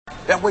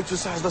That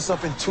waitress sized us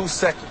up in 2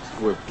 seconds.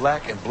 We're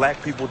black and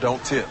black people don't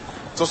tip.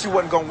 So she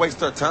wasn't gonna waste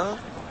her time.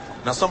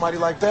 Now somebody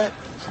like that,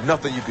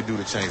 nothing you could do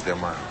to change their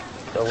mind.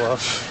 So,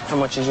 how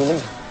much did you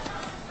leave?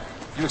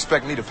 You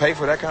expect me to pay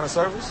for that kind of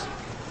service?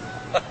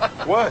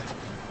 What?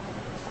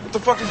 What the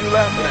fuck is you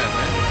laughing at,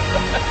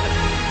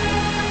 man?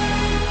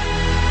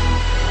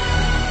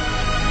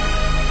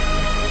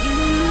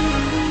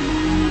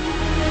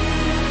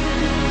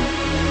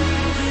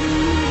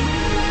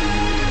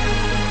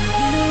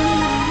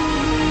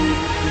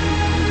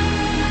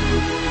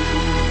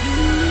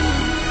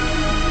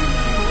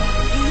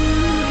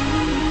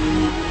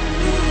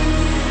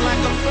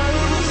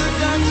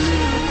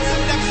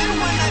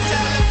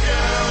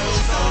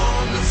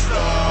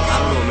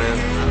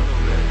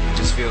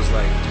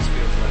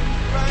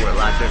 We're a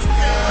lot different.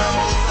 It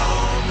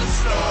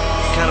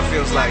kind of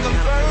feels like I'm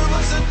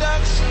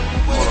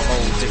on a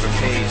whole different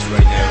page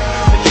right now.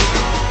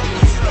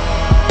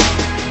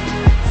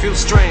 Feels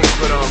strange,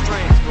 but I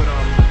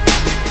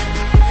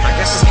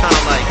guess it's kind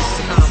of like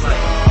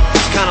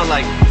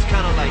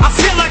I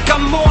feel like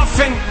I'm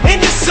morphing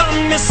into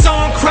something that's so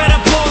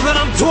incredible that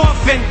I'm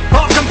dwarfing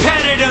all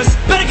competitors.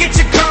 Better get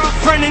your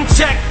girlfriend in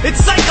check. It's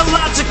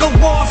psychological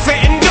warfare.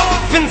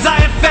 Endorphins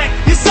I affect.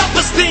 Your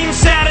self-esteem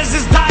shatters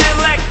as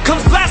dialect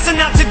comes blasting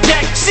out your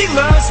deck. She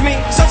loves me,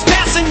 such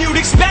passion you'd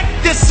expect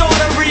this sort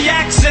of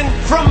reaction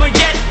from her.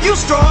 Yet you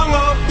strong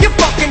on, you're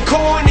fucking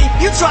corny.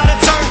 You try to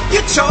turn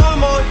your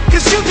charm on,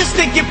 cause you just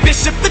think you're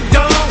Bishop the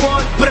Don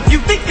Juan. But if you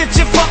think that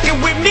you're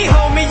fucking with me,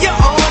 homie, you're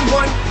on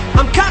one.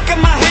 I'm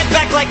cocking my head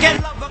back like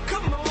Ed Lover.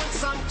 Come on,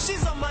 son,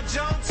 she's on my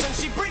Johnson.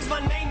 She brings my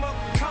name up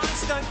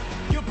constant.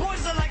 Your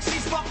boys are like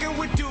she's fucking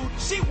with dude.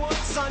 She wants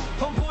son.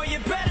 Homeboy, you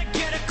better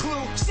get a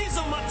clue. She's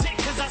on my dick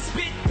cause I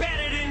spit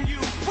better than you.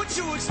 What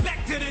you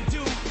expect her to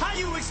do? How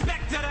you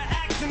expect her to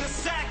act in a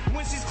sack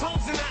when she's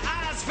closing her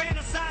eyes,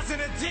 fantasizing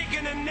her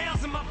digging her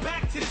nails in my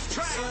back to this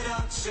track?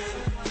 Seduction,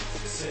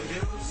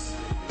 seduce.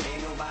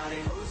 Ain't nobody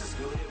who's as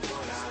good at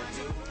what I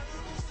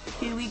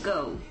do. Here we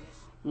go.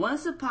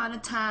 Once upon a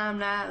time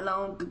not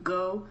long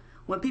ago,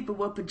 when people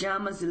wore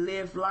pajamas and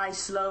lived life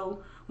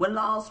slow, when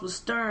laws were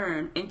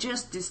stern and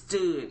justice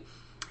stood,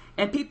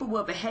 and people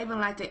were behaving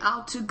like they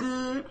ought to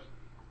good,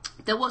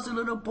 there was a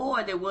little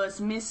boy that was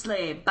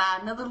misled by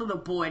another little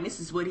boy, and this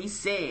is what he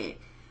said.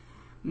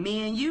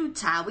 Me and you,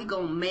 Ty, we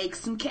gonna make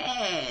some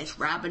cash,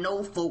 robbing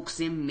old folks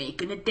and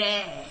making a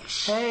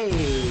dash. Hey,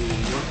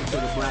 welcome to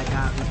the Black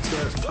Out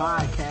Tips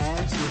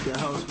podcast with your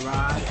host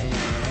Rod and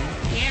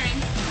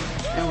Karen.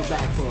 And we're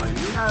back for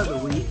another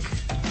week.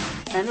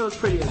 And it was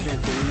pretty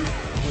eventful week.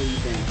 What do you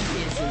think?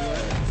 Yes, it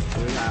was. So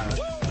we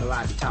got a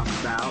lot to talk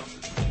about.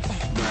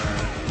 But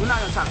we're not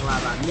going to talk a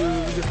lot about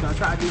news. We're just going to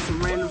try to do some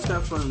random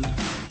stuff from,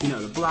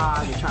 the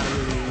blog and try to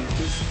really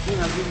just,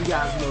 give you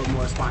guys a little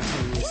more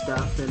spontaneous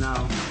stuff. And,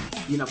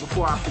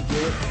 before I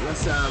forget,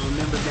 let's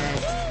remember that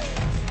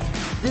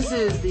this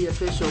is the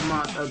official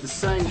month of the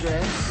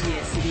sundress.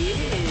 Yes, it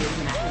is.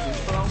 And I have been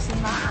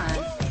flossing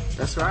mine.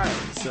 That's right.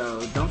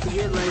 So don't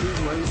forget, ladies,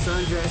 wear your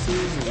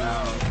sundresses and,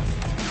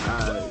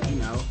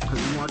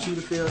 because we want you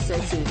to feel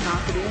sexy and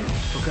confident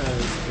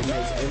because it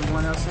makes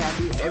everyone else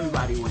happy.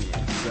 Everybody wins.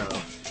 So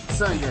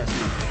sundress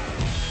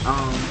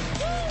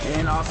month.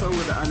 And also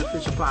we're the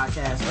unofficial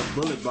podcast of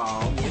Bullet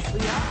Ball. Yes, we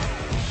are.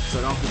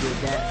 So don't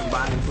forget that,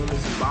 combining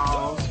bullets and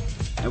balls.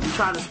 And we're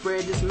trying to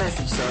spread this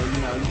message. So,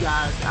 you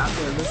guys out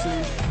there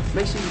listening,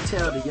 make sure you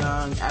tell the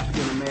young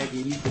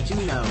African-American youth that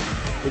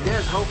that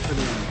there's hope for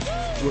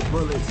them with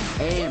bullets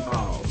and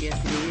balls. Yes,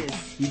 it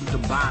is. You can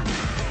combine it.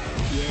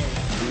 Yes.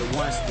 Into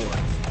one sport.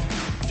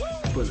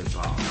 Bullet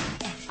ball.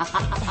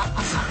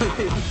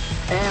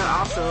 And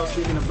also,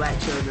 speaking of black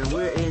children,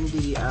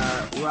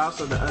 we're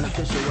also the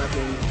unofficial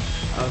weapon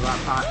of our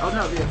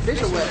podcast. The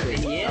official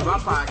weapon of our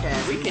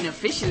podcast. We can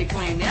officially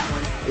claim that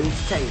one.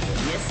 It's taser.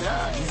 Yes,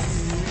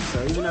 sir. So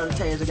even though the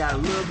taser got a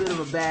little bit of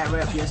a bad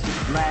rep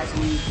last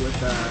week with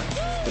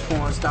the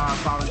porn star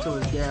falling to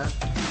his death,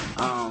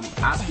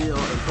 I still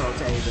am pro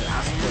taser.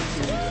 I support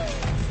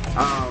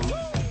taser.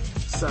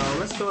 So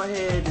let's go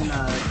ahead and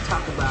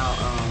talk about.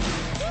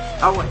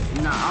 I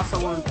also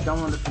don't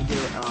want to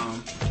forget.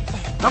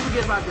 Don't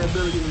forget about the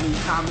ability to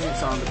leave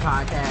comments on the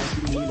podcast.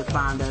 You can either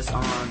find us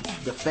on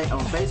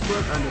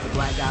Facebook under the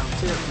Black Out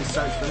Tips. Just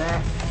search for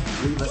that.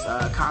 Leave us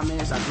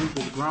comments. Our group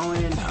is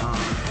growing.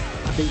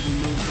 I think we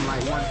moved from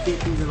like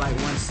 150 to like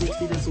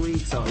 160 this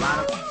week. So a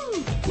lot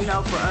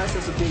of, for us,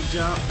 it's a big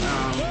jump.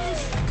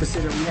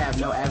 Considering we have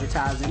no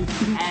advertising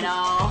at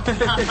all.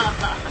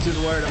 Just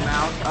word of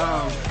mouth.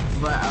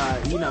 But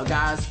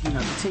guys,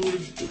 continue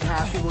to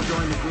have people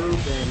join the group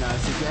and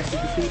suggest it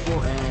to people.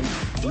 And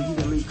you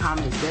can leave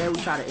comments there. We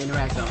try to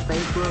interact on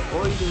Facebook,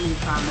 or you can leave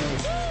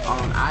comments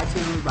on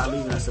iTunes by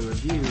leaving us a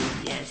review.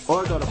 Yes.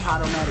 Or go to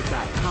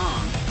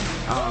podomatic.com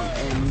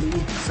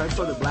and search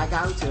for the Black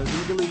Out Tips.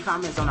 You can leave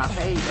comments on our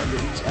page under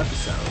each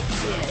episode.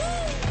 So,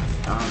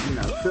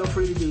 yes. Feel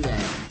free to do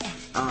that.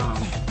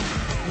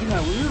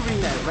 When we were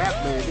reading that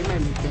rap lyric, it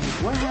made me think,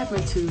 what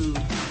happened to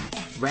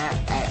rap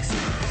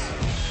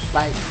accents?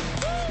 Like,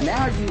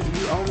 now you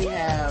only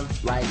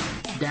have, like,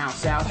 down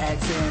south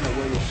accent or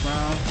where you're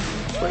from.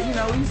 But you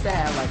know, we used to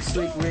have like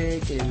Slick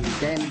Rick and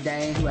Danny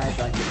Dane who had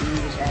like the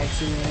English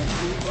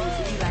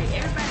accent. Like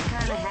everybody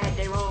kind of had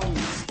their own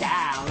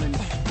style, and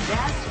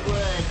that's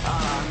what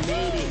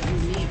made it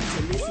unique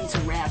to listen to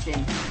rap.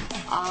 And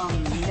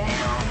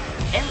now,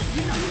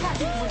 you got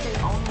people with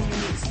their own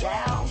unique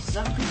style.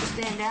 Some people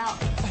stand out,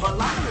 but a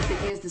lot of it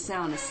begins to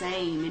sound the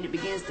same, and it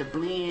begins to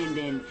blend.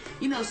 And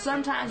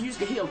sometimes you used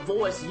to hear a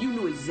voice, and you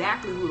knew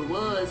exactly who it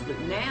was, but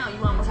now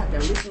you almost have to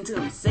listen to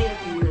them say a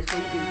few words so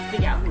you can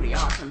figure out who they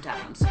are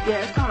sometimes.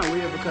 Yeah, it's kind of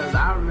weird because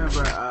I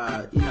remember,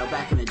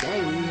 back in the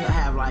day we used to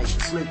have like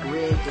Slick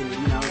Rick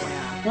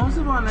and once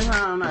upon a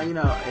time, and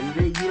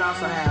then you'd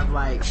also have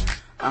like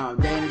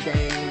Danny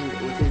Dane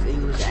with his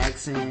English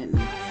accent,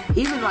 and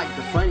even like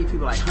the funny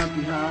people like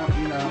Humpty Hump.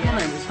 My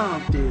name is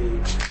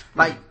Humpty.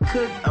 Like,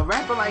 could a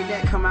rapper like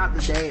that come out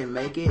today and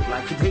make it?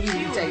 Like, could they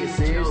even take it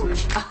seriously?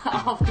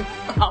 off the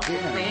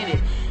planet.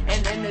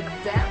 And then the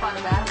bad part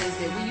about it is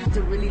that we used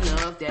to really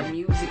love that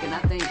music, and I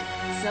think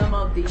some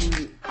of the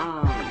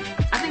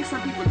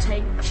some people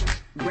take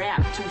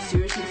rap too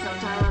seriously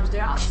sometimes.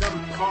 There are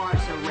some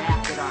parts of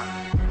rap that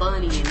are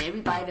funny, and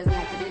everybody doesn't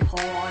have to be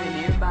hard,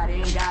 and everybody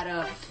ain't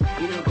gotta,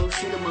 go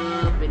shoot them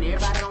up, and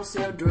everybody don't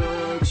sell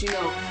drugs.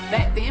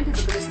 Back then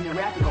people could listen to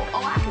rap and go,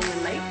 oh, I can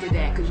relate to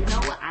that, because you know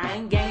what, I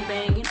ain't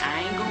gangbanging,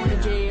 I ain't going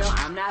to jail,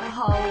 I'm not a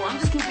hoe, I'm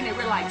just keeping it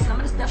real. Like, some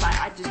of the stuff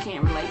I just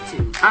can't relate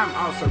to. I'm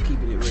also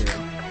keeping it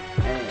real.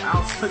 And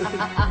also,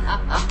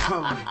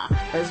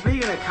 and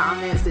speaking of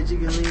comments that you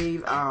can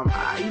leave,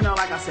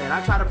 like I said,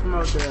 I try to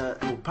promote the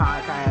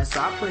podcast,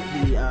 so I put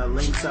the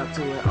links up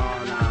to it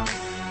on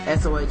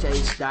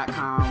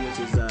sohh.com, which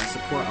is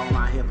support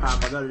online hip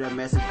hop. I go to their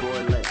message board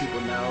and let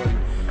people know,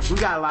 and we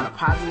got a lot of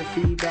positive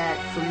feedback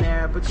from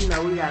there, but we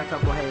got a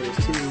couple haters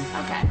too.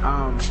 Okay.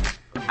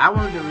 I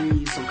wanted to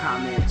read some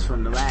comments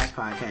from the last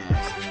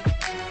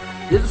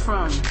podcast. This is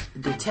from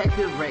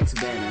Detective Rex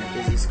Banner,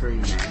 is his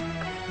screen name.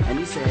 And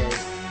he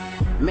says,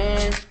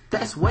 man,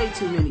 that's way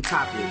too many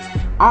topics.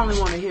 I only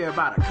want to hear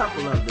about a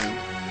couple of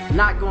them.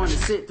 Not going to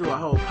sit through a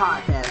whole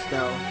podcast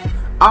though.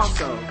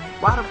 Also,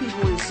 why do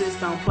people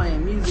insist on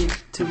playing music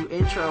to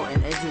intro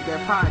and exit their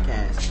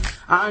podcast?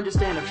 I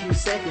understand a few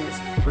seconds,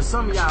 but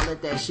some of y'all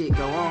let that shit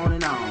go on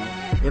and on.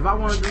 If I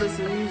wanted to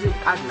listen to music,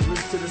 I just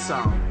listen to the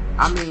song.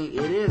 I mean,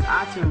 it is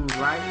iTunes,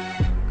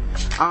 right?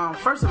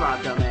 First of all,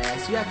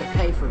 dumbass, you have to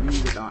pay for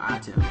music on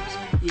iTunes.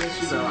 Yes,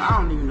 you do. So I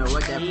don't even know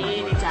what that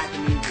point was. Any type of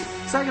music.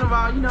 Second of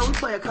all, we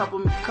play a couple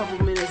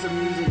minutes of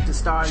music to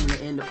start and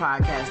to end the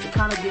podcast to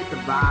kind of get the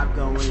vibe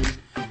going.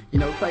 We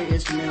play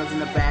instrumentals in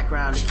the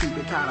background to keep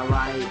it kind of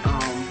light.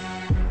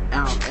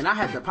 And I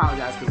had to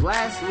apologize because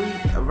last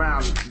week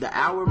around the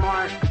hour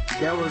mark,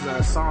 there was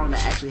a song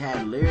that actually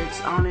had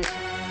lyrics on it,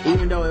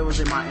 even though it was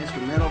in my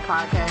instrumental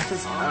podcast,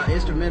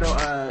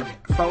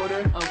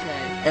 folder.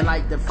 Okay. And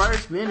like the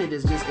first minute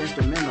is just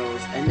instrumentals,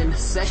 and then the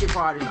second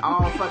part is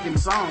all fucking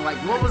song. Like,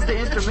 what was the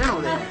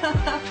instrumental there?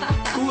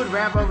 Who would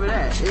rap over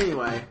that?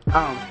 Anyway,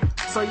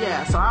 so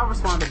I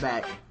responded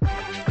back.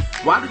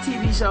 Why do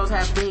TV shows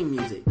have theme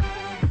music?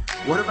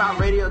 What about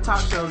radio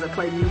talk shows that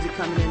play music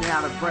coming in and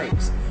out of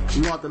breaks?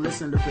 You want the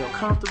listener to feel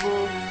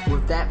comfortable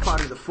with that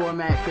part of the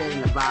format,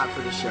 creating a vibe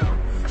for the show.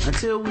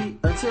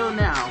 Until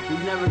now,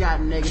 we've never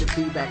gotten negative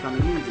feedback on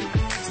the music.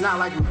 It's not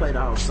like we play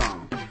the whole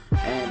song.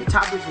 And the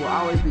topics will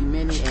always be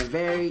many and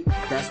varied.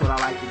 That's what I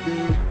like to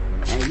do.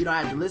 And you don't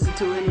have to listen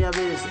to any of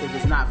it if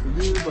it's not for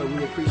you, but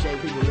we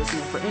appreciate people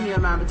listening for any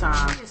amount of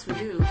time. Yes, we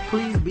do.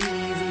 Please be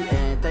easy,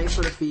 and thanks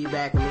for the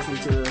feedback and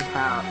listening to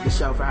the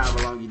show for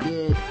however long you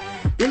did.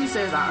 Then he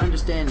says, I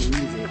understand the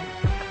music.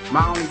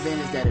 My only thing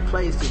is that it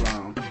plays too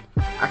long.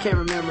 I can't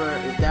remember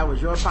if that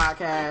was your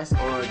podcast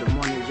or the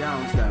Morning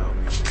Jones, though.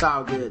 It's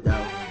all good,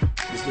 though.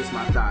 It's just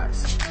my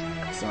thoughts.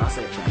 So I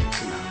said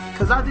thanks,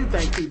 Because I do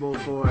thank people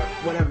for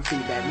whatever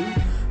feedback.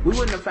 We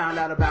wouldn't have found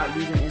out about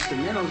using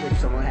instrumentals if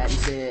someone hadn't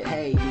said,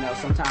 hey,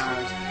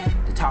 sometimes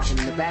the talking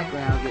in the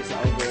background gets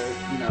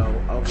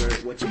over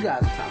what you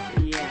guys are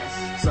talking.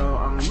 Yes. So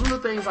little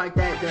things like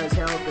that does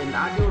help, and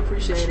I do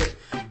appreciate it.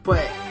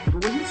 But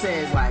when he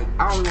says, like,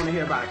 I only want to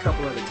hear about a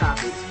couple of the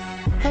topics,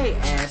 hey,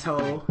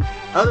 asshole,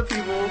 other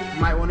people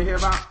might want to hear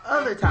about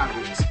other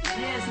topics.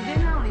 Yes, and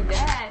then not only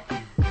that,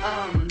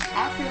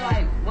 I feel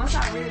like once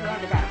I really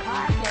learned about a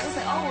podcast, I was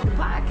like, oh, the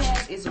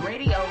podcast is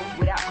radio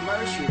without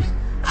commercials.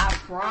 I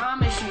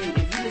promise you, if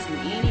you listen to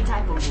any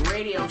type of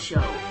radio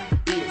show,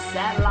 be it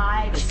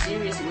satellite or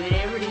Sirius,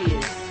 whatever it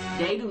is,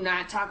 they do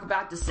not talk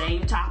about the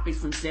same topics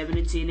from 7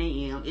 to 10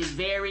 a.m. It's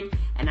varied,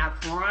 and I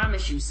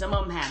promise you, some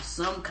of them have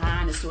some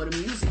kind of sort of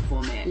music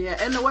format.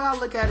 Yeah, and the way I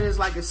look at it is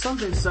like if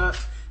something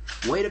sucks,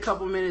 wait a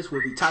couple minutes,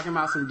 we'll be talking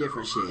about some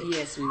different shit.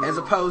 Yes, we will. As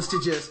opposed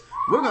to just,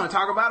 we're going to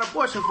talk about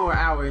abortion for an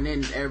hour, and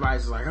then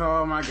everybody's like,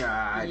 oh my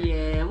God.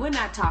 Yeah, we're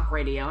not talk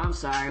radio. I'm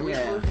sorry.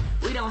 Yeah.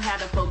 We don't have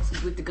the folks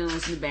with the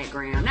guns in the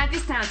background. Not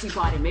this time, Tea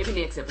Party. Maybe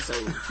next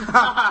episode.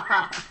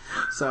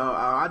 So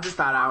I just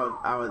thought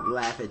I would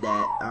laugh at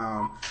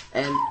that.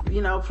 And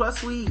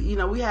plus we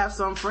have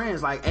some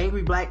friends like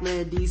Angry Black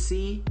Man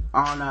DC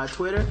on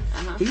Twitter.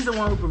 He's the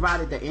one who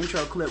provided the intro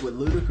clip with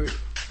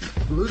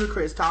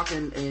Ludacris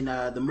talking in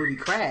the movie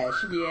Crash.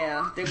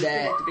 Yeah, they put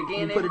at the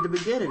beginning. We put at the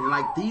beginning.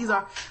 Like,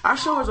 our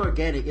show is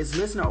organic. It's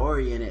listener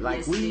oriented. Like,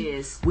 yes, it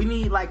is. We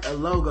need like a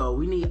logo.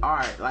 We need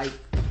art. Like,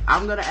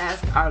 I'm gonna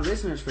ask our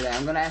listeners for that.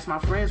 I'm gonna ask my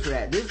friends for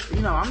that. This,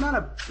 I'm not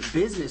a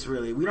business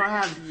really. We don't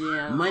have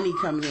money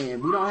coming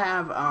in. We don't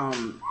have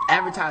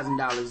advertising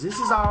dollars. This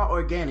is all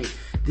organic.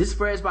 This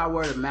spreads by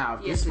word of mouth.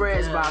 Yes, this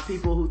spreads by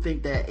people who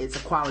think that it's a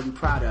quality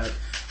product.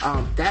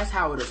 That's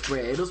how it'll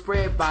spread. It'll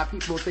spread by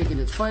people thinking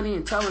it's funny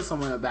and telling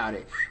someone about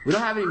it. We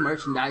don't have any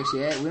merchandise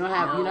yet. We don't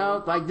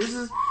have, like, this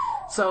is...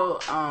 So,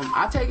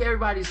 I take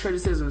everybody's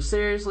criticism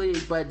seriously,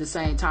 but at the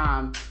same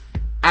time,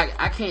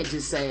 I can't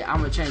just say I'm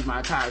going to change my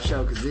entire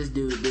show because this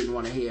dude didn't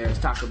want to hear us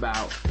talk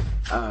about,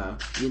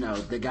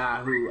 the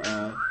guy who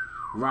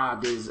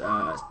robbed his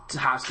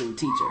high school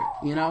teacher,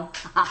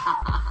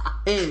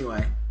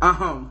 Anyway,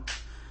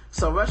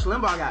 so Rush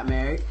Limbaugh got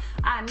married.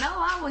 I know,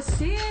 I was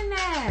seeing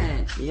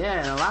that. Yeah,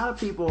 and a lot of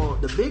people,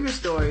 the bigger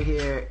story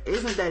here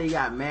isn't that he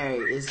got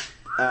married, it's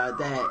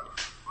that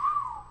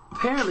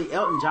apparently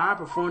Elton John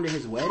performed at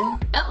his wedding.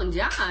 Elton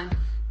John?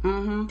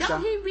 Mm-hmm.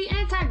 Don't he be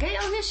anti-gay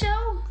on his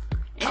show?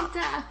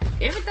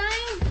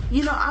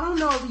 Anti-everything? I don't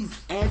know if he's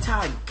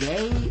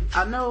anti-gay.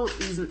 I know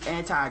he's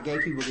anti-gay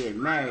people getting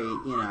married,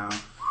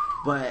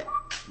 but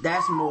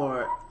that's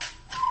more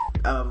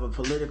of a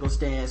political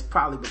stance,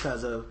 probably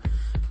because of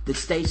the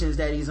stations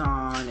that he's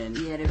on, and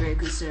yeah, they're very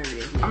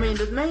conservative. Yeah. I mean,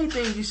 the main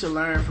thing you should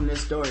learn from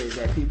this story is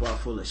that people are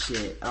full of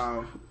shit.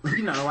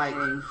 Like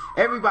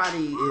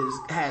everybody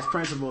has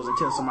principles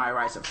until somebody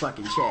writes a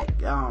fucking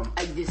check.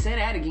 I just say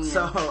that again.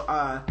 So,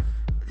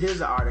 here's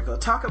the article.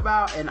 Talk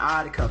about an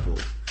odd couple.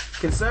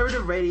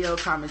 Conservative radio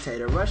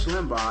commentator Rush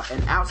Limbaugh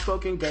and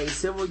outspoken gay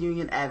civil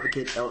union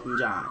advocate Elton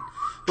John.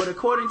 But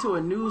according to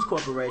a news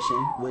corporation,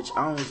 which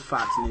owns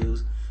Fox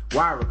News,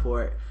 Wire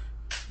Report,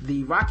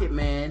 the Rocket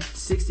Man,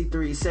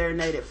 63,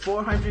 serenaded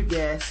 400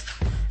 guests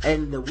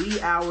into the wee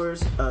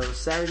hours of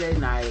Saturday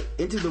night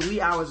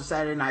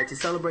to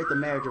celebrate the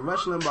marriage of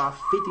Rush Limbaugh,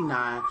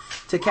 59,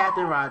 to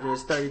Catherine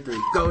Rogers, 33.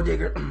 Gold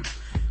digger.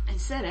 I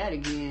said that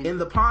again. In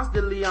the Ponce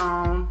de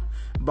Leon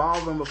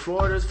ballroom of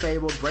Florida's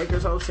fabled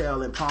Breakers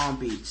Hotel in Palm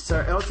Beach.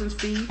 Sir Elton's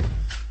fee,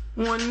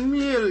 $1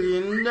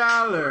 million.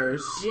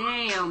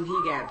 Damn,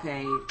 he got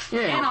paid.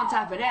 Yeah. And on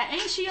top of that,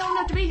 ain't she old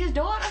enough to be his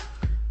daughter?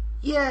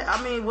 Yeah,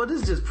 I mean,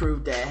 this just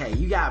proved that, hey,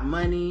 you got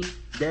money,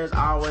 there's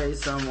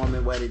always some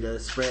woman ready to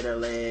spread her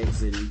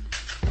legs and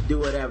do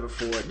whatever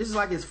for it. This is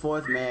like his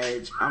fourth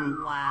marriage.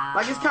 Wow.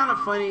 Like, it's kind of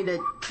funny that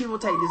people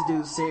take this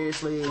dude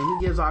seriously, and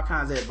he gives all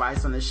kinds of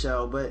advice on the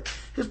show, but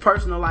his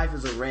personal life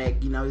is a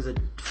wreck. He's a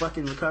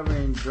fucking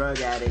recovering drug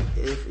addict,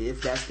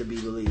 if that's to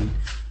be believed.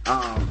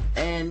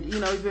 And,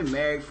 he's been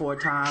married 4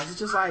 times. It's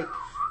just like,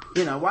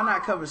 why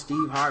not cover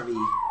Steve Harvey,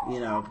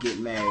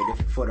 getting married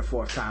for the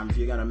 4th time if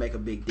you're going to make a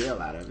big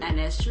deal out of it. And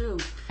that's true.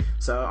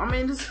 So, Rush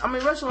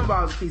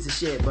Limbaugh is a piece of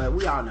shit, but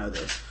we all know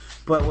this.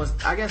 But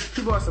I guess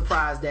people are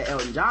surprised that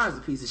Elton John is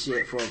a piece of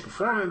shit for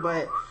performing,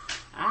 but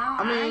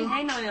I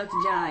ain't no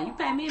Elton John. You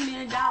pay me $1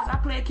 million, I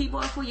play a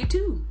keyboard for you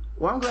too.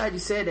 Well, I'm glad you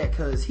said that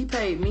because he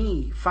paid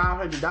me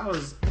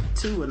 $500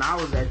 too when I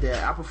was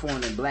I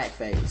performed in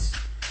blackface.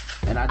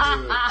 And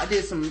I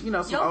did some,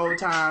 some old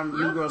time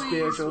New Girl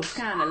spirituals. Was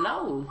kind of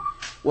low.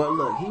 Well,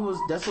 look,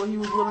 that's what he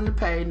was willing to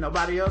pay.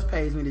 Nobody else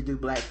pays me to do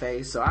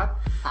blackface. So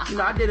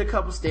I did a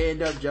couple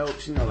stand-up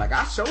jokes, like,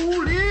 I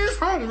sure is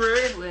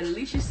hungry. Well, at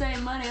least you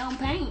save money on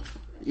paint.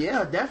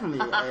 Yeah, definitely.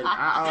 And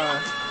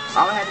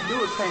all I had to do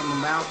was paint my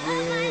mouth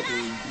red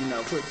and,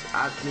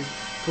 I just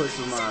put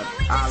some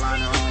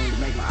eyeliner on to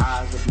make my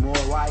eyes look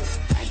more white.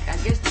 I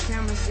guess the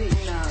cameras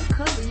didn't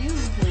cover you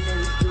when they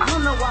was doing. I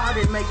don't know why I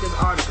didn't make this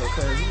article,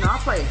 because, I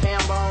played ham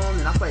bone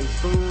and I played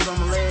spoons on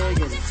my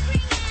leg, and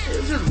it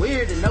was just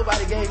weird that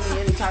nobody gave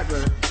me any type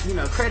of,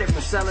 credit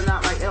for selling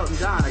out like Elton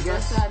John, I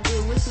guess. I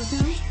did whistle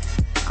too?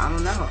 I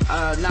don't know.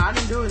 No, I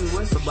didn't do any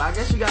whistle, but I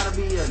guess you gotta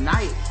be a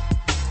knight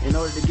in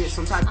order to get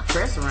some type of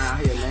press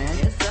around here, man.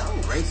 Yes, so.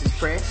 Racist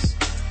press.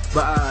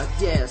 But,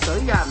 yeah, so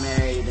he got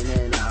married, and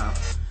then,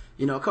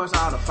 of course,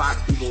 all the Fox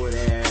people were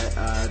there.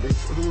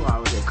 Who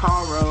was there?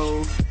 Carl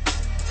Rove,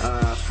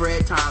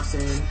 Fred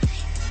Thompson,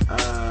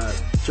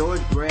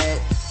 George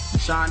Brett,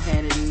 Sean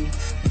Hannity,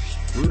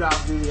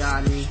 Rudolph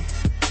Giuliani,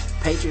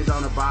 Patriots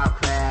owner Bob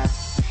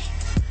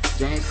Kraft,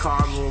 James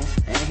Carville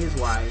and his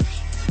wife,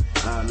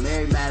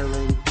 Mary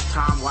Madeline,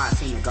 Tom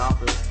Watson, the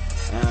golfer,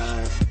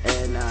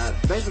 and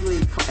basically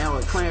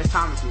Clarence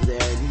Thomas was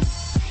there, and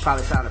he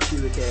probably found a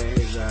pubic hair in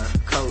his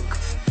coke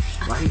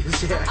while he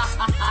was there.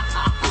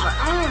 He's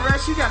like,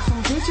 Rush, you got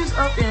some bitches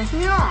up in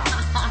here.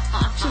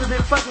 Should have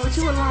been fucking with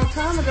you a long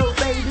time ago,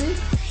 baby.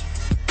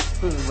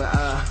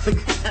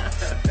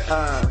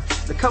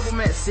 The couple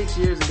met 6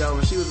 years ago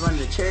when she was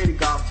running a charity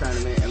golf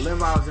tournament, and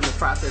Limbaugh was in the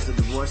process of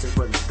divorcing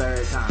for the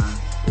third time.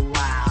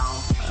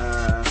 Wow.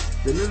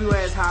 The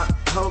newlyweds hopped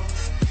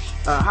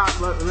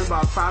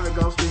Limbaugh's private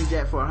Gulfstream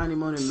jet for a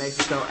honeymoon in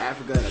Mexico,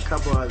 Africa, and a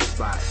couple other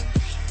spots.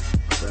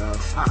 So,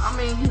 I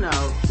mean, you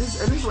know,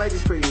 this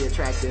lady's pretty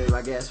attractive,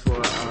 I guess,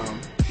 for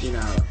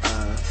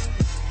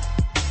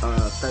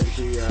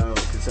 33-year-old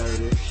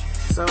conservative.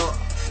 So,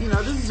 you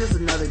know, this is just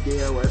another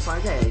deal where it's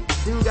like, hey,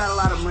 dude got a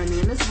lot of money,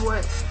 and this is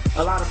what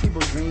a lot of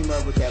people dream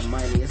of with that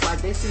money. It's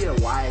like they see a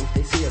wife,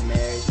 they see a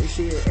marriage, they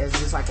see it as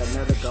just like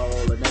another goal,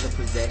 another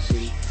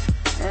possession.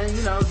 And,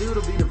 you know, dude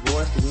will be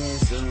divorced again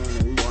soon,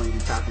 and we won't even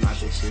be talking about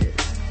this shit.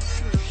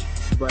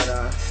 But,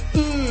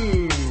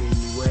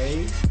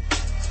 anyway,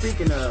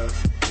 speaking of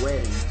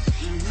weddings,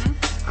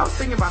 I was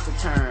thinking about the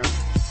term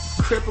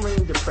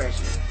crippling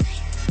depression.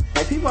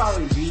 Like, people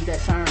always use that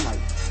term, like,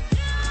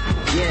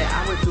 yeah,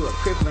 I went through a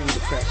crippling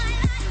depression.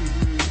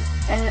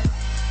 And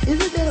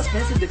isn't that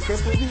offensive to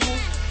cripple people?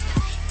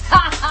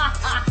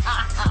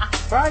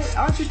 Right?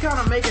 Aren't you kind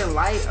of making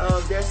light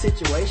of their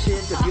situation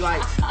to be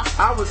like,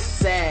 I was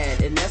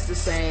sad, and that's the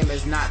same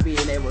as not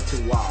being able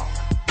to walk.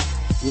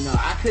 You know,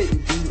 I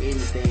couldn't do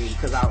anything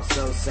because I was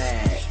so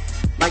sad.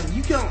 Like,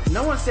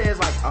 no one says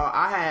like, oh,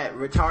 I had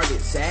retarded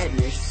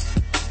sadness.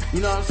 You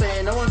know what I'm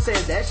saying? No one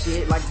says that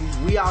shit. Like,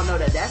 we all know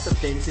that that's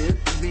offensive.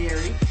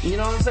 Very. You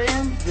know what I'm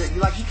saying?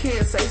 Like, you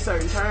can't say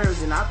certain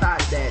terms, and I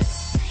thought that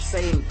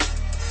saying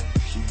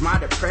my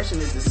depression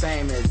is the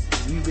same as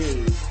you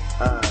being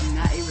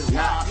not able to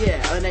walk.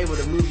 Unable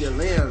to move your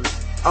limbs.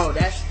 Oh,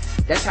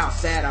 that's how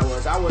sad I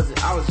was. I was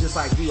just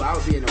like you. I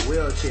would be in a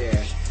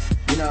wheelchair.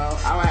 You know,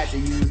 I would have to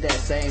use that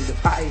same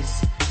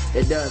device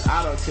that does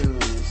auto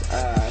tunes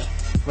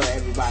for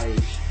everybody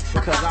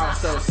because I was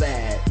so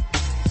sad.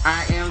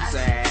 I am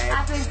sad.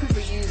 I think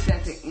people use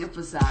that to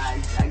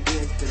emphasize, I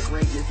guess, the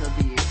greatness of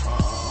the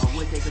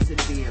what they consider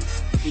to be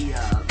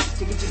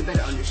to get you to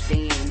better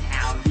understand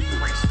how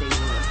depressed they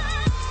were.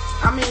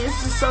 I mean,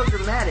 it's just so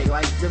dramatic.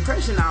 Like,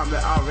 depression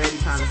already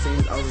kind of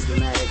seems over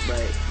dramatic,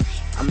 but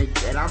I mean,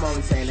 and I'm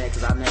only saying that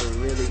because I've never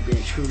really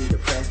been truly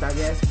depressed, I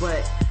guess.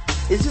 But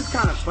it's just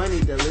kind of funny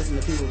to listen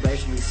to people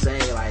basically say,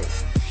 like,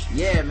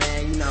 yeah,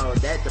 man, you know,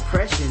 that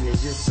depression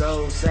is just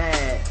so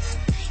sad.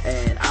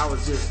 And I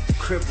was just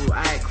crippled.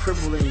 I had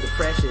crippling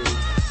depression.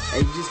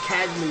 And you just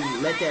casually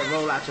let that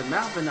roll out your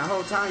mouth, and the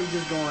whole time you're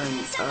just going,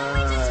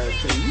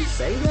 can you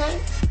say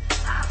that?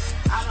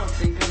 I don't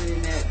think of it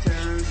in that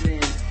terms.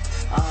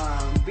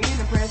 And being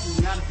depressed is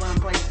not a fun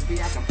place to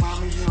be. I can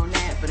promise you on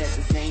that. But at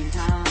the same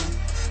time,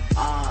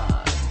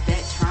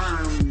 that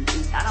term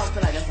is, I don't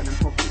feel like that's an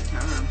appropriate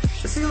term.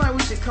 It seems like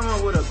we should come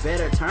up with a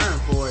better term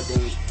for it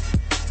than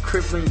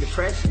crippling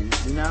depression,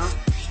 you know?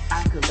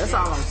 That's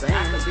all I'm saying.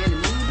 I could be in a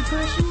mini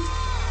depression.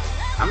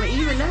 I mean,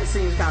 even that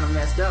seems kind of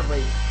messed up.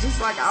 Like,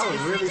 just like I was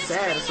really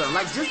sad or something.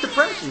 Like, just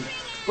depression.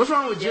 What's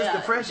wrong with just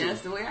depression?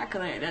 That's the way I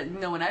could. You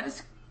know, when I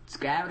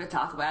describe it or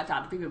talk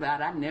to people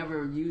about it, I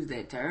never use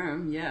that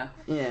term. Yeah.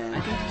 Yeah.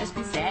 I think you just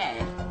be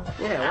sad.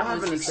 Yeah, what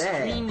happened to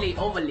sad? Extremely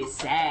overly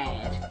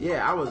sad.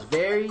 Yeah, I was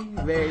very,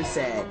 very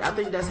sad. I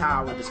think that's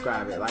how I would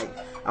describe it. Like,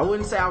 I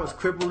wouldn't say I was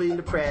crippling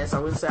depressed. I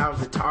wouldn't say I was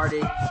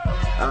retarded.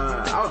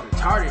 I was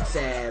retarded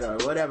sad or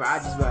whatever.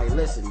 I'd just be like,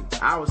 listen,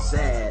 I was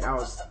sad. I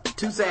was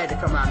too sad to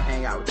come out and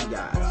hang out with you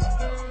guys.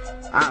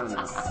 I don't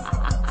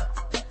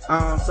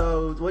know.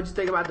 So what'd you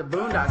think about the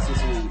Boondocks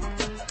this week?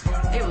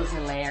 It was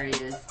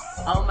hilarious.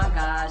 Oh my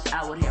gosh,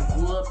 I would have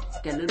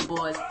whooped that little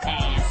boy's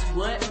ass.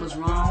 What was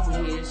wrong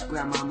with his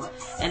grandmama?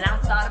 And I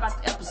thought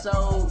about the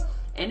episode,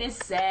 and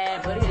it's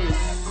sad, but it is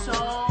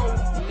so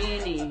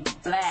many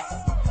black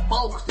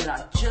folks that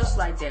are just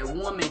like that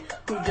woman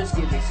who just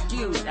give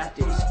excuse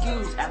after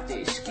excuse after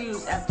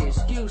excuse after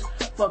excuse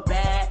for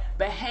bad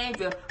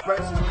behavior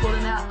versus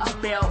pulling out a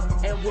belt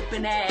and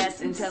whooping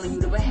ass and telling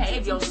you to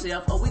behave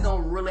yourself or we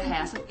gonna really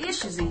have some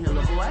issues in here,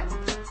 little boy.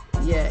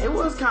 Yeah, it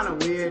was kind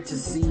of weird to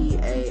see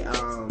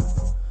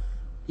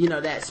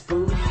that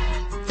spoof.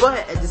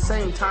 But at the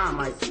same time,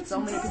 like, so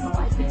many people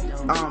like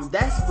that though.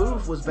 That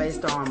spoof was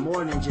based on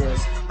more than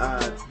just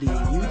the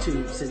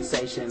YouTube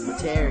sensation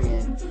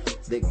Materian,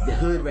 the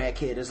hood rat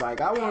kid is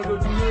like, I want to go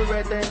do hood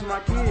rat things with my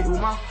kid,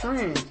 with my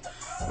friends.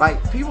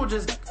 Like, people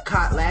just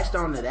latched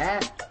onto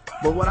that.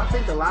 But what I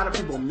think a lot of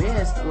people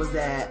missed was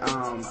that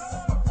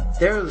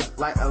there was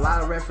like a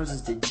lot of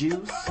references to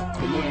Juice,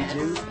 the movie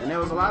Juice, and there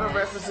was a lot of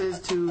references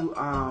to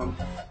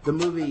the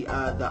movie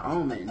The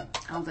Omen.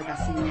 I don't think I've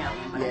seen that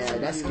one. Yeah,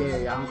 that's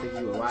scary. I don't think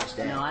you would watch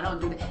that. No, I don't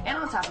do that. And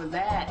on top of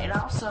that, it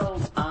also,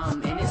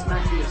 and this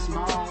might be a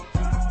small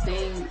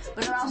thing,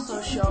 but it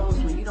also shows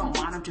when you don't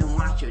monitor and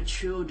watch your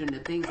children, the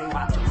things they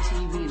watch on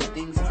TV and the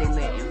things that they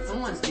let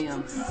influence them.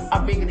 them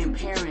are bigger than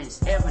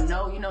parents ever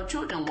know. You know,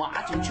 children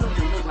watch and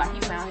children look like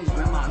he found his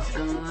grandma's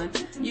gun,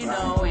 you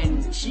know,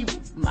 and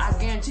I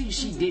guarantee you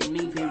she didn't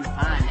mean for him to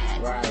find that.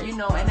 Right. You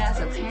know, and as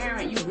a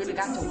parent, you really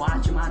got to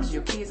watch and monitor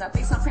your kids. I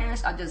think some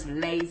parents are just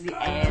lazy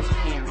ass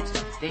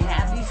parents. They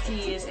have these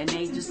kids and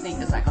they just think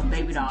it's like a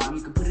baby doll.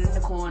 You can put it in the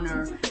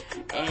corner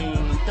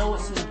and throw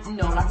it some, you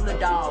know, like a little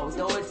dog.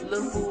 Throw it some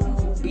little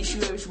food. Be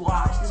sure it's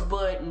washed this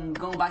butt and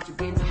go about your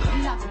business. But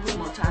you have to put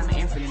more time and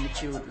effort into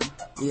children.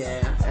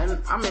 Yeah, and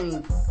I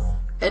mean,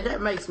 and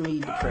that makes me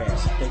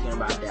depressed thinking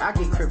about that. I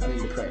get crippling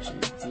depression,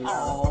 you know.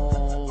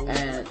 Oh.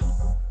 And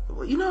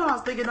you know what I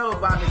was thinking though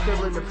about the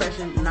crippling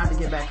depression? Not to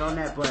get back on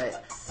that,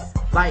 but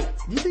like,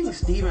 do you think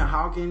Stephen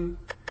Hawking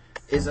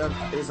is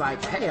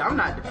like, hey, I'm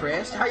not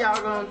depressed. How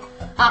y'all gonna?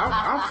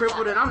 I'm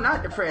crippled and I'm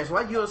not depressed.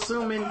 Why you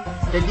assuming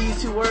that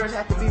these two words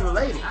have to be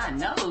related? I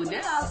know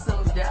there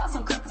are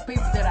some crippled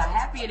people that are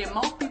happier than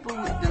most people.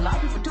 A lot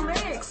of people do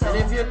legs. So. And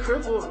if you're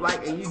crippled,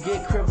 like, and you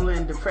get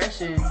crippling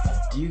depression,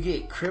 do you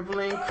get crippled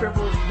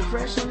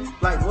depression?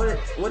 Like,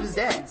 what is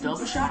that?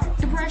 Double shot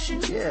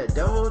depression? Yeah,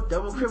 double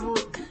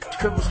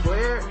cripple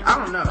square. I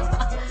don't know.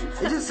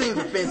 It just seems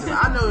offensive.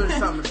 I know there's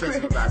something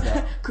offensive about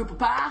that. Cripple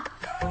pie.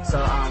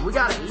 So we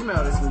got an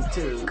email this week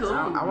too. Cool.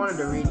 I wanted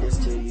to read this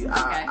to you.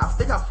 Okay. I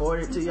think I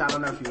forwarded it to you. I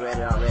don't know if you read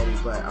it already,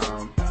 but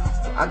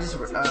I just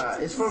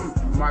it's from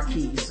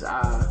Marquise,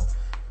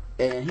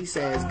 and he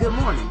says, "Good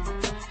morning.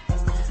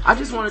 I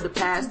just wanted to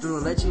pass through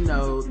and let you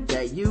know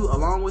that you,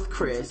 along with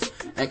Chris,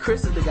 and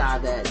Chris is the guy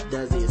that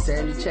does the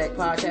Insanity Check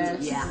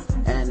podcast. Yeah.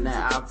 And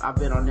I've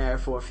been on there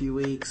for a few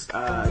weeks,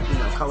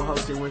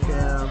 co-hosting with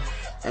him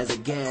as a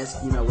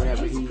guest,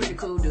 whenever He's a pretty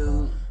cool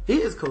dude. He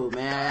is cool,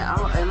 man.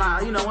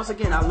 Once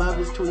again, I love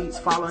his tweets.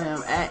 Follow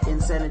him at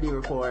Insanity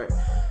Report.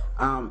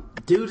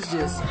 Dude is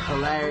just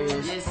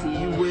hilarious. Yes, he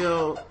is. You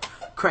will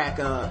crack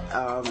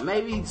up.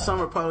 Maybe some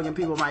Republican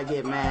people might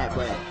get mad,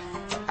 but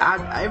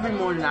every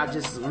morning I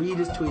just read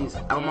his tweets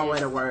on my way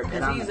to work.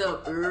 Because he's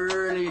up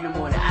early in the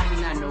morning. I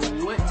do not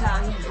know what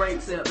time he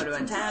breaks up, but by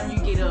the time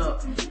you get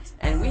up,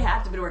 and we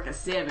have to be to work at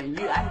 7,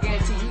 I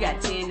guarantee you got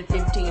 10 to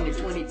 15 to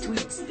 20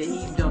 tweets that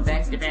he's done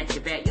back to back to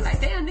back. You're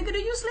like, damn, nigga, do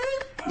you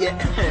sleep?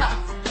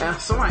 Yeah.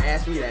 Someone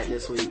asked me that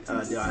this week,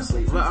 do I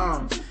sleep?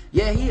 But,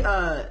 yeah,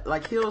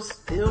 he'll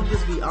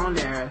just be on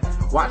there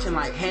watching,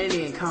 like,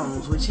 Hannity and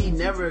Combs, which he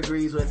never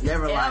agrees with,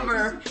 never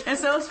likes. And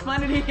so it's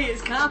funny to hear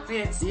his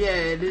comments. Yeah,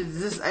 it's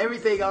just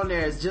everything on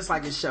there is just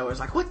like his show. It's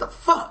like, what the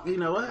fuck?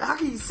 How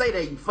can you say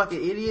that, you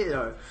fucking idiot?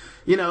 Or,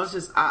 it's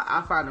just,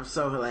 I find him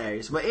so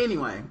hilarious. But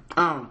anyway,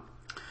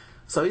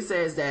 so he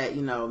says that,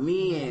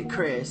 me and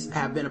Chris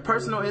have been a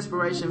personal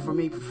inspiration for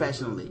me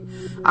professionally.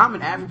 I'm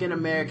an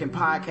African-American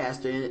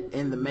podcaster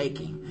in the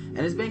making, and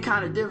it's been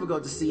kind of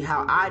difficult to see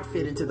how I'd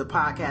fit into the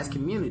podcast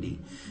community.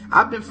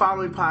 I've been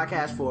following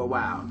podcasts for a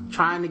while,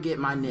 trying to get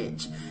my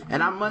niche,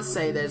 and I must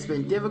say that it's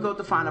been difficult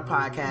to find a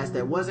podcast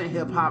that wasn't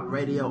hip-hop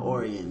radio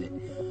oriented.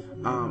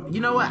 You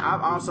know what? I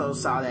also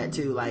saw that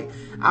too. Like,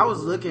 I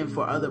was looking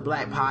for other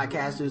black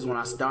podcasters when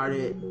I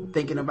started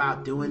thinking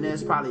about doing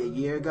this probably a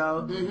year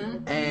ago.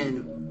 Mm-hmm.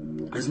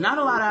 And there's not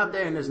a lot out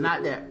there, and there's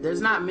not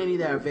many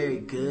that are very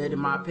good in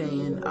my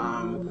opinion.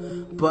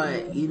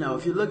 But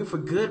if you're looking for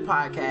good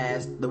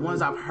podcasts, the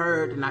ones I've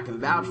heard and I can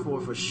vouch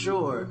for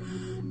sure,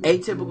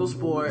 Atypical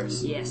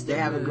Sports. Yes, they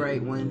have a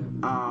great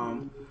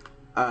one.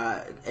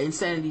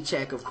 Insanity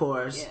Check, of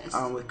course, yes.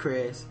 With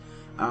Chris.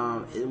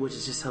 Which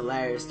is just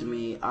hilarious to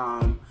me.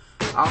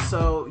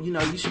 Also,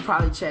 you should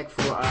probably check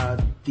for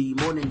the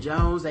Morton and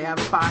Jones. They have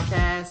a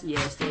podcast.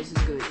 Yes, this is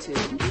good too.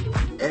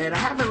 And I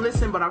haven't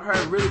listened, but I've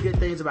heard really good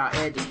things about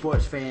Ed the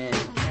Sports Fan.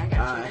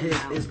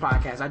 His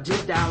podcast. I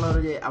just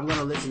downloaded it. I'm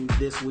gonna listen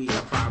this week,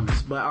 I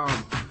promise. But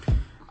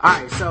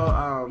alright,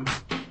 so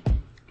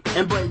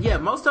but yeah,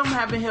 most of them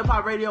have been hip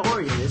hop radio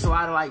oriented. It's a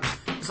lot of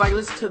it's like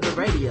listen to the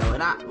radio,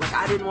 and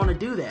I didn't want to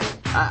do that.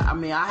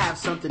 I have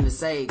something to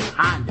say,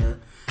 kinda.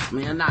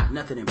 Not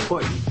nothing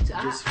important,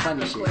 just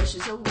funny shit. I have a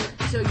question.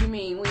 So you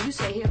mean when you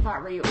say hip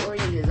hop radio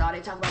oriented, is all they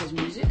talk about is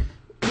music?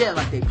 Yeah,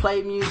 like they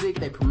play music,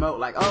 they promote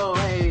like, oh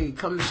hey,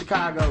 come to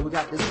Chicago, we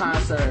got this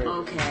concert.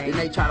 Okay. Then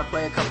they try to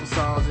play a couple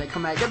songs, and they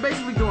come back. They're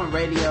basically doing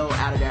radio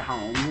out of their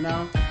home,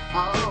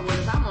 Oh, well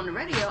if I'm on the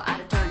radio, I'd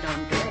have turned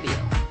on the radio.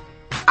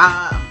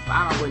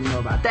 I wouldn't know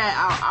about that.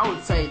 I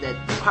would say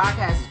that the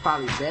podcast is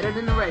probably better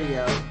than the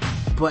radio,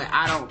 but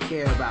I don't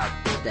care about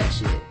that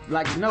shit.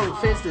 Like, no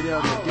offense to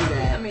them that do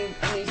that. I mean,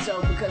 so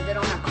because they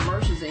don't have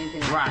commercials or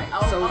anything. Right.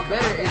 Like So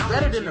it's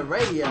better than the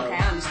radio. Okay,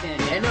 I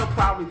understand that. And they'll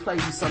probably play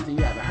you something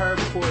you haven't heard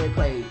before. They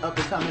play up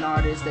and coming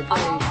artists. They play.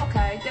 Oh,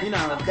 okay.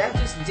 That's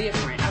just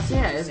different.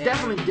 It's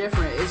definitely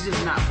different. It's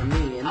just not for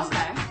me. And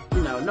okay.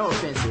 No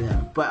offense to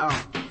them, but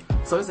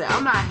so he said,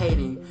 I'm not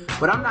hating,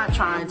 but I'm not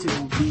trying to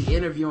be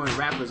interviewing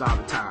rappers all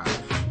the time.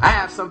 I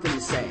have something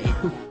to say.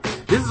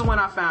 This is when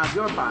I found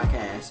your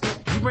podcast.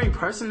 You bring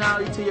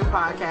personality to your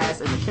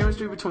podcast, and the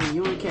chemistry between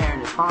you and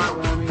Karen is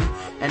heartwarming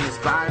and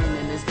inspiring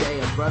in this day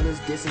of brothers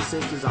dissing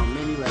sisters on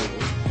many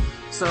levels.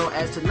 So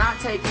as to not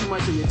take too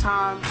much of your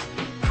time,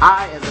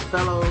 I, as a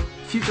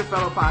future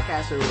fellow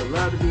podcaster, would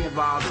love to be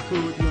involved and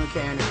cool with you and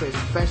Karen and Chris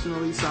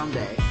professionally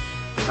someday.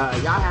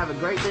 Y'all have a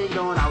great thing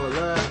going. I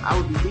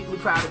would be deeply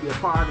proud to be a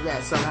part of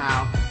that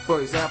somehow.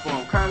 For example,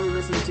 I'm currently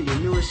listening to your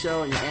newest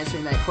show and you're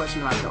answering that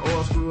question like the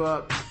oil screw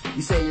up.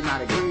 You say you're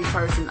not a green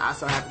person. I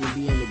so happen to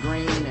be into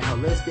green and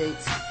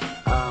holistics.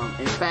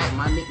 In fact,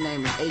 my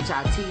nickname is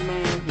HIT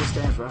Man, which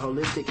stands for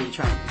Holistic and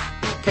Training.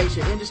 In case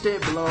you're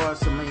interested, below are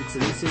some links,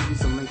 and this is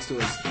some links to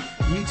his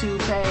YouTube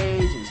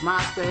page and his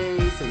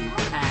MySpace, and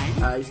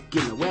he's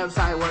getting the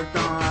website worked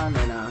on,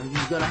 and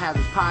he's gonna have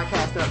his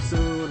podcast up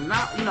soon.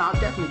 And I'll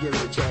definitely give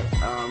it a check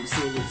to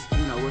see if it's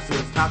what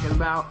it's talking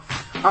about.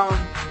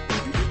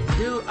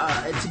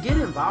 To get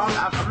involved,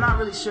 I'm not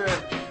really sure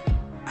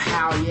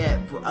how yet,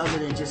 other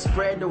than just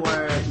spread the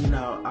word.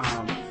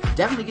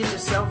 Definitely get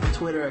yourself a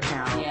Twitter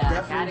account. Yeah,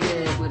 definitely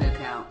gotta get a Twitter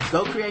account.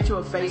 Go create you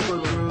a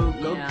Facebook group.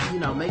 Go,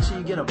 make sure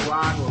you get a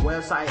blog or a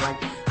website.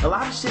 Like, a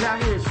lot of shit out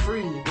here is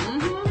free,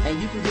 and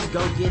you can just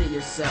go get it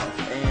yourself.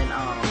 And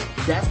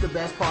that's the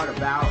best part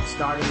about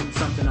starting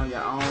something on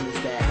your own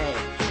is that, hey,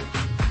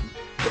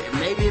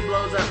 maybe it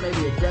blows up,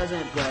 maybe it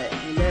doesn't, but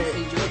you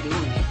enjoy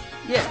doing it.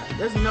 Yeah,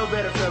 there's no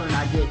better feeling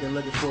I get than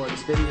looking forward to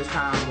spending this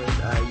time with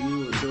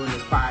you and doing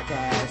this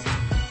podcast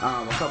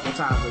a couple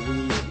times a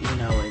week,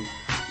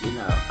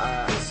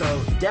 so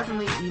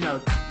definitely, you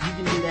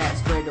can do that,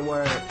 spread the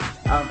word.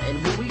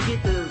 And when we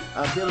get the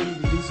ability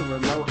to do some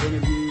remote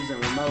interviews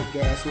and remote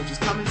guests, which is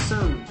coming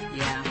soon,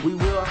 we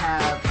will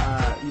have,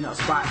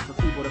 spots for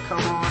people to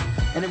come on.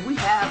 And if we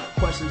have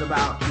questions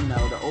about,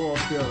 the oil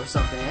spill or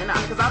something, and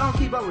because I don't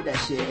keep up with that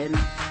shit, and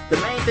the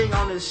main thing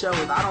on this show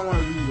is I don't want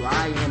to be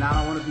lying, I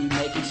don't want to be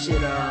making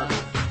shit up.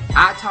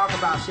 I talk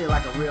about shit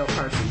like a real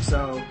person,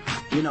 so,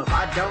 if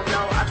I don't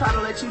know, I try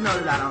to let you know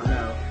that I don't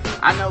know.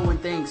 I know when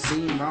things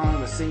seem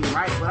wrong or seem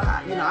right, but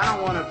I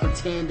don't want to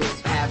pretend to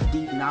have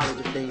deep knowledge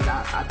of things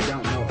I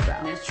don't know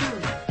about. That's true.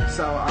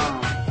 So,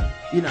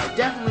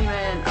 definitely,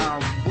 man,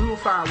 we will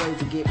find ways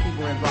to get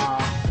people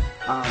involved,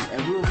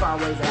 and we will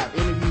find ways to have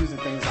interviews and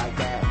things like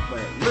that.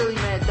 But really,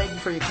 man, thank you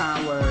for your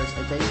kind words,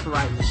 and thank you for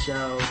writing the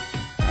show.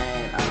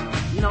 And,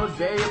 it's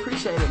very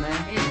appreciated,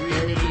 man. It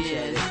really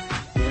is.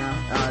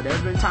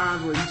 There's been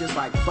times where you just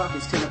like, fuck,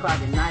 it's 10 o'clock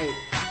at night.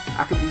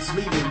 I could be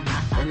sleeping,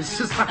 and it's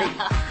just like,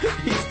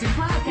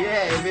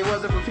 yeah, if it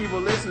wasn't for people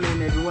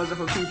listening, if it wasn't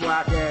for people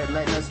out there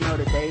letting us know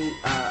that they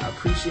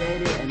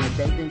appreciate it and that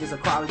they think it's a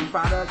quality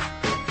product,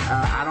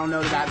 I don't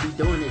know that I'd be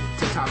doing it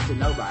to talk to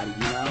nobody,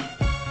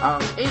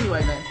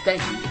 Anyway, man,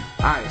 thank you.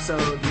 Alright, so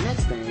the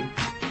next thing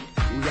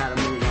we gotta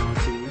move on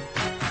to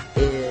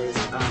is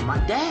my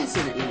dad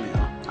sent an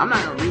email. I'm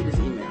not gonna read this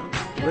email,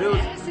 but it was...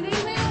 Dad sent an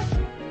email?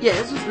 Yeah,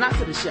 this was not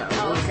to the show.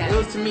 It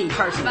was to me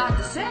personally. I was about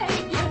to say,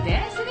 your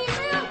dad sent an email?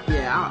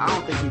 Yeah, I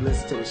don't think he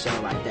listens to the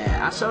show like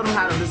that. I showed him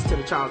how to listen to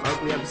the Charles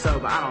Oakley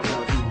episode, but I don't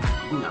know if he,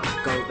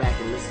 goes back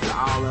and listens to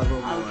all of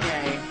them or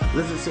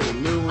listens to the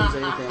new ones or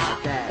anything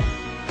like that.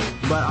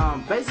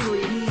 But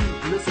basically, he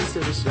listens to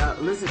the show.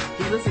 He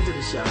listened to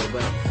the show,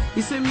 but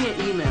he sent me an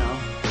email,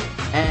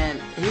 and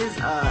his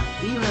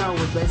email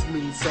was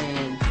basically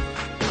saying,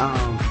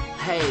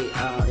 hey,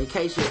 in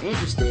case you're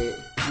interested,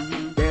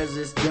 there's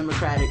this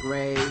Democratic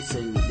race,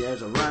 and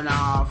there's a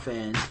runoff,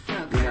 and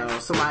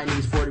somebody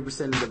needs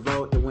 40% of the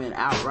vote to win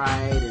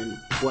outright and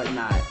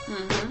whatnot.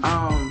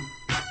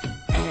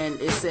 And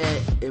it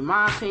said, in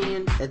my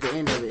opinion, at the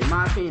end of it, in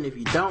my opinion, if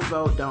you don't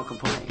vote, don't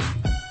complain.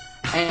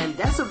 And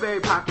that's a very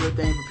popular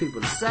thing for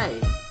people to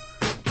say,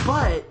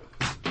 but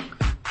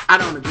I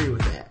don't agree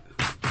with that.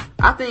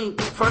 I think,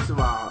 first of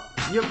all,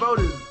 your vote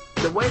is,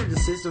 the way that the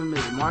system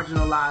is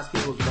marginalized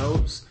people's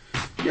votes,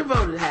 your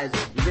vote has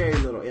very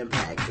little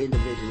impact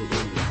individually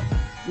anyway.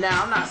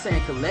 Now, I'm not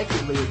saying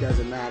collectively it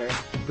doesn't matter,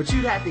 but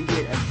you'd have to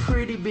get a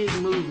pretty big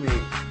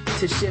movement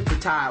to shift the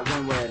tide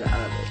one way or the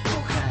other.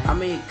 Okay. I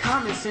mean,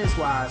 common sense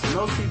wise,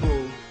 most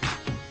people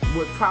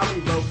would probably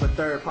vote for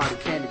third party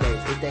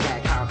candidates if they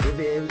had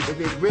if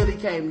it really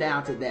came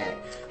down to that.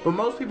 But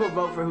most people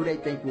vote for who they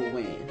think will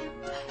win.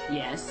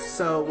 Yes.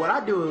 So what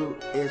I do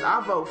is I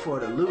vote for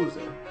the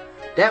loser.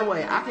 That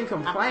way I can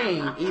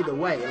complain either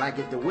way. Like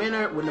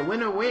when the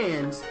winner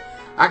wins,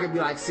 I can be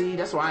like, see,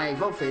 that's why I ain't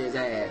vote for his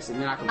ass, and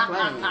then I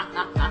complain.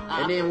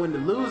 And then when the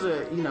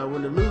loser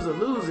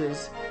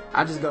loses,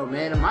 I just go,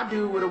 man, if my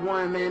dude would have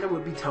won, man, it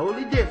would be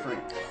totally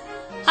different.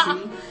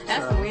 See?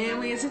 That's a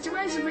win-win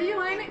situation for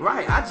you, ain't it?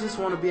 Right. I just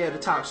want to be able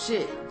to talk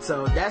shit.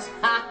 So that's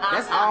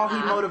all he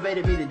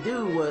motivated me to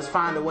do was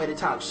find a way to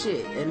talk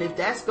shit. And if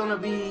that's gonna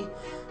be,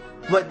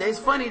 but it's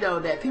funny though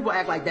that people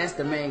act like that's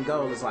the main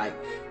goal. It's like,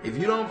 if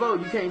you don't vote,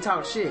 you can't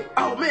talk shit.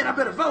 Oh man, I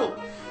better vote.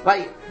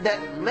 Like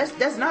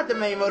that's not the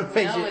main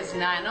motivation. No, it's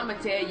not. And I'm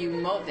gonna tell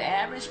you, the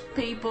average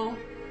people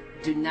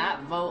do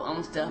not vote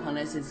on stuff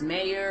unless it's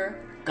mayor,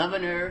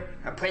 governor,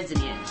 or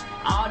president.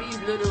 All these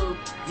little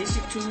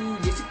District 2,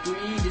 District 3,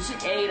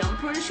 District 8, I'm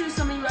pretty sure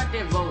some of you out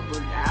there vote,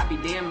 but I'll be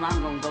damned if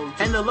I'm gonna vote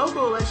too. And the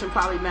local election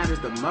probably matters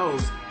the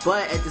most,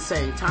 but at the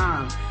same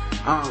time,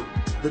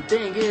 the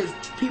thing is,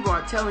 people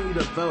are telling you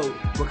to vote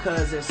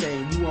because they're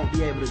saying you won't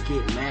be able to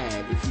get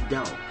mad if you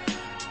don't.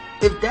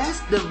 if that's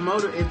the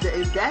motive,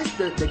 if that's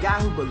the guy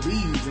who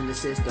believes in the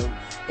system,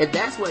 if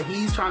that's what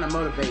he's trying to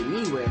motivate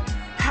me with,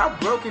 how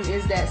broken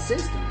is that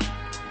system?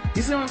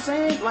 You see what I'm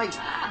saying? Like,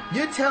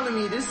 you're telling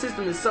me this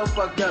system is so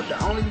fucked up,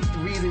 the only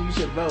reason you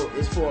should vote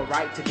is for a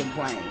right to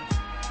complain.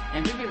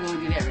 And people will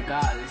do that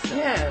regardless. So.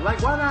 Yeah,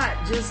 like, why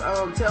not just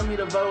tell me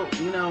to vote,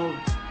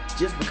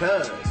 just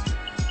because?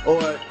 Or,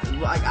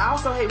 like, I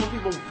also hate when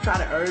people try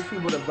to urge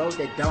people to vote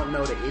that don't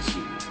know the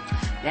issues.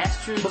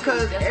 That's true.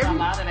 Because that's a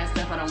lot of that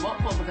stuff I don't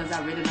vote for because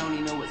I really don't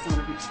even know what some of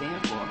the people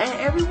stand for. And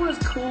everyone's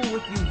cool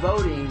with you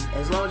voting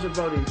as long as you're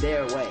voting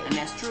their way. And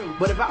that's true.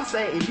 But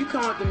if you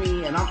come up to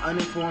me and I'm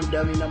uninformed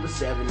dummy number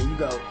 7 and you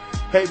go,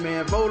 hey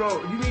man,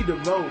 you need to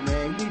vote,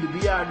 man. You need to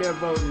be out there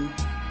voting.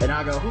 And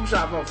I go, who should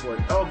I vote for?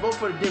 Oh, vote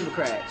for the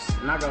Democrats.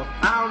 And I go,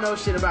 I don't know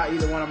shit about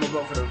either one. I'm going to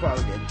vote for the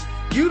Republican.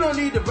 You don't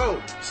need to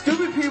vote.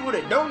 Stupid people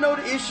that don't know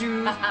the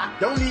issues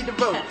don't need to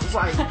vote. It's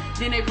like...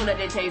 Then they pull out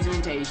their taser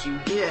and tase you.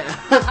 Yeah.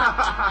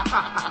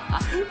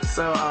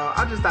 So,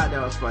 I just thought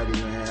that was funny,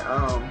 man.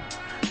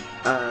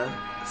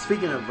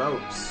 Speaking of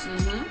votes,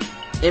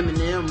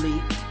 Eminem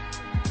leaked,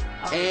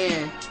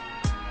 and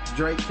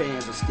Drake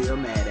fans are still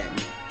mad at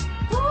me.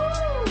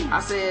 I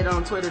said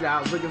on Twitter that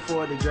I was looking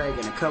forward to Drake,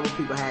 and a couple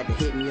people had to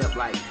hit me up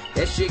like,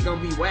 that shit gonna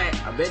be whack.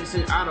 I bet it's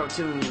in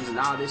auto-tunes and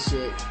all this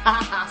shit.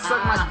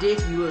 Suck my dick,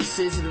 you little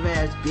sensitive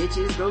ass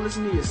bitches. Go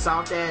listen to your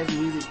soft ass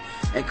music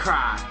and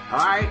cry,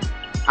 alright?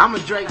 I'm a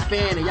Drake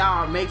fan and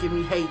y'all are making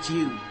me hate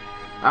you.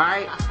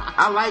 Alright?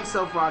 I like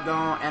So Far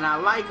Gone, and I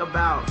like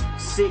about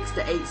 6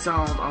 to 8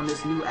 songs on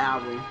this new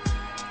album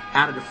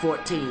out of the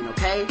 14,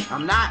 okay?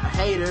 I'm not a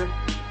hater.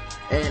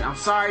 And I'm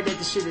sorry that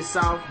the shit is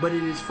soft, but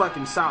it is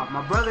fucking soft.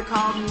 My brother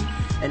called me,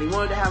 and he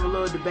wanted to have a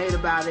little debate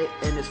about it.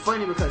 And it's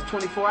funny because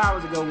 24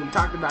 hours ago when we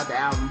talked about the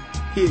album,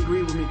 he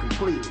agreed with me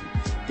completely.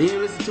 Then he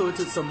listened to it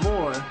some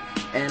more,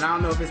 and I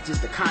don't know if it's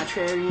just the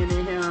contrarian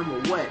in him or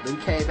what, but he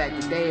came back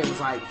today and was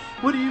like,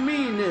 what do you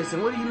mean this,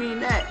 and what do you mean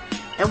that?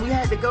 And we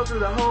had to go through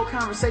the whole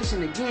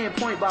conversation again,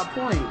 point by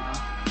point.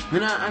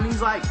 And he's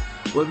like,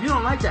 well, if you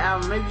don't like the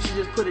album, maybe you should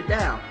just put it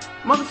down.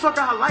 Motherfucker,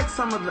 I like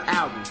some of the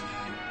album.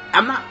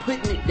 I'm not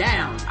putting it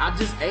down.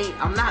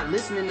 I'm not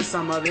listening to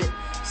some of it.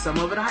 Some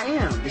of it I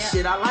am. The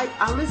shit I like,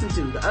 I listen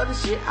to. The other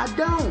shit, I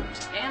don't.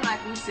 And like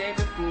we said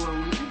before,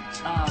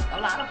 a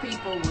lot of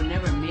people will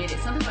never admit it.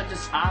 Some people are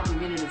just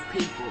argumentative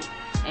people.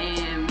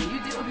 And when you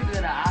deal with people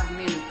that are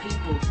argumentative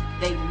people,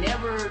 they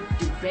never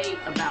debate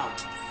about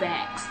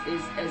facts.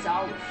 It's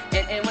all,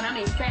 and when I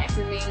mean facts,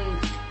 I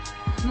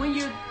mean, when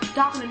you're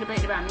talking and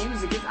debating about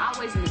music, it's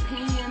always an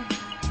opinion.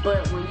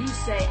 But when you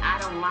say, I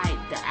don't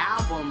like the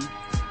album,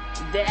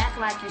 they act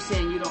like you're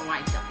saying you don't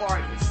like the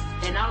artist.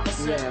 And all of a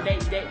sudden,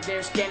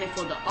 they're standing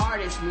for the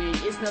artist when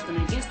it's nothing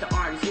against the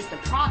artist. It's the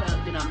product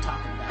that I'm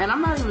talking about. And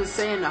I'm not even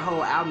saying the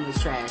whole album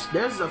is trash.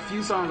 There's a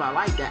few songs I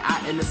like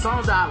and the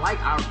songs that I like,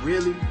 I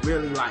really,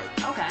 really like.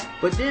 Okay.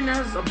 But then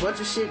there's a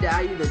bunch of shit that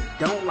I either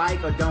don't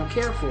like or don't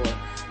care for.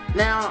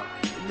 Now,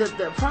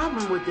 the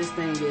problem with this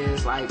thing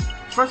is, like,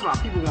 first of all,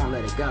 people won't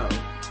let it go.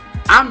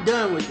 I'm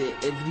done with it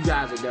if you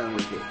guys are done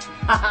with it.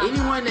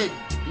 Anyone that,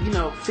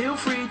 feel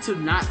free to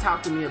not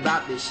talk to me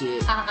about this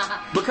shit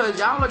because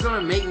y'all are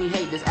gonna make me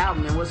hate this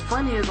album. And what's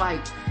funny is,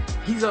 like,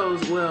 he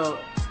goes, well,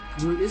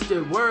 it's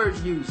the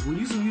words used. When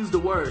you use the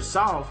word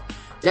soft,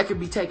 that could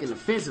be taken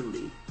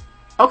offensively.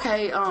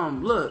 Okay,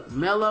 look,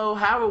 mellow,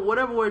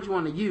 whatever word you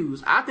want to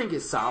use, I think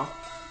it's soft.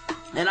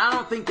 And I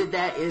don't think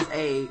that is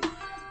a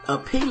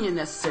opinion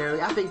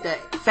necessarily. I think that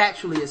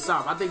factually is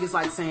soft. I think it's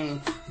like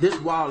saying this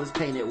wall is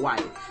painted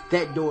white,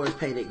 that door is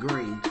painted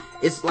green.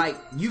 It's like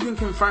you can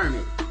confirm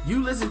it.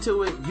 You listen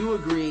to it, you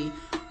agree.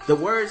 The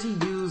words he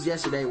used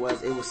yesterday it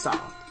was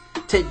soft.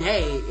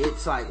 Today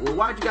it's like, well,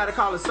 why'd you gotta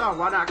call it soft?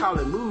 Why not call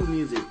it mood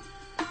music?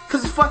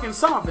 Cause it's fucking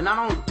soft, and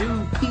I don't do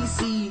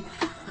PC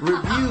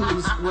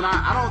reviews when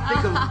I don't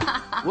think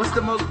of what's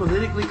the most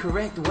politically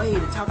correct way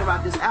to talk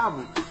about this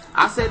album.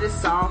 I said it's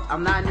soft.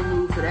 I'm not in the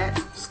mood for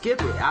that. Skip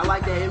it. I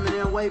like that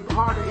Eminem way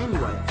harder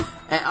anyway.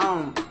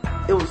 And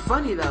it was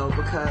funny though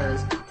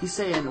because he's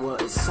saying, well,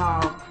 it's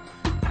soft,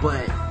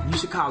 but you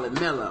should call it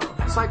mellow.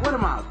 It's like, what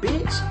am I, a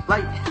bitch?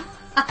 Like,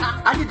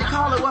 I get to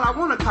call it what I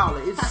want to call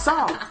it. It's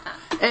soft.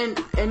 And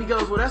he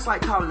goes, well, that's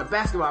like calling a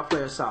basketball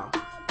player soft.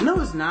 No,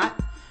 it's not.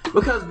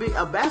 Because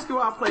a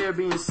basketball player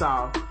being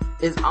soft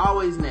is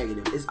always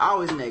negative. It's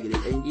always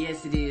negative. And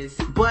yes, it is.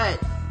 But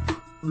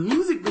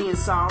music being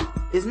soft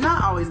is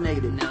not always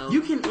negative. No.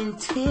 You can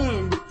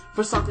intend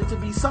for something to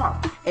be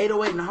soft.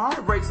 808 and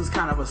Heartbreaks was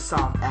kind of a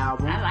soft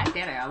album. I like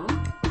that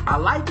album. I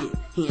like it.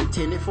 He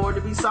intended for it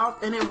to be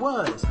soft, and it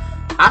was.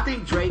 I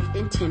think Drake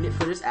intended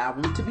for this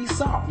album to be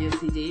soft. Yes,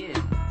 he did.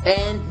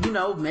 And,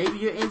 maybe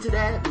you're into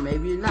that,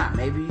 maybe you're not.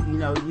 Maybe, you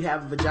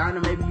have a vagina,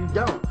 maybe you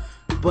don't.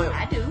 But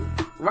I do.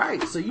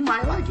 Right, so you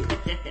might like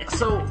it.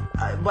 So,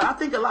 but I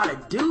think a lot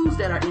of dudes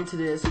that are into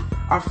this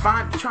are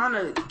trying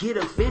to get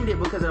offended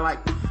because they're like,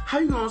 how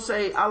you gonna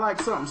say I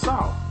like something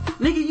soft?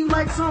 Nigga, you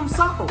like something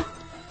soft.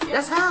 Yeah.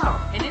 That's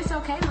how. And it's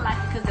okay to like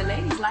it because the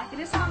ladies like it.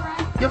 It's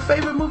alright. Your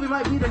favorite movie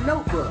might be The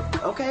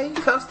Notebook, okay?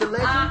 Cuffs the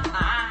Legend.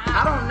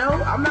 I don't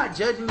know. I'm not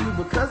judging you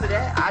because of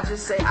that. I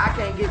just say I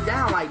can't get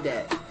down like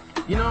that.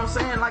 You know what I'm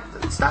saying? Like,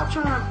 stop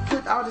trying to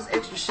put all this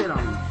extra shit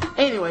on me.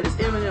 Anyway, this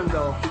Eminem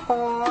go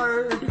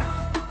hard.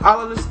 All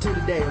I listened to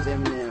today was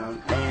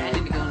Eminem. I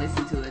need to go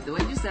listen to it. The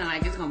way you sound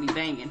like it's gonna be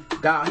banging.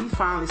 Dog, he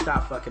finally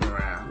stopped fucking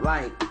around.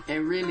 Like,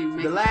 and really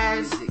make the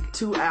last music.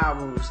 2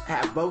 albums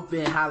have both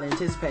been highly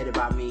anticipated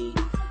by me.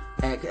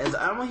 And as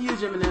I'm a huge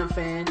Eminem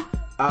fan,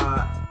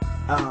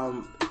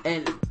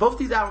 and both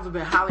these albums have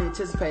been highly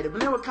anticipated,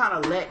 but they were kind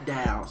of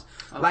letdowns.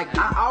 Okay. Like,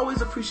 I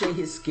always appreciate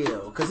his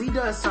skill, because he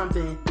does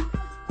something.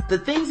 The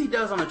things he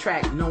does on the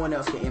track, no one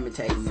else can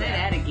imitate. Say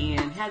that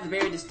again. Has a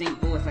very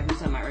distinct voice, like we were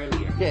talking about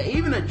earlier. Yeah,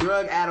 even a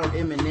drug-addled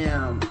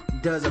Eminem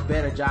does a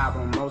better job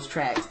on most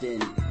tracks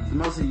than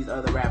most of these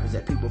other rappers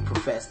that people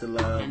profess to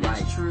love, and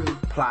that's like true.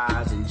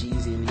 Plies and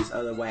Jeezy and these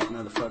other whack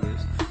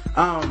motherfuckers.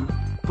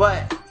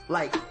 But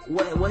like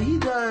what he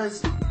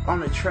does on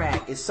the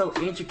track is so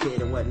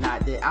intricate and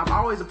whatnot that I've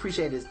always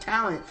appreciated his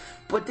talent.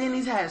 But then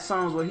he's had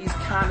songs where he's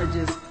kind of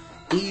just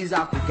eased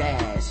off the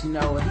gas, you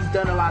know. And he's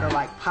done a lot of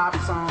like pop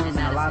songs and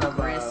a lot of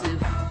aggressive.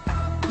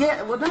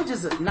 Yeah, well,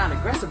 not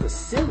aggressive, but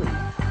silly.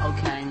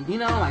 Okay. You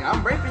know, like,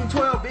 I'm raping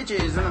 12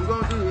 bitches and I'm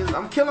going to do this.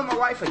 I'm killing my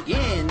wife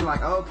again.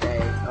 Like, okay,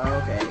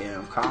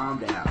 Em, calm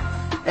down.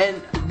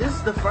 And this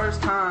is the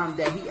first time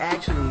that he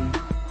actually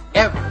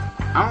ever.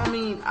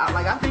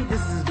 I think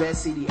this is his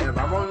best CD ever.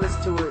 I've only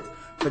listened to it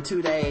for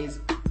 2 days.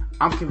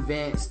 I'm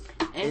convinced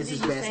it's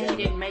his best ever. And did you say he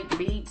didn't make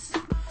beats?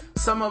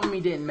 Some of them he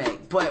didn't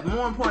make. But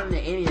more important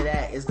than any of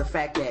that is the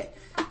fact that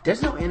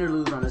there's no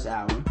interludes on this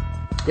album.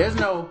 There's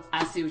no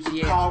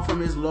call from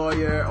his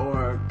lawyer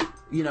or,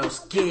 you know,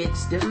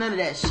 skits. There's none of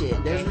that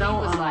shit. There's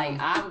no. He was like,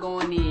 I'm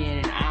going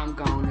in and I'm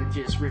going to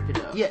just rip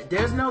it up. Yeah,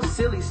 there's no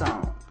silly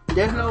song.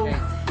 There's no.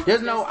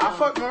 I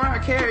fucked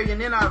Mariah Carey and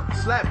then I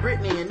slapped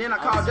Britney and then I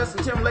called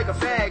Justin Timberlake a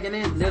fag and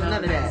then there's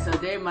none of that. So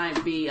there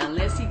might be,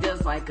 unless he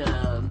does like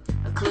a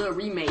club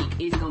remake,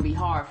 it's gonna be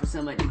hard for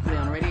somebody to put it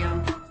on the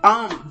radio.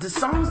 The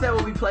songs that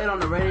will be played on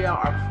the radio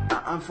are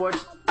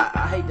unfortunately.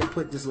 I hate to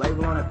put this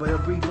label on it, but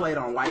it'll be played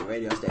on white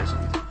radio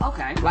stations.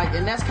 Okay. Like,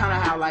 and that's kind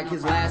of how like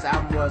his last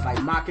album was.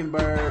 Like,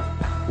 Mockingbird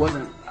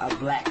wasn't a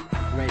black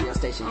radio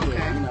station hit,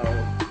 you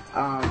know.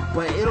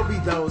 But it'll be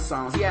those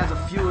songs. He has a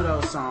few of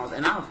those songs,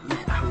 and I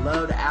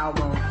love the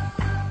album.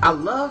 I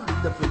love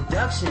the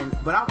production,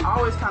 but I've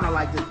always kind of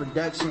liked the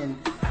production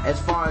as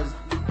far as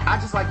I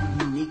just like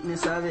the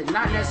uniqueness of it.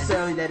 Not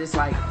necessarily that it's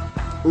like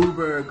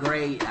uber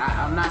great.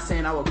 I'm not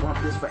saying I would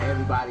bump this for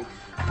everybody,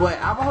 but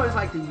I've always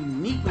liked the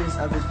uniqueness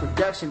of his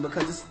production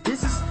because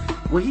this is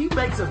when he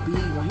makes a beat,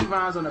 when he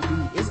rhymes on a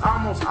beat, it's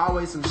almost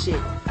always some shit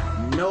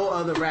no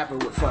other rapper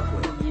would fuck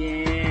with.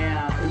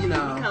 Yeah, you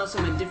know, he comes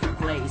from a different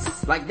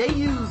place. Like, they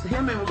use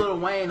him and Lil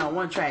Wayne on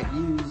one track.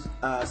 Use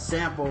a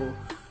sample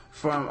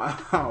from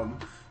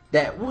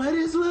that "What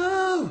Is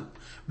Love,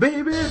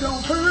 Baby,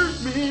 Don't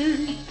Hurt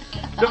Me,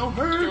 Don't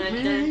Hurt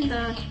Me."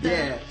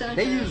 Yeah,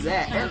 they use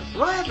that. And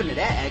what happened to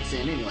that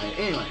accent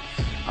anyway?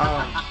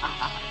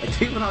 Like,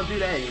 people don't do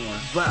that anymore.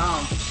 But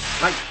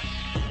like,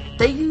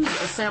 they use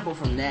a sample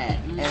from that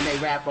and they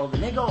rap over.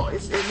 And they go,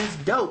 it's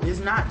dope. It's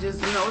not just,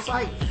 you know, it's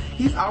like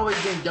he's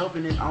always been dope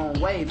in his own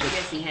way. But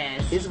yes, he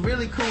has. It's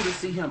really cool to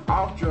see him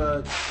off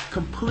drugs,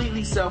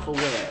 completely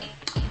self-aware,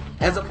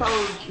 as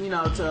opposed, you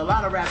know, to a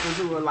lot of rappers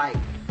who are like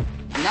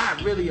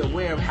not really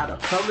aware of how the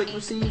public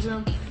receives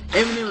him.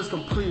 Eminem was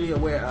completely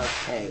aware of,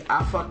 hey,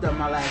 I fucked up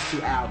my last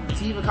 2 albums.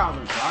 He even called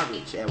them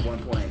garbage at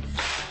one point.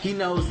 He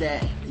knows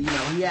that, you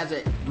know, he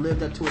hasn't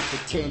lived up to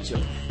his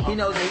potential. He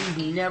knows that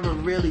he never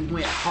really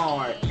went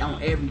hard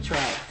on every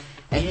track.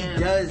 And he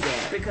does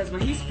that. Because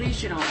when he's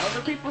featured on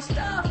other people's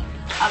stuff,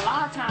 a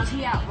lot of times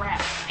he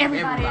out-raps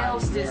everybody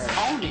else that's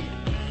on it.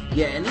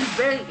 Yeah, and he's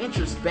very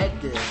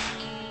introspective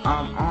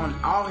on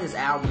all his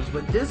albums.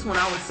 But this one,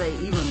 I would say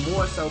even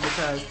more so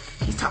because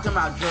he's talking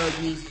about drug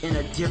use in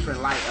a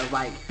different light of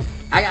like,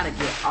 I gotta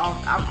get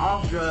off. I'm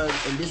off drugs,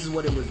 and this is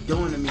what it was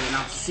doing to me, and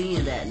I'm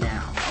seeing that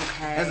now.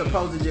 Okay. As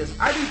opposed to just,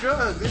 I do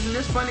drugs. Isn't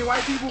this funny,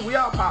 white people? We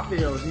all pop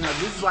pills. You know,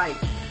 this is like,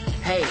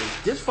 hey,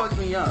 this fucked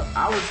me up.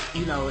 I was,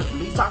 you know,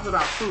 he talks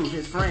about Proof,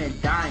 his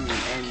friend, dying,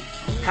 and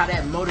how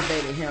that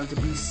motivated him to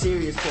be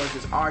serious towards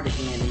his art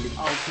again,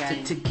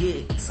 and to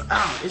get. It's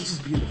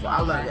just beautiful. I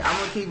love it. I'm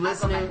gonna keep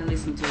listening. I'll go back and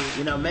listen to it.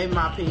 You know, maybe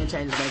my opinion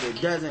changes, maybe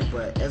it doesn't,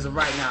 but as of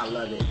right now, I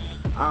love it.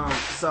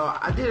 So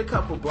I did a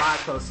couple blog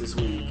posts this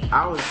week.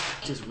 I was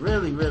just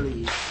really,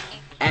 really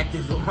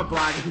active with my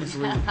blogging this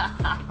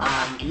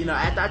week. You know,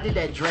 after I did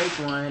that Drake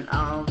one,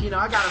 you know,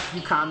 I got a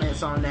few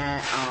comments on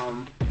that.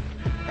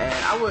 And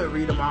I wouldn't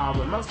read them all,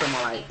 but most of them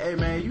are like, hey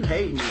man, you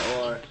hating,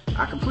 or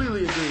I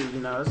completely agree, you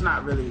know, it's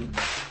not really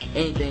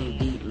anything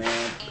deep,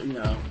 man, you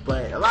know,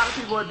 but a lot of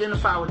people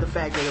identify with the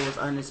fact that it was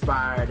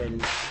uninspired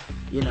and,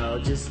 you know,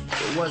 just,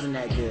 it wasn't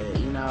that good,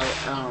 you know,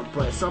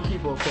 but some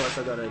people, of course,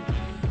 are gonna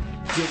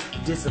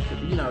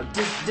disagree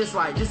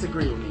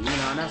with me, you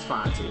know, and that's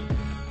fine too.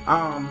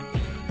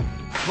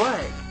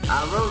 But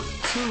I wrote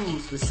two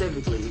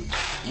specifically.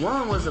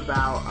 One was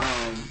about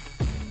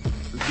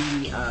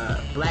the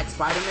Black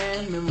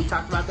Spider-Man. Remember we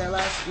talked about that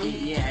last week?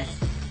 Yes.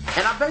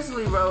 And I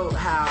basically wrote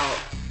how,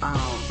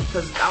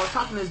 because I was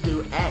talking to this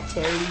dude at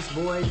Terry's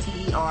Boy,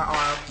 TerrysBoy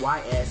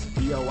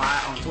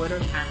on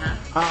Twitter.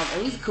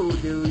 And he's a cool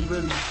dude. He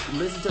really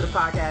listens to the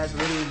podcast,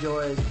 really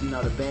enjoys,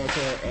 the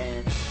banter,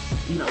 and,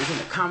 he's in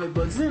the comic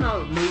books,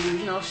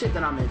 movies, shit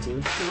that I'm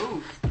into.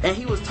 Cool. And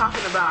he was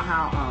talking about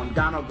how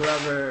Donald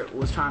Glover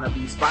was trying to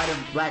be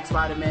Black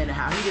Spider-Man and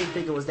how he didn't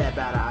think it was that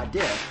bad an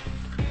idea.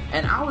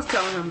 And I was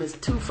telling him it's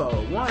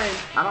twofold. One,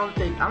 I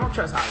don't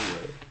trust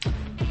Hollywood.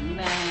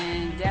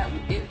 Man,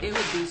 it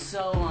would be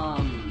so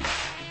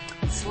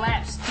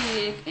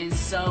slapstick, and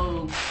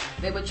so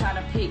they would try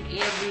to pick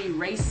every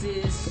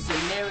racist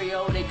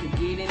scenario they could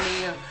get in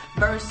there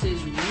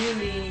versus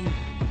really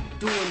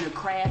doing the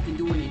craft and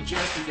doing it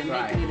justice and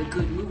making it a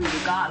good movie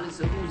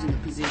regardless of who's in the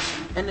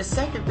position. And the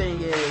second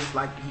thing is,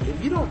 like,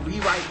 if you don't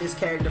rewrite this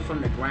character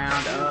from the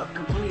ground up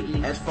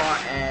completely, as far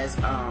as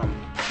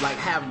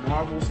have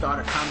Marvel start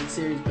a comic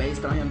series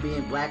based on him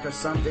being black or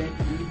something,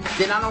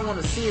 then I don't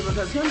want to see it,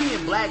 because him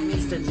being black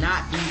needs to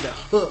not be the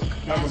hook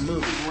of a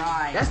movie.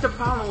 Right. That's the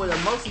problem with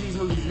most of these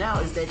movies now,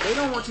 is that they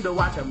don't want you to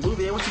watch a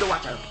movie, they want you to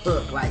watch a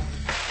hook. Like,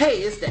 hey,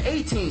 it's the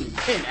A-Team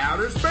in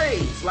outer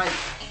space. Like,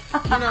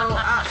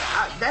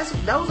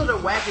 those are the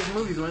wackest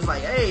movies when it's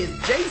like, hey,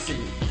 it's Jason,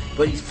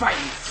 but he's fighting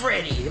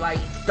Freddy. Like,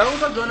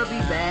 those are gonna be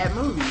bad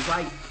movies.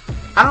 Like,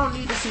 I don't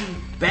need to see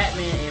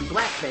Batman in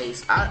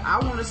blackface. I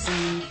want to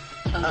see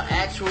an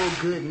actual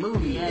good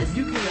movie. Yes, if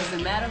you can,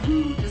 doesn't matter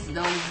who, just as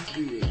long as it's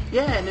good.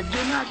 Yeah, and if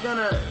you're not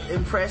gonna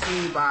impress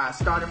me by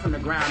starting from the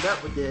ground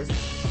up with this,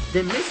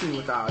 then miss me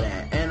with all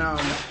that. And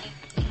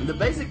the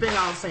basic thing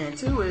I was saying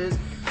too is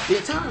the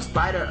entire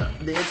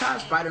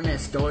Spider-Man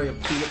story of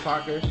Peter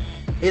Parker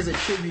is a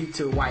tribute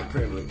to white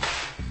privilege.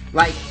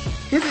 Like,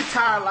 his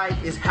entire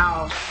life is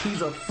how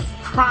he's a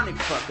chronic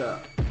fuck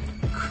up.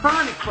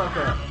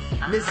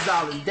 Misses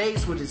all his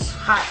dates with his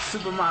hot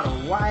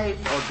supermodel wife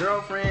or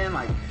girlfriend.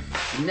 Like,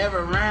 never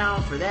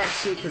around for that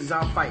shit because he's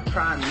out fighting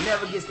crime. He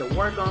never gets to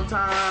work on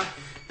time.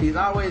 He's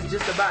always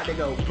just about to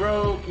go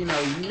broke. He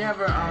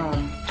never,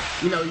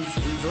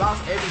 he's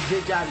lost every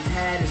good job he's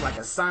had as like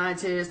a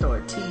scientist or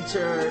a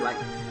teacher. Like,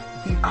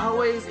 he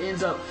always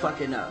ends up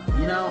fucking up,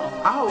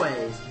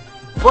 always.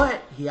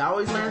 But he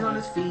always lands on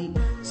his feet.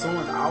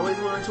 Someone's always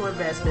willing to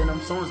invest in him.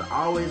 Someone's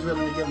always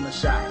willing to give him a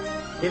shot.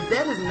 If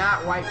that is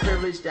not white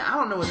privilege, then I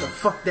don't know what the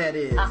fuck that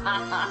is.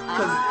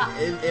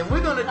 Because if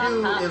we're gonna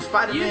do, if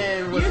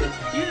Spider-Man was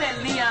you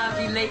let Leon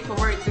be late for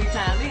work 3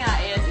 times. Leon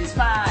ass is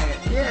fired.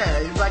 Yeah,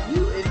 it's like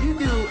if you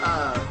do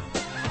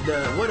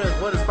what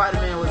if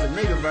Spider-Man was a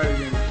nigga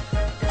version,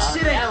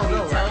 shit ain't gonna go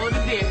right.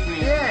 Totally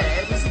different.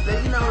 Yeah, it's,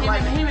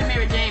 him and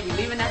Mary Jane be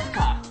leaving at the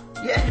car.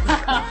 Yeah,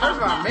 first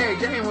of all, Mary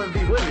Jane wouldn't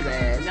be with his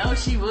ass. No,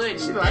 she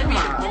wouldn't. She'd be like,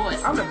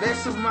 I'm the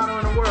best supermodel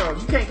in the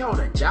world. You can't hold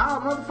a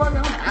job,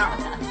 motherfucker. I'm out.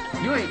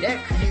 You ain't that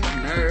cute,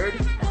 nerd.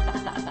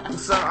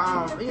 So,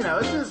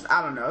 it's just,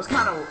 I don't know. It's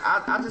kind of,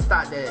 I just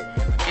thought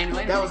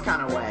that was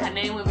kind of whack. Her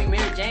name would be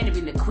Mary Jane to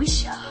be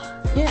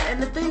LaQuisha. Yeah,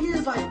 and the thing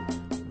is, like,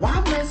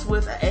 why mess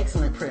with an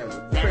excellent premise?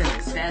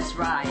 That's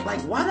right.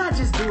 Like, why not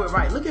just do it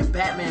right? Look at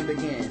Batman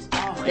Begins.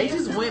 They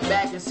just went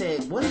back and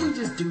said, what if we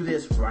just do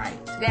this right?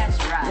 That's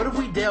right. What if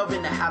we delve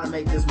into how to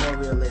make this more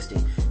realistic?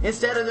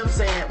 Instead of them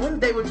saying, what if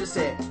they would just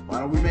say, why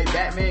don't we make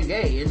Batman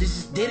gay? And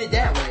just did it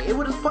that way. It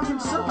would have fucking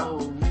sucked.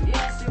 Oh,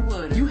 yes, it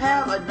would. You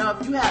have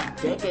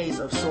decades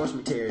of source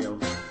material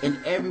in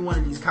every one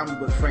of these comic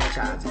book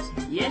franchises.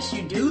 Yes,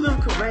 you do. Do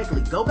them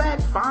correctly. Go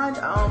back, find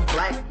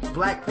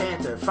Black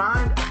Panther,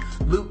 find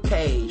Luke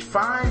Cage,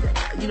 find,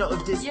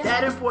 if it's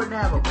that important to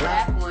have a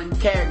black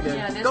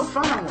character, go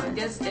find one.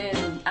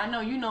 And I know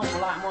you know a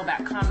lot more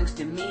about comics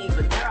than me,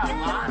 but there are a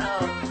lot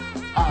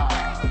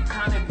of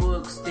comic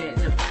books that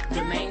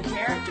the main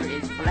character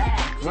is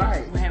black.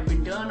 Right. Have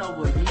been done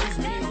over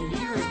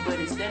years, but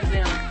instead of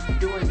them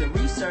doing the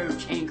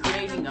research and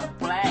creating a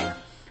black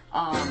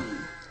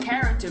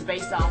character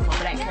based off a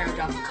black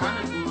character off a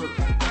comic book,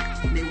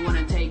 they want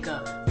to take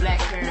a black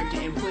character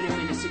and put him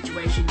in a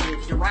situation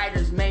that the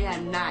writers may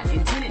have not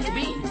intended to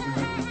be.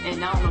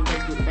 And I don't know if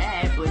that's good or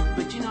bad,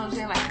 but you know what I'm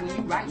saying? Like, when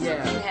you write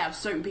something, you have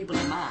certain people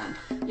in mind.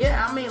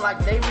 Yeah, I mean, like,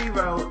 they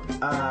rewrote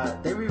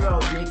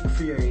Nick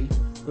Fury,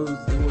 who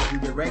was the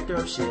director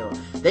of S.H.I.E.L.D.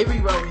 They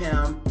rewrote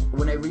him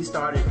when they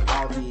restarted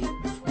all the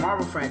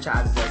Marvel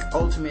franchises as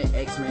Ultimate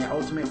X-Men,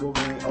 Ultimate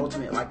Wolverine,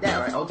 Ultimate like that,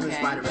 right? Ultimate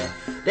Spider-Man.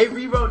 They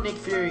rewrote Nick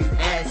Fury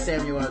as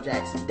Samuel L.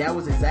 Jackson. That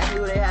was exactly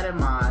what they had in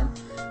mind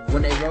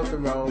when they wrote the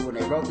role, when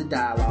they wrote the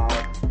dialogue.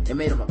 They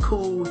made him a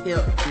cool,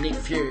 hip Nick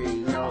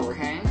Fury,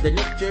 the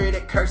Nick Fury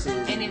that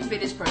curses. And it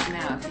fit his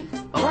personality.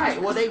 Right,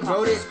 well, they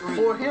wrote it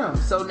for him.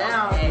 So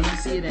now, when you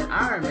see it in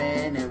Iron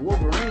Man and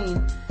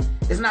Wolverine,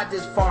 it's not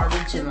this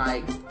far-reaching,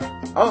 like,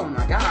 oh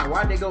my god,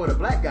 why'd they go with a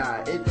black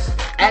guy? It's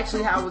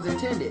actually how it was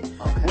intended.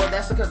 Well,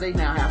 that's because they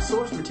now have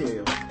source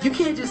material. You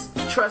can't just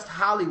trust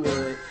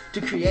Hollywood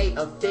to create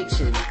a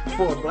fiction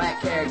for a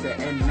black character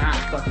and not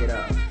fuck it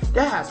up.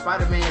 They have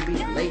Spider-Man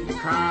being late to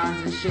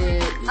crimes and shit.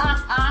 You know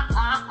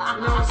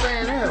what I'm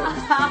saying?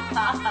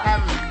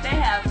 They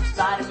have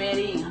Spider-Man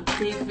eating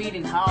pig feet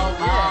and hog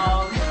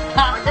balls.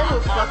 Like, they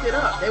would fuck it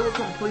up. They would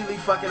completely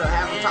fuck it up.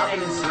 Have them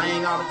talking in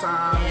slang all the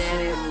time. Yeah,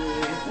 they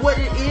would. What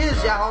it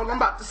is, y'all, I'm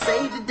about to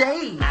say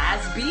today.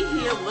 Nice be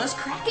here. What's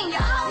cracking,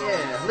 y'all?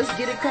 Yeah, let's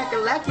get it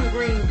crackin' lacking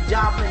green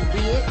joblin'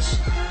 bitch.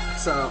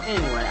 So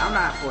anyway, I'm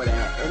not for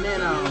that. And then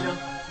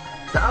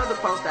the other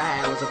post I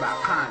had was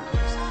about condoms.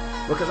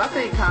 Because I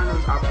think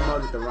condoms are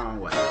promoted the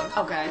wrong way.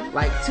 Okay.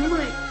 Like, too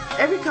many,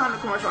 every condom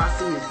commercial I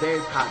see is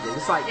very positive.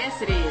 It's like,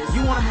 yes, it is.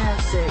 You want to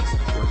have sex?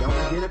 Well,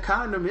 don't get a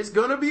condom. It's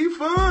gonna be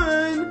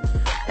fun.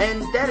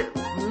 And that,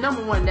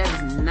 number one, that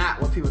is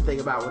not what people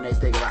think about when they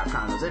think about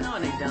condoms. No,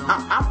 they don't.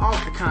 I'm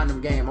off the condom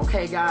game,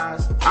 okay,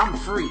 guys? I'm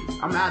free.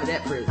 I'm out of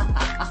that prison.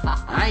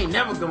 I ain't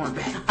never going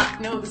back. I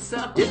know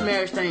so. This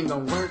marriage thing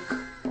gonna work,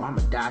 or I'm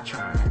gonna die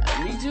trying.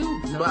 Me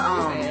too. No,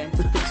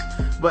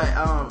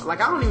 But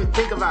like, I don't even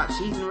think about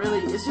cheating, really.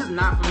 It's just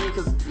not for me,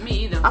 because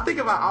me either. I think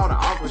about all the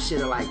awkward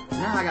shit of, like,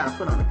 now I gotta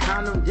put on a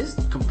condom. This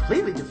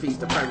completely defeats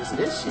the purpose of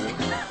this shit.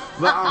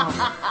 But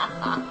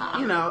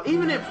you know,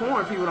 even in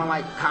porn, people don't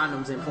like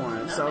condoms in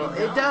porn. So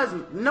it does.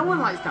 No one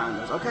likes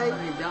condoms, okay?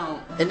 They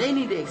don't. And they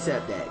need to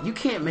accept that. You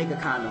can't make a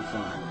condom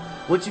fun.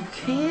 What you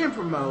can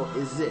promote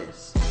is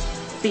this: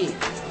 fear.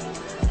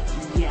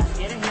 Yeah,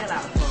 scare the hell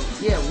out of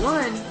folks. Yeah,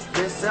 one,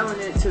 they're selling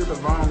it to the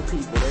wrong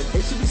people.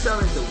 They should be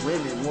selling it to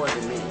women more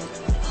than men.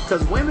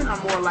 Because women are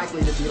more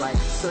likely to be like,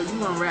 so you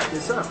gonna wrap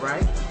this up,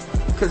 right?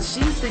 Because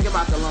she's thinking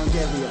about the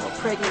longevity of a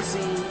pregnancy.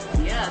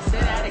 Yeah, say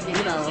that again.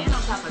 You know. And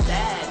on top of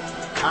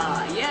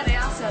that, yeah, they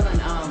are selling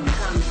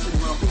condoms to the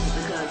wrong people,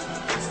 because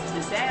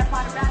the sad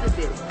part about it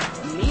is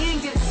that men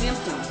get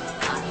symptoms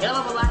a hell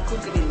of a lot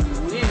quicker than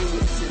women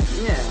get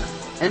symptoms.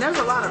 Yeah. And there's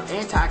a lot of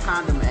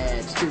anti-condom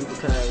ads, too,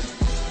 because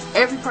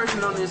every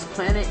person on this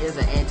planet is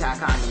an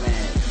anti-condom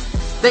ad.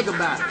 Think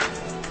about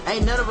it.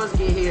 Ain't none of us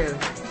get here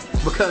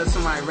because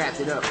somebody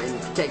wrapped it up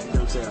and protected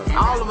themselves.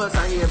 All of us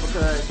are here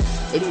because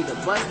it either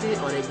busted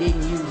or they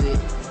didn't use it,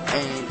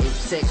 and if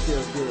sex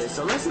feels good.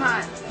 So let's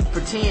not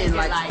pretend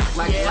like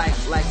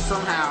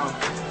somehow,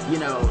 you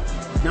know,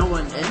 no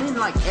one. And then,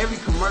 like, every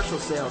commercial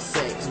sells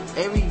sex,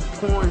 every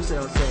porn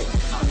sells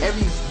sex,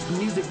 every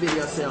music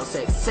video sells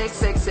sex.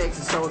 Sex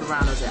is sold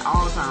around us at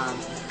all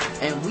times,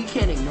 and we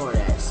can't ignore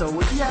that. So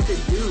what you have to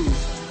do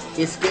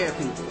is scare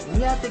people.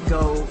 You have to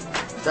go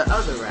the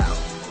other route.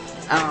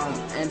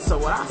 And so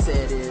what I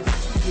said is,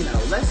 you know,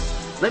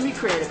 let me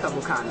create a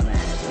couple condom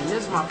ads. And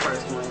this is my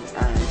first one.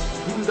 And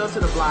you can go to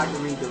the blog to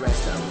read the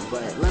rest of them,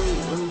 but let me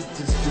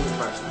just do the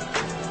first one.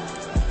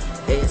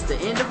 It's the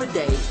end of a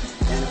date,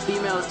 and the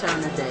female is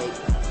telling the date,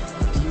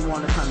 do you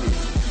want to come in?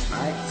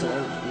 Right? So,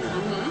 you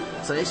know,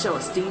 so they show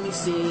a steamy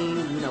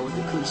scene, you know, with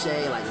the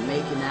cliche, like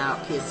making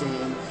out,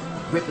 kissing,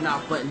 ripping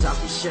off buttons off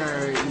your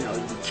shirt, you know,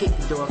 you kick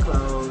the door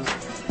closed,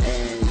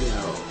 and, you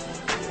know,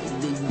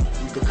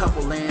 the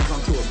couple lands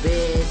onto a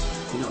bed,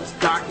 you know, it's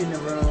dark in the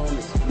room,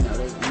 it's, you know,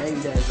 there's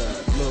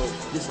a little,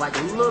 just like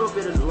a little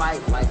bit of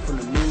light, like from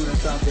the moon or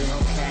something.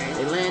 Okay.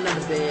 They land on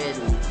the bed,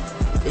 and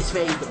it's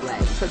fade to black.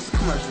 Because it's a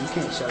commercial, you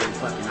can't show them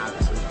fucking,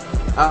 obviously.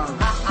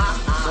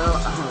 So,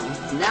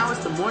 now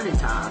it's the morning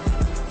time.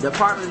 The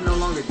apartment is no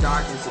longer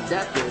dark and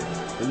seductive.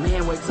 The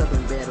man wakes up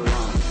in bed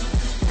alone,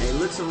 and he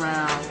looks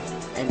around,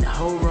 and the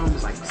whole room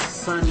is like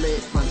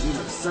sunlit from, you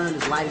know, the sun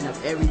is lighting up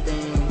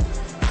everything,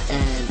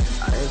 and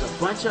there's a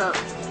bunch of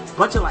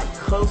like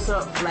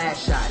close-up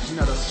flash shots. You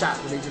know, those shots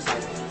where they just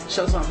like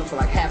show something for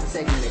like half a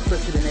second and they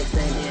flip to the next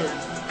thing.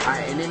 Yeah.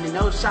 Alright, and then in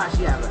those shots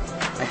you have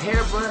a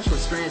hairbrush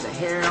with strands of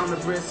hair on the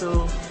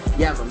bristle.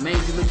 You have a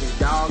mangy-looking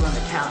dog on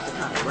the couch that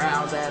kind of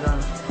growls at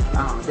them.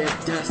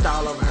 There's dust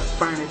all over her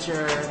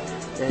furniture.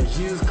 There's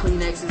used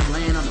Kleenexes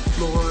laying on the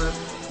floor.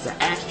 There's an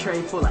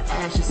ashtray full of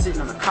ashes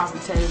sitting on the coffee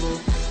table.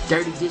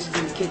 Dirty dishes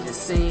in the kitchen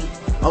sink.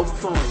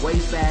 Overflowing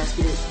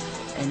wastebasket.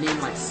 And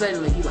then, like,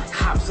 suddenly he, like,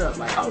 hops up,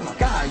 like, oh my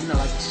God, you know,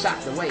 like, he's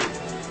shocked awake.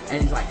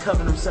 And he's, like,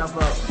 covering himself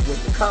up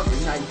with the cover.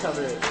 You know how you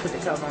put the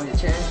cover on your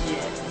chest?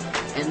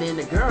 Yeah. And then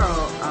the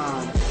girl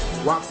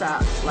walks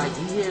out, like,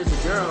 he hears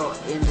the girl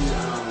in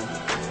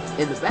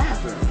the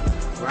bathroom,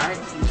 right?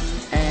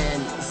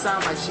 And it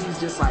sounds like she's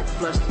just, like,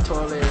 flushed the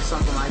toilet or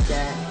something like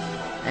that.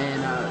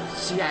 And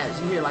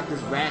you hear, like,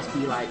 this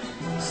raspy, like,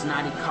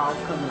 snotty cough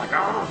coming, like,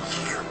 or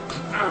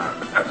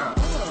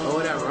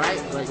whatever,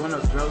 right? Like, one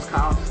of those gross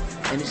coughs.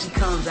 And then she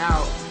comes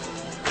out,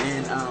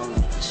 and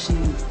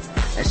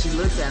as she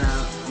looks at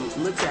him,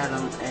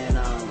 and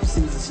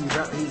sees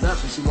that he's up,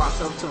 and she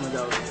walks over to him and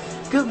goes,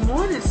 "Good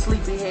morning,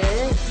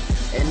 sleepyhead."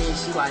 And then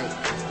she like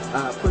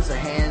puts her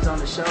hands on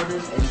his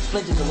shoulders and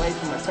flinches away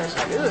from her touch,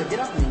 like, "Ugh, get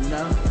off me," you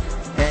know.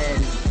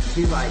 And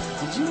he's like,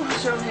 "Did you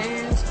wash your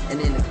hands?" And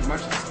then the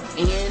commercial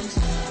ends,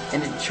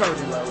 and then the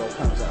Trojan logo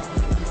comes up.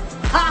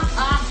 You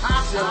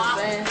know what I'm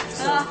saying?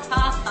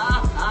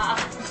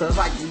 So it's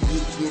like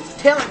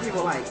it's telling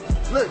people, like,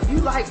 look, you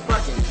like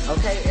fucking,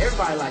 okay?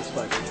 Everybody likes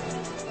fucking,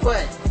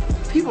 but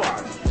people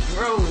are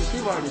gross.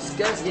 People are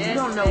disgusting. Yes, you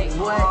don't know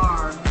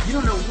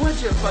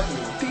what you're fucking.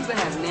 people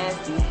have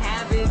nasty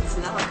habits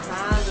and all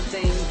kinds of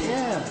things.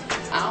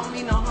 I don't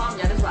mean no harm,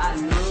 y'all. That's why I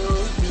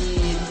love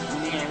being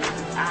married.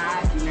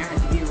 I do not have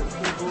to deal with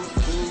people's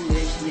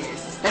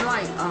foolishness. And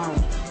like,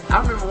 I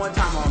remember one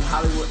time on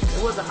Hollywood,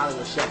 it wasn't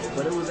Hollywood Shuffle,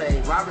 but it was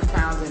a Robert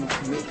Townsend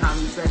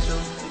mid-comedy special.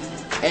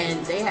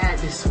 And they had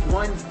this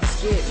one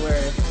skit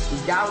where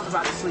this guy was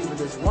about to sleep with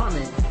this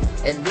woman,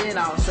 and then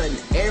all of a sudden,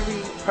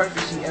 every person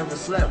she ever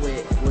slept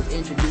with was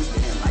introduced to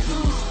him. Like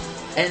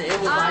and it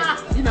was like,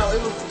 you know, it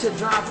was to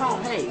drive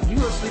home, hey, you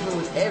were sleeping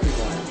with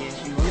everyone. You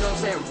know what I'm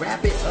saying?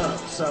 Wrap it up.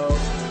 So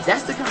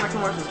that's the kind of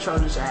commercials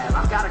children should have.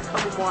 I've got a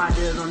couple more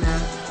ideas on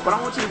that, but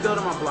I want you to go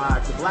to my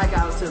blog,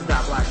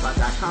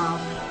 theblackouttips.blogspot.com.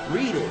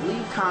 Read it.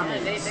 Leave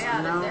comments.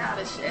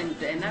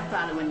 And I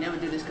probably would never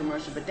do this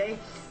commercial, but they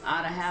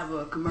ought to have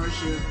a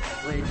commercial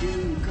where the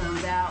dude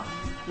comes out,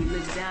 he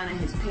looks down at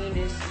his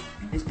penis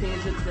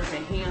looks up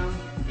at him,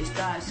 it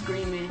starts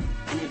screaming,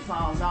 and it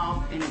falls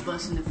off, and it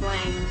busts into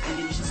flames, and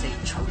then you should say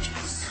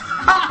Trojans.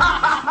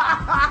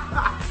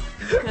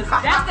 Because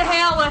that's the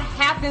hell what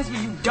happens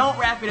when you don't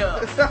wrap it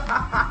up.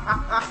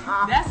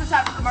 That's the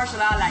type of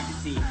commercial I like to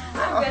see.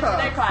 I bet you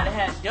they probably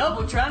had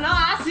double trouble. No,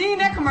 I seen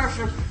that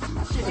commercial.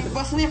 My shit ain't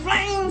busting in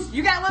flames.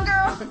 You got one,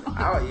 girl?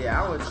 Oh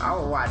yeah, I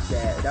would watch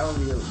that.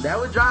 That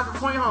would drive the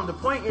point home. The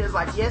point is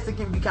like, yes, it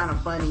can be kind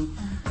of funny,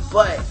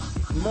 but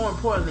more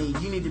importantly,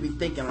 you need to be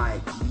thinking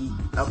like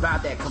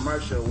about that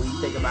commercial when you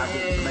think about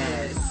getting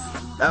married.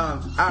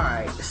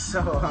 Alright, so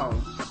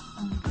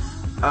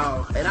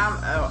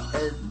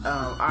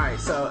alright,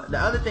 so the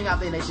other thing I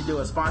think they should do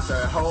is sponsor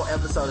a whole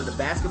episode of the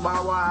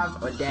Basketball Wives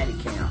or Daddy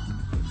Camp.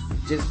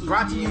 Just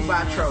brought to you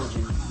by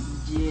Trojan.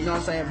 You know what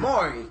I'm saying?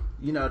 Maury,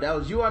 you know, that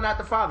was You Are Not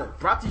the Father.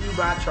 Brought to you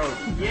by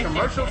Trojan.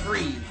 Commercial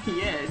free.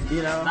 Yes.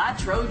 You know? By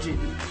Trojan.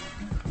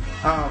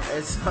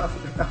 And so,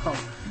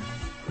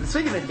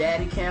 speaking of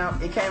Daddy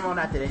Camp, it came on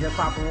after the Hip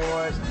Hop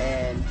Awards,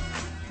 and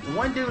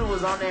one dude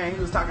was on there and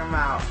he was talking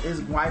about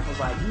his wife was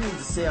like, he needs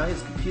to sell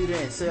his computer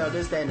and sell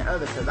this, that, and the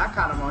other, because I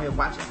caught him on here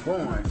watching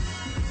porn.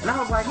 And I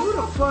was like, who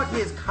the fuck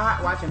is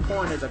caught watching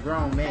porn as a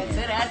grown man?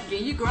 Hey, that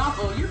you grown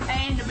for, you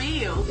paying the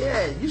bills.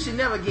 Yeah, you should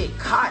never get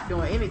caught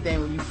doing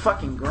anything when you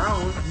fucking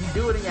grown. You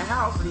do it in your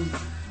house, and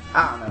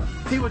I don't know.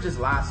 People just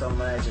lie so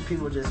much, and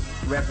people just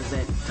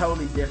represent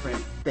totally different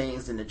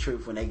things than the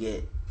truth when they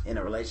get in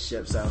a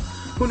relationship. So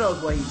who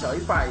knows what he told?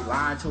 He's probably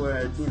lying to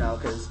her, you know,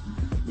 because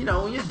you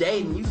know when you're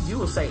dating, you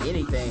will say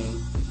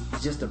anything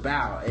just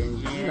about, and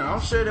you know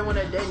I'm sure that when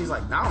they're dating, he's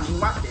like, no, I don't even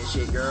watch that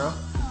shit, girl.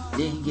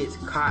 Then he gets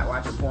caught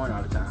watching porn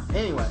all the time.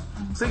 Anyway,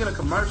 speaking of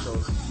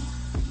commercials,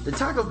 the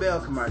Taco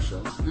Bell commercial,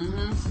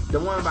 the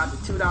one about the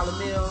 $2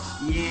 meals,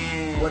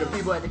 where the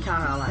people at the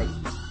counter are like,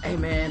 hey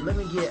man, let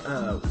me get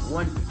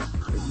one.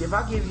 If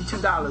I give you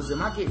 $2,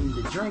 am I getting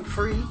the drink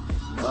free,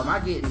 or am I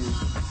getting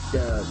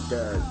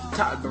the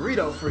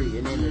burrito free?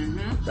 And then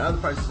the other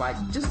person's like,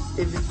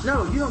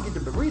 no, you don't get the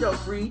burrito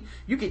free,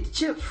 you get the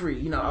chips free,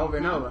 you know, over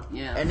and over.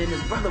 Yeah. And then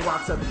his brother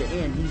walks up at the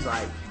end, he's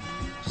like,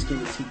 just give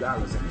me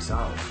 $2 and it's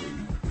all free.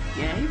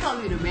 Yeah, he's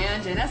supposed to be the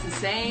manager. That's the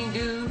same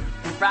dude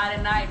from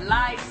Friday Night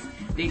Lights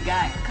that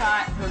got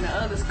caught from the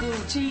other school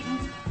cheating.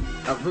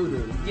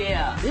 Voodoo.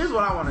 Yeah. Here's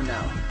what I want to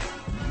know.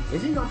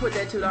 Is he going to put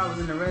that $2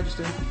 in the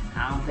register?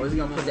 I don't think Or is he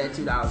going to put that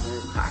 $2 in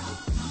his pocket?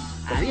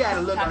 Because he had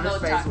a look on his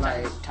face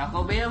like...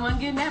 Taco Bell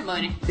wasn't getting that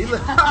money. He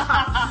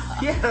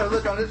had a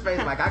look on his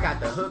face like, I got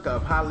the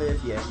hookup, holla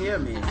if you hear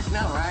me. I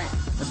know, right?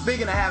 And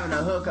speaking of having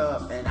a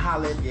hookup and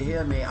holla if you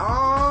hear me,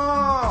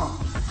 oh!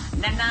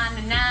 Na na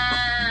na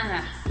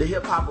na. The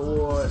Hip Hop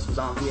Awards was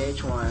on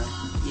VH1.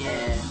 Yeah.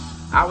 And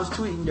I was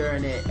tweeting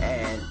during it,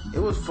 and it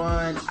was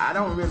fun. I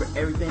don't remember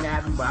everything that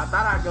happened, but I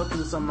thought I'd go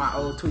through some of my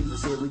old tweets and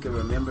see if we could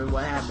remember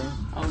what happened.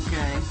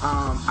 Okay.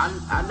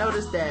 I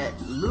noticed that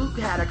Luke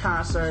had a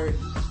concert,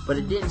 but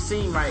it didn't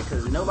seem right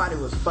because nobody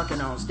was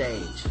fucking on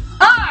stage.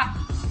 Ah!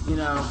 You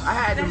know, I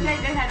had they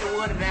had to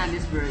water down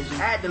this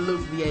version. I had the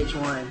Luke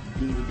VH1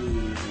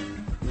 DVDs,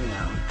 and you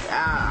know,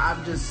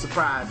 I'm just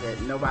surprised that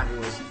nobody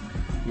was,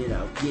 you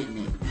know, getting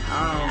it.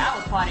 I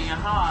was partying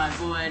hard,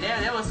 boy.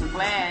 There was some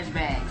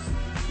flashbacks.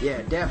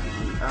 Yeah,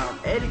 definitely.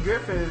 Eddie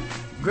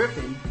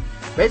Griffin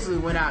basically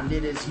went out and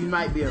did his "You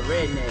Might Be a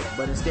Redneck,"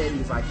 but instead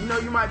he's like, you know,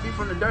 you might be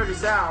from the Dirty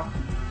South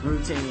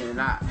routine,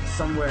 and I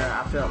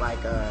felt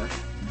like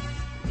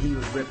he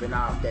was ripping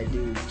off that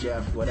dude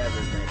Jeff, whatever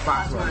his name,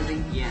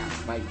 Foxworthy. Yeah.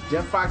 Like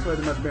Jeff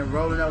Foxworthy must have been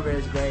rolling over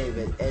his grave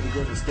at Eddie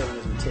Griffin stealing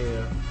his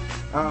material.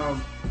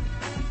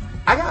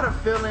 I got a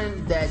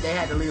feeling that they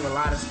had to leave a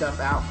lot of stuff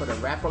out for the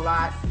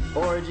Rap-A-Lot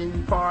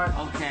origin part.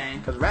 Okay.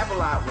 Because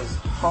Rap-A-Lot was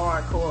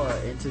hardcore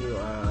into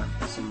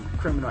some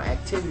criminal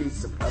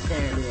activities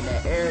apparently in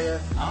that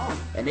area. Oh.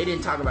 And they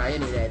didn't talk about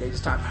any of that. They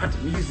just talked about the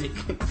music.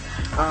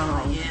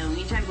 Yeah, we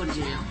ain't trying to go to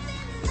jail.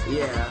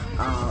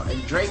 Yeah.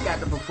 And Drake got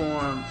to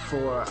perform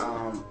for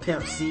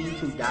Pimp C,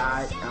 who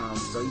died.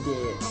 So he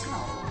did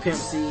Pimp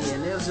C,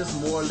 and there was just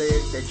more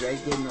lyrics that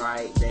Drake didn't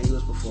write that he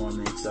was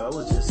performing. So it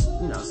was just,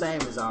 you know, same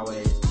as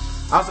always.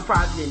 I was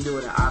surprised he didn't do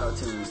it in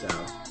auto-tunes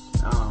though.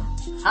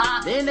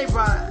 Then they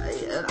brought,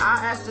 I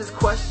asked this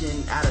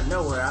question out of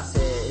nowhere. I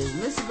said, is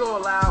Mystical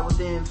allowed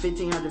within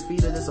 1,500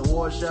 feet of this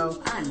award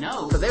show? I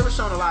know. Because they were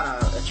showing a lot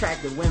of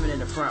attractive women in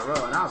the front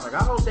row. And I was like,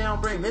 I hope they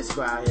don't bring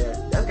Mystical out here.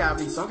 That's got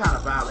to be some kind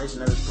of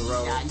violation of his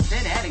parole. Yeah, you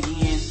said that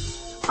again.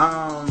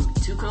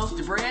 Too close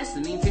to breast,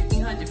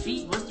 1,500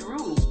 feet, what's the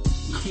rule?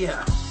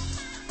 Yeah.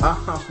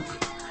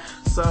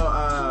 So,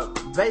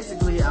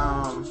 basically,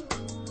 I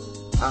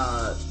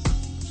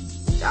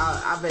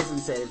basically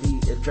said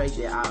if Drake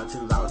did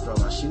auto-tunes, I would throw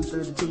my shoe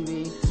through the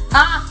TV.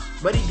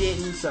 But he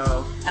didn't,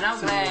 so. And I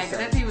was glad, because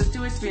that TV was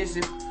too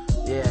expensive.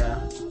 Yeah.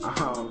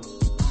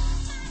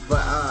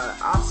 But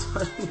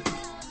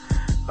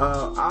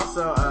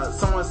also,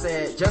 someone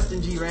said,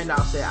 Justin G.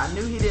 Randolph said, I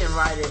knew he didn't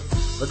write it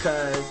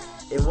because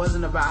it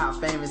wasn't about how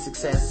fame and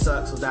success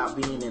sucks without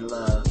being in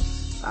love.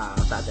 I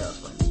thought that was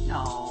funny.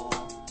 No.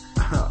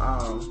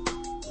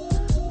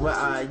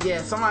 But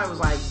yeah, somebody was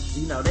like,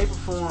 you know, they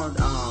performed,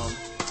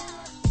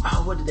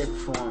 what did they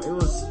perform? It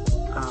was,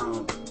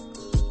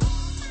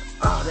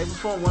 they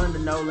performed one of the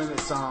No Limit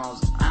songs.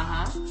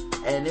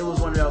 And it was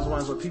one of those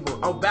ones where people,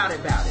 Bout It.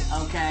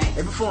 Okay.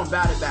 They performed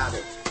Bout It.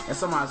 And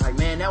somebody was like,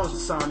 man, that was the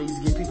song that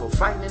used to get people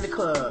fighting in the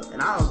club.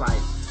 And I was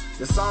like,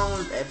 the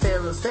song at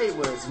Fayetteville State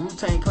was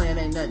Wu-Tang Clan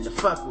Ain't Nothing to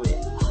Fuck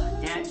With.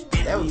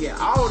 That would get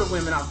all the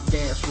women off the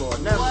dance floor.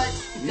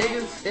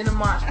 Niggas in the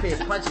mosh pit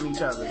punching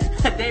each other.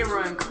 They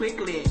run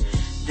quickly.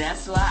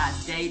 That's why I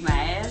stayed my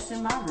ass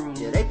in my room.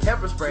 Yeah, they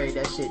pepper sprayed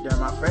that shit during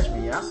my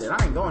freshman year. I said,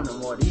 I ain't going no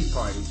more of these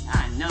parties.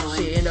 I know it.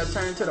 Shit ended up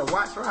turning to the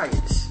Watts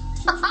riots.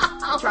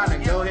 I'm trying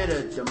to go here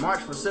to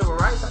march for civil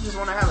rights. I just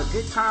want to have a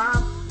good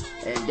time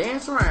and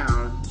dance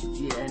around.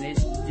 Yeah, and it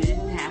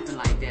didn't happen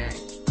like that.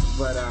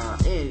 But,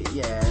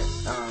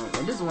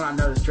 and this is when I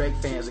noticed Drake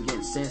fans are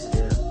getting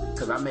sensitive.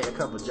 Because I made a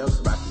couple jokes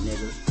about the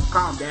niggas.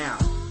 Calm down.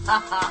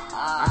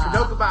 I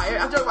joke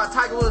about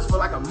Tiger Woods for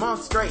like a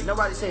month straight.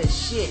 Nobody said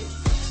shit.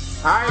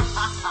 Alright?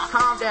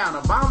 Calm down.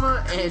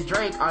 Obama and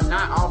Drake are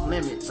not off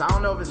limits. I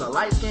don't know if it's a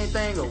light skin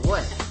thing or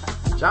what.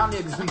 Y'all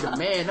niggas need to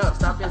man up.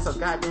 Stop being so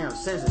goddamn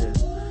sensitive.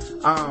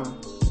 I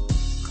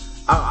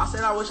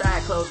said I wish I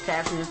had closed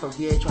captioning for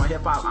VH1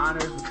 Hip Hop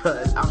Honors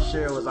because I'm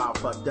sure it was all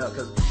fucked up.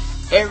 Because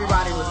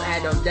everybody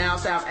had those down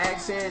south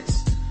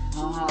accents.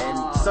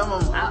 And some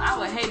of them, I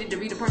would hate it to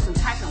be the person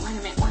typing. Wait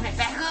a minute,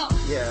 back up.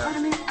 Yeah. Wait a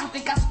minute, I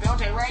think I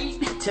spelled it right.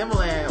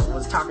 Timberland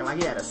was talking like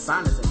he had a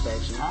sinus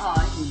infection.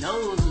 His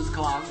nose was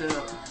clogged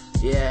up.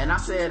 Yeah, and I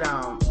said,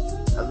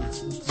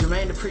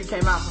 Jermaine Dupri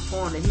came out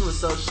performing and he was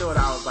so short,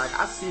 I was like,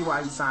 I see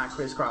why he signed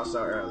Criss Cross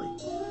so early.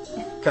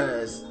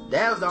 Cause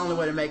that was the only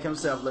way to make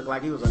himself look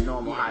like he was a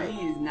normal height.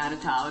 He's not a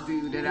tall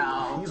dude at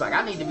all. He's like,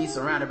 I need to be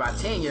surrounded by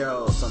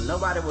 10-year-olds so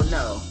nobody would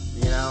know,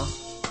 you know?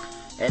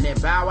 And then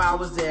Bow Wow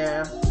was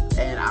there,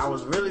 and I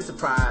was really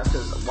surprised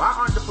because why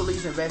aren't the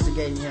police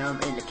investigating him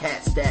in the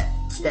cat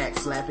stack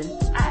slapping?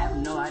 I have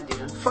no idea.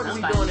 What the fuck are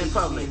we doing in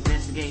public?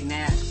 Investigating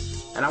that.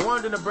 And I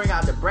wanted them to bring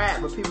out the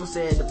brat, but people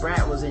said the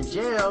brat was in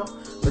jail.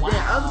 But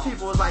then other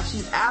people was like,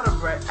 she's out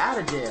of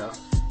jail.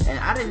 And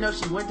I didn't know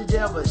she went to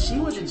jail, but she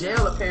went to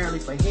jail apparently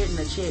for hitting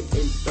a chick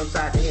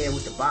upside the head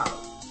with the bottle.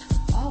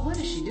 Oh, what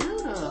did she do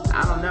to her?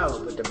 I don't know,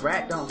 but the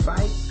brat don't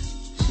fight.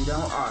 She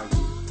don't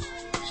argue.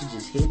 She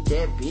just hit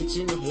that bitch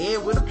in the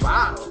head with a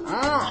bottle.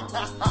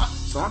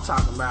 So I'm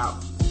talking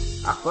about,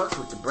 I fucks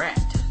with the brat.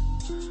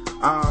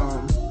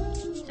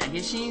 I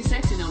guess she ain't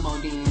sexy no more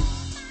then.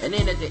 And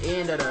then at the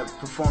end of the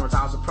performance,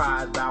 I was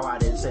surprised Bow Wow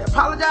didn't say,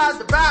 apologize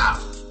to Bow.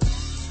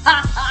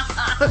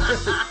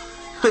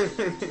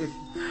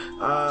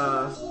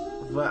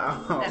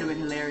 That'd have been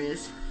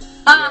hilarious.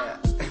 Yeah.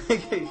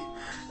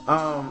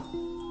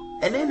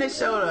 And then they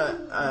showed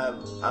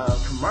a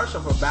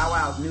commercial for Bow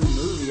Wow's new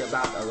movie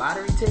about the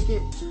lottery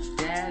ticket.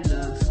 That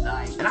looks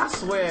like. And I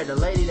swear the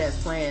lady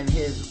that's playing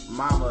his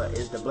mama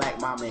is the black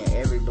mama in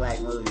every black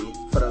movie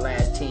for the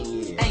last 10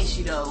 years. Ain't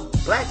she though?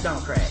 Black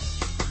don't crack.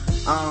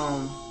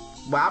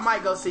 Well, I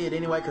might go see it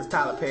anyway because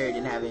Tyler Perry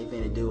didn't have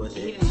anything to do with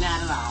it. He did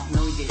not at all.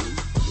 No, he didn't.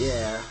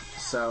 Yeah.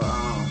 So,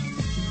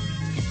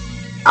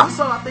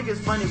 also I think it's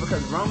funny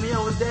because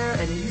Romeo was there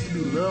and it used to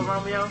be Lil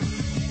Romeo.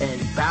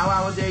 And Bow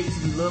Wow was there, it used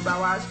to be Lil Bow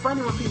Wow. It's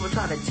funny when people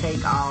try to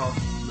take off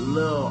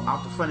Lil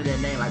off the front of their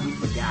name like we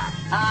forgot.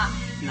 Nah,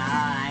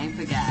 I ain't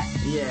forgot.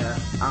 Yeah.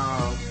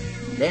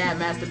 They had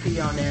Master P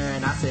on there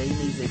and I said he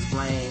needs to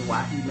explain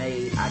why he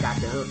made I Got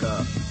the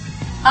Hookup.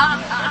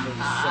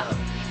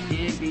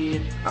 It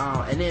did.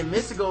 And then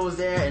Mystical was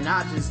there and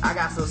I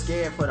got so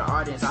scared for the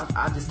audience.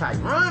 I just typed,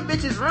 run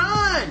bitches,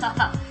 run!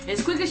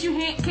 As quick as you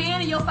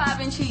can in your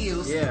 5-inch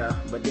heels. Yeah,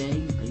 but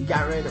then he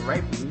got ready to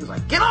rape him. He was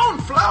like, get on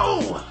the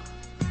floor!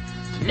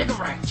 Nigga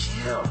right,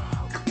 chill.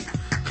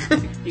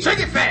 Shake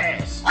it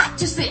fast.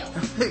 Watch yourself.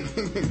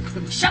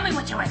 Show me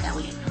what you're working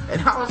with.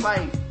 And I was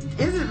like,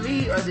 is it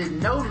me or did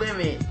No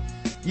Limit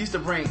used to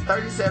bring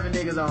 37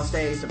 niggas on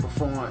stage to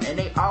perform and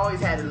they always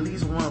had at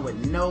least one with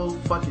no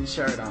fucking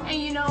shirt on? And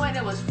you know what?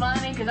 It was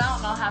funny because I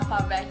don't know how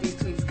far back these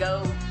tweets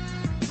go,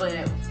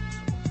 but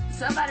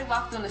somebody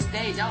walked on the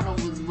stage, I don't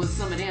know if it was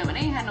some of them, and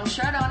they ain't had no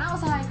shirt on. I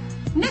was like,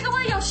 nigga,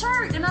 where your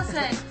shirt? And I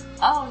said,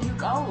 oh, you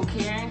old,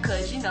 Karen,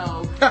 because, you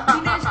know,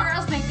 teenage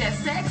girls think that's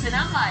sex, and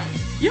I'm like,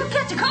 you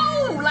catch a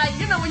cold. Like,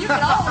 you know, when you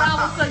get old, all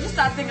of a sudden you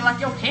start thinking like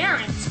your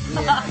parents.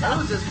 Yeah, it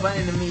was just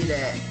funny to me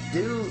that,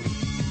 dude,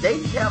 they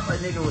kept a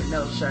nigga with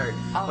no shirt.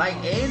 Oh. Like,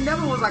 it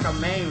never was like a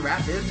main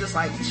rapper. It was just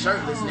like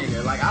shirtless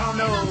nigga. Like, I don't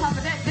know. And on top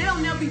of that, they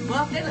don't never be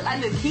buff. They look like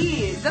little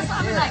kids. That's why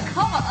I be like,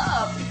 cover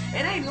up.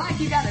 It ain't like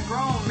you got a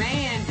grown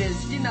man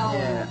that's, you know.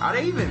 Yeah. Are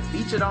they even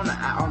featured on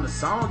the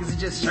song? Is it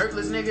just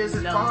shirtless niggas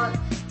in part?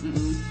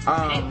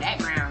 And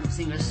background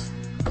singers.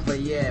 But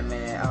yeah,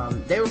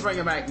 man, they were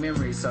bringing back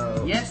memories.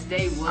 So yes,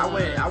 they were.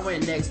 I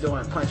went next door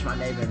and punched my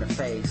neighbor in the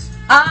face.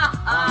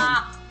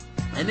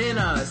 And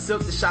then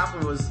Silk the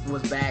Shopper was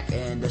back,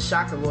 and the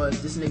shocker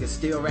was this nigga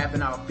still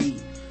rapping off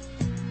beat.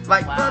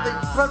 Like,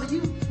 brother,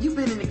 you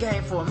been in the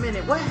game for a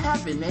minute. What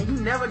happened, man? You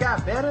never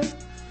got better?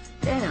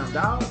 Damn,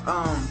 dog.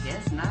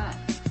 Guess not.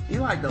 You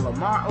like the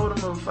Lamar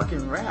Odom of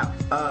fucking rap.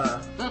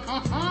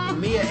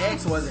 Mia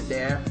X wasn't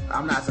there.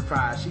 I'm not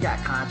surprised. She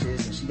got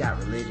conscious and she got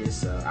religious,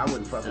 so I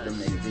wouldn't fuck with them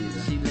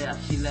niggas either.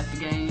 She left the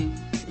game.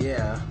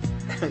 Yeah.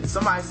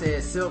 Somebody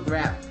said Silk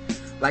rap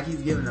like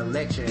he's giving a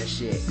lecture and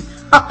shit.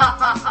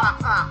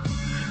 That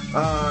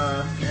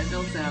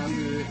don't sound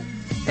good.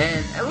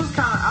 And it was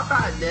kind of, I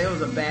thought that it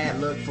was a bad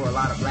look for a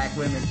lot of black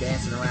women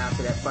dancing around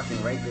to that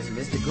fucking rapist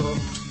Mystical.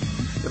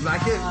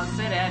 Like say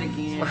that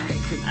again.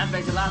 I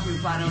bet you a lot of people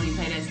probably don't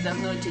even pay that stuff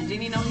no attention.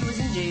 Didn't even know he was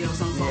in jail or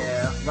something.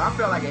 Yeah, but I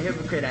felt like a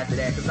hypocrite after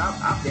that because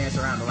I've danced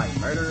around to like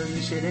murderers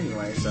and shit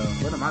anyway, so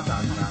what am I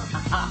talking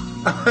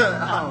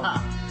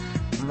about?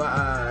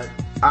 But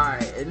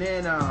alright, and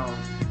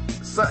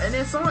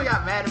then someone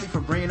got mad at me for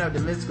bringing up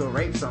the Mystical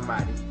rape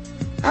somebody.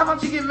 How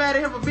about you get mad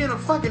at him for being a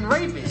fucking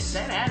rapist?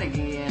 Say that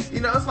again. You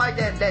know, it's like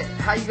that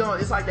how you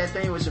gonna, it's like that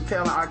thing with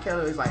Chappelle and R.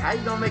 Kelly. It's like, how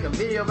you gonna make a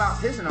video about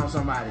pissing on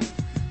somebody?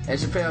 And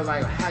Chappelle's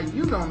like, how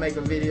you gonna make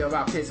a video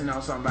about pissing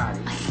on somebody?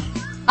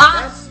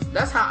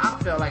 That's how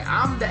I feel. Like,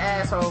 I'm the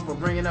asshole for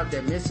bringing up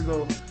that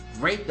Mystical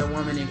raped a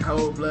woman in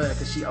cold blood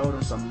because she owed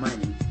him some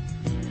money.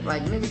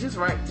 Like, nigga,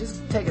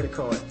 just take her to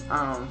court.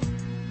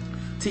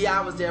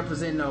 T.I. was there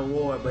presenting the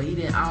award, but I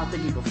don't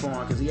think he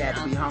performed because he had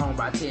to be home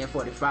by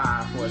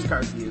 10:45 for his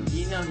curfew.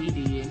 You know he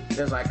did. It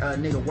was like,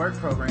 nigga, work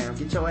program,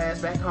 get your ass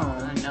back home.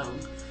 I know.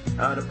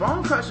 The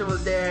Bone Crusher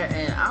was there,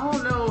 and I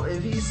don't know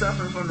if he's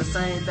suffering from the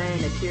same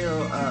thing that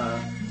killed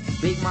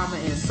Big Mama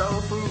in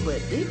Soul Food, but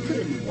he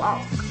couldn't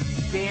walk.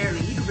 Barely.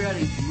 He could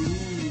barely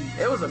move.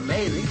 It was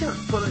amazing. He kept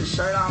pulling his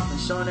shirt off and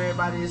showing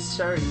everybody his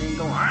shirt and then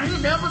going, I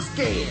ain't never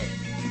scared.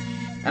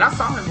 And I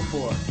saw him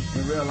before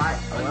in real life.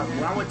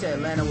 When I went to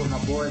Atlanta with my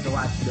boys to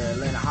watch the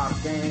Atlanta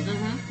Hawks game,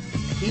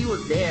 he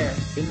was there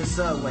in the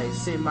subway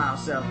sitting by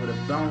himself with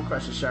a Bone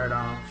Crusher shirt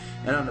on,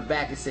 and on the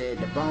back it said,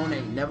 the Bone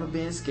ain't never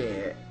been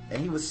scared.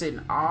 And he was sitting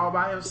all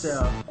by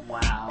himself.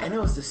 Wow. And it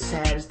was the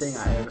saddest thing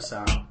I ever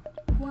saw.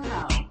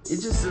 Wow.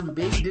 It's just some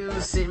big dude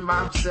sitting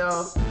by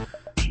himself,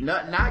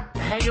 not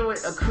hanging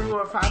with a crew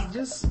or possibly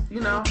just,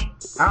 you know,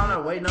 I don't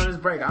know, waiting on his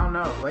break. I don't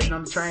know, waiting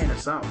on the train or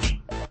something.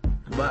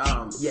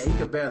 But, yeah, he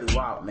could barely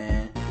walk,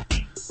 man.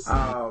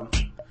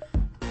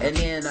 And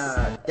then,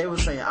 they were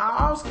saying,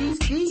 oh,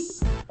 ski,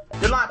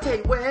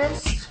 Delonte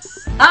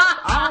West.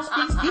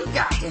 Oh, ski,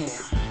 goddamn.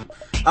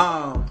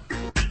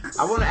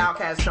 I wanted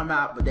Outkast to come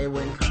out, but they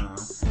wouldn't come.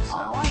 So.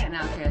 Oh, why didn't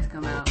Outkast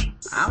come out?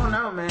 I don't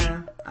know,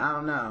 man. I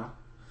don't know.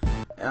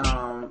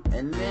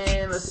 And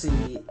then, let's see.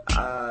 They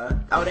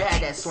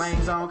had that Slang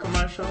Zone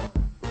commercial.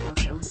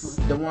 Okay,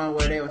 the one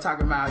where they were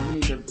talking about you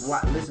need to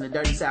listen to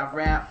Dirty South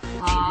rap. You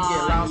get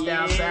lost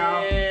down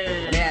south.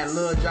 And they had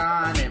Lil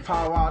Jon and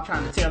Paul Wall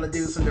trying to tell the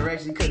dude some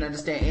direction. He couldn't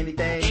understand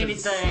anything.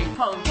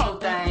 Po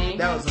thing.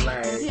 That was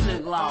hilarious. He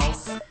looked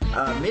lost.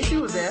 Missy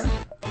was there.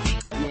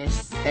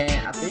 Yes.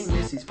 And I think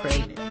Missy's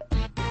pregnant.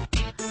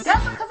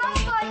 That's because I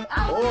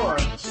was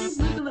like, she's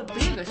looking a little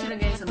bigger. She done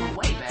gained some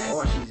weight back.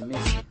 Or she's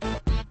Missy.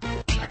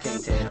 I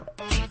can't tell.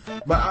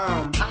 But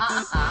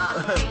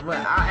but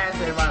I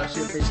asked everybody if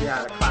she'll fish it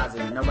out of the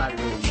closet, and nobody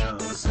really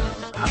knows. So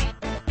I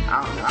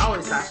don't know. I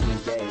always thought she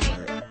was gay,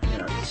 but you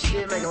know, she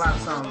did make a lot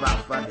of songs about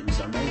fucking,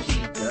 so maybe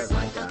she does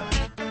like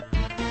that.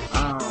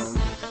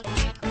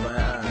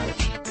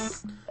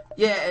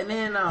 Yeah, and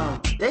then I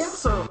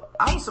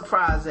was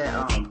surprised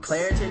that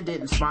Claritin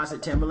didn't sponsor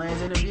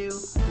Timberland's interview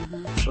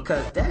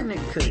because that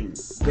nigga couldn't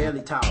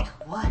barely talk.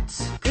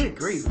 What? Good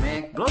grief,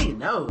 man! Blow your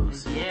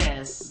nose.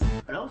 Yes,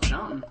 blow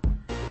something.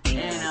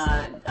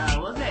 Yeah. And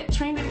what was that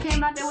Trina that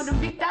came out there with the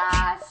big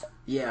thighs?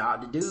 Yeah,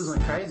 the dudes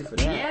went crazy for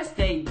that. Yes,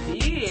 they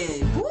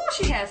did. Ooh,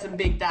 she had some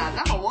big thighs.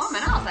 I'm a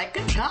woman. I was like,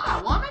 good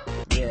God, woman.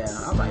 Yeah,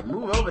 I was like,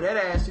 move over, that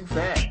ass too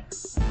fat.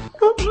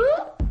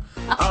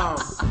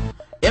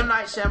 M.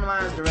 Night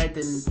Shyamalan's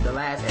directing The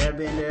Last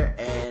Airbender,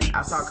 and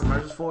I saw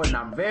commercials for it, and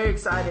I'm very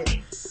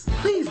excited.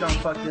 Please don't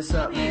fuck this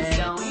up, man. Please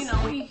don't. You know,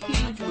 we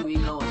huge movie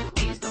goers.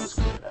 Please don't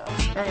screw it up.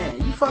 Man,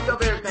 you fuck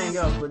up everything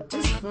else, but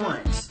just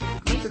once.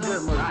 Make a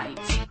good movie. Right.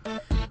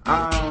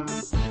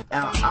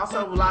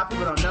 Also, a lot of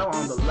people don't know,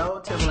 on the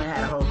low, Timberland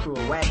had a whole crew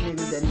of whack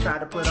niggas that he tried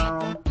to put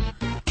on.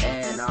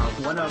 And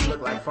one of them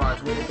looked like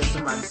Forrest Whitaker,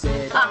 somebody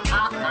said.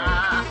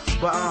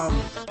 But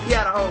he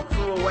had a whole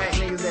crew of whack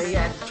niggas that he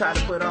had to try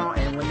to put on.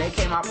 And when they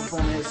came out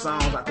performing his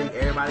songs, I think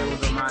everybody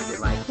was reminded,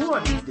 like, who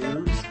are these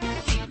dudes?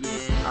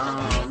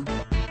 Yeah.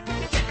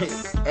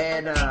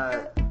 And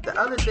the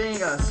other thing,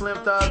 Slim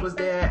Thug was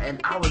there, and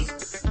I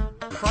was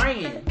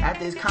praying at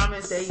his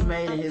comments that he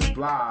made in his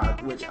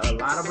blog, which a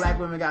lot of black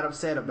women got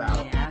upset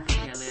about. Yeah, I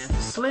feel it.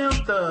 Slim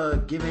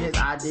Thug giving his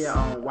idea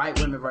on white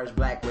women versus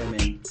black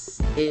women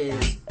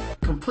is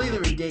completely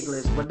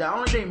ridiculous, but the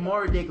only thing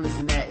more ridiculous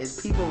than that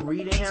is people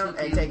reading him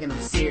and taking him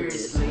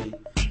seriously.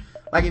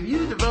 Like, if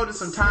you devoted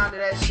some time to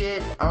that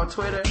shit on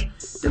Twitter,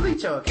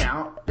 delete your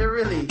account. There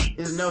really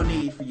is no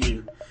need for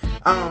you.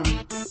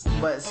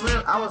 But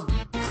I was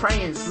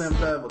praying Slim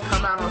Thug would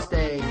come out on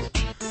stage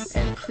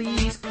and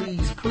please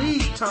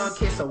tongue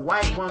kiss a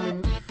white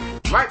woman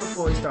right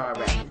before he started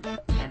rapping.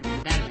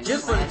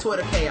 Just for the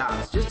Twitter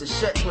chaos, just to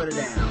shut Twitter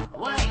down.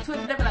 What?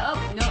 Twitter never up?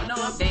 No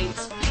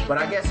updates. But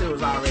I guess it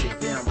was already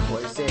filmed before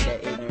he said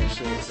that ignorant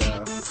shit,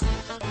 so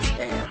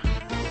damn.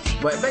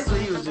 But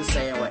basically he was just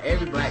saying what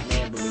every black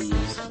man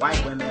believes.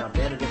 White women are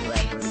better than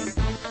black women.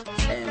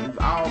 And we've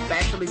all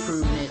factually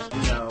proven it,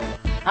 you know.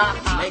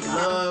 You make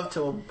love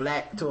to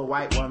a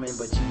white woman,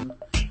 but you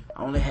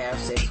only have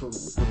sex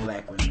with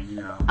black women, you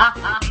know.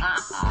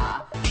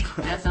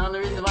 That's the only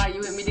reason why you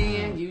with me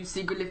then? You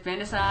secretly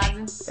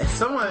fantasizing? And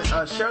someone,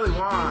 Shirley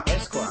Wan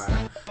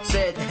Esquire,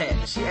 said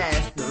that she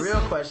asked the real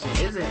question,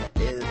 is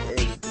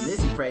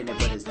Missy pregnant,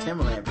 but is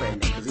Timbaland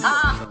pregnant? Because he's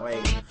putting some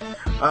weight.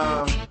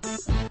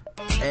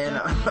 And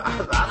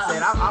I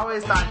said, I've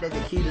always thought that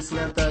the key to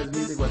Slim Thug's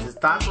music was his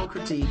thoughtful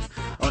critiques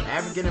on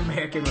African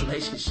American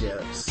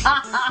relationships.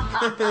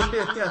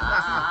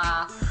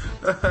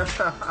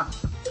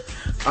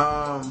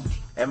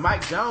 And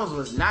Mike Jones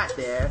was not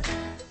there.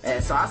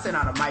 And so I sent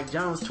out a Mike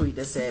Jones tweet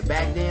that said,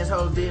 back then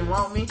hoes didn't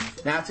want me,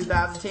 now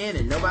 2010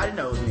 and nobody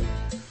knows me.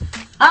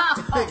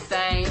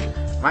 Same.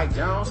 Mike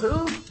Jones,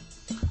 who?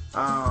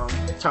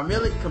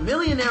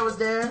 Chameleonaire was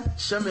there,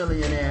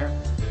 Chameleonaire.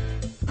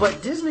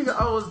 But this nigga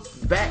owes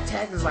back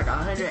taxes like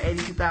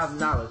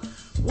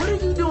 $182,000. What are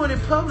you doing in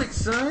public,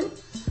 son?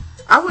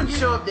 I wouldn't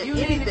show up to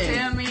anything. You need to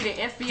tell me the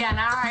FBI and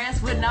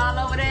IRS wouldn't all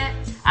over that?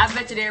 I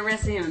bet you they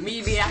arrested him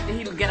immediately after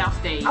he would get off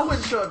stage. I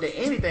wouldn't show up to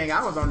anything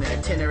I was on the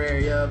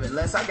itinerary of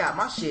unless I got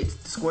my shit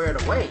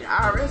squared away.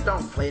 IRS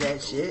don't play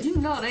that shit. You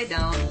know they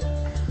don't.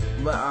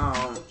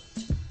 But,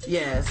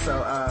 yeah,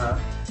 so,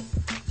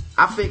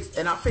 I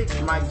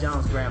fixed Mike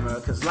Jones' grammar,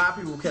 because a lot of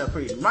people kept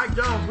reading, Mike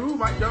Jones who?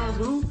 Mike Jones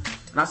who?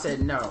 And I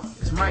said, no,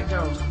 it's Mike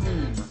Jones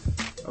whom,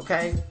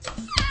 okay?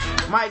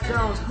 Mike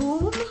Jones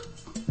whom?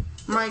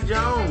 Mike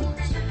Jones.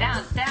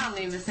 That don't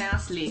even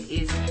sound slick.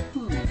 It's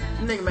who?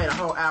 Nigga made a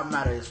whole album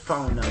out of his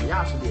phone number.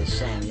 Y'all should be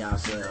ashamed of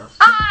yourselves.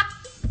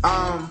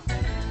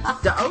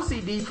 The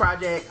OCD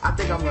project, I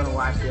think I'm gonna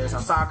watch this.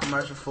 I saw a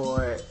commercial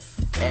for it,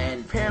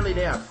 and apparently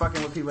they are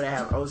fucking with people that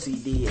have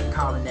OCD and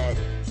calling that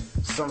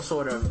some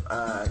sort of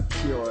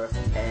cure.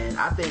 And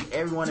I think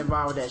everyone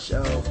involved with that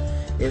show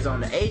is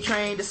on the A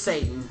train to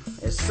Satan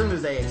as soon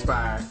as they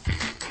expire.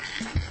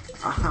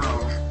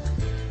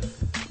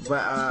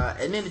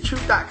 And then the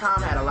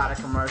Truth.com had a lot of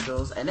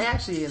commercials, and they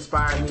actually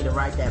inspired me to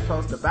write that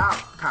post about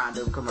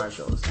condom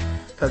commercials,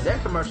 because their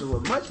commercials were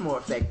much more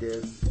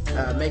effective,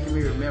 making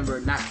me remember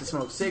not to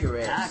smoke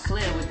cigarettes.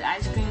 Clear with the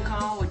ice cream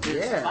cone with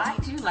the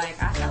spikes. You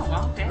like, I don't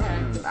want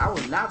that. I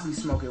would not be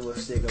smoking with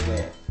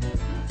cigarette.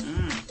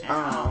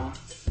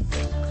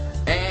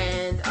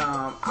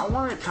 I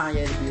wanted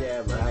Kanye to be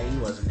there, but he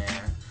wasn't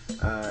there.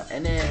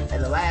 And then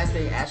the last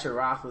thing, Asher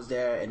Roth was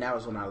there, and that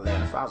was when I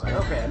left. I was like,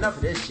 okay, enough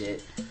of this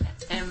shit.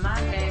 And my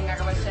thing, like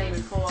I was saying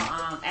before,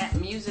 at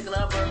Music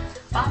Lover,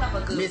 follow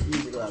a good Miss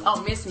Music Lover.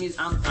 Oh, Miss Music.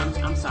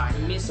 I'm sorry,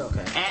 Miss.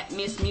 Okay. At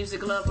Miss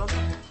Music Lover.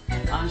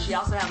 She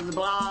also has a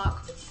blog.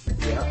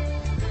 Yeah.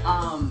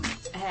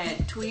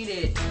 Had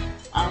tweeted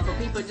for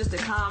people just to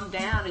calm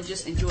down and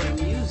just enjoy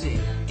the music,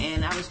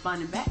 and I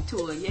responded back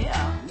to her.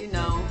 Yeah, you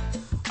know,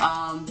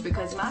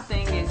 because my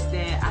thing is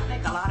that I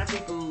think a lot of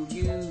people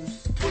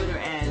use Twitter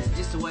as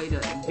just a way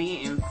to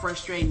be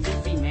frustrated,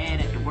 just be mad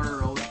at the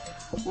world.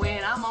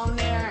 When I'm on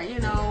there, you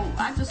know,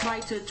 I just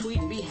like to tweet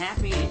and be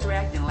happy,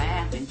 interact and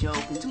laugh and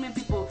joke. And too many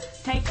people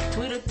take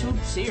Twitter too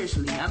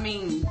seriously. I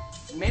mean,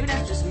 maybe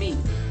that's just me.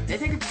 They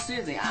take it too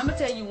seriously. I'm going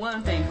to tell you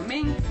one thing. For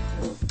me,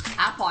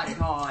 I partied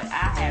hard.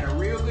 I had a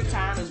real good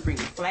time. It was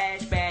bringing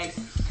flashbacks.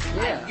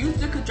 Yeah. I used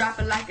to could drop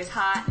it like it's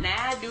hot. Now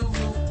I do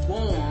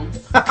warm.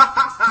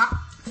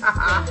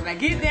 When I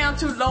get down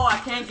too low, I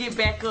can't get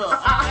back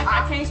up.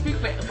 I can't speak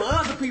for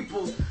other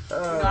people. You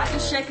know, I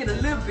just shake it a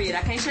little bit.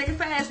 I can't shake it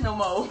fast no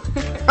more.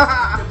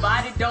 The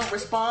body don't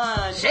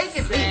respond. Shake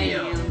it, baby.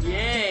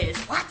 Yes.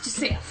 Watch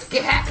yourself.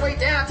 Get halfway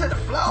down to the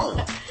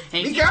floor.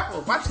 Be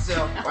careful. Watch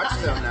yourself. Watch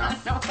yourself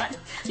now.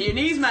 Your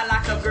knees might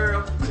lock up,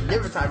 girl. It's a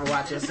different type of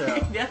watch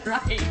yourself. That's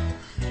right.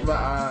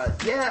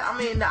 But, yeah, I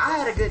mean, I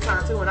had a good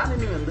time, too, and I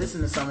didn't even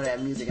listen to some of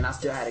that music, and I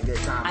still had a good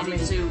time. I did,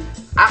 too.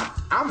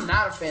 I I'm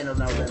not a fan of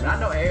No Limit. I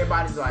know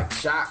everybody's like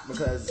shocked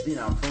because, you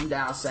know, I'm from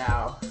down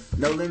south.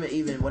 No Limit,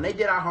 even when they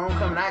did our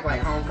homecoming, I act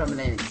like homecoming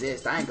didn't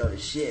exist. I ain't go to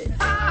shit.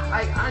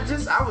 Like,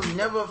 I was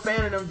never a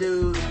fan of them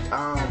dudes.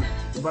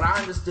 But I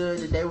understood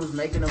that they was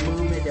making a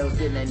movement. They was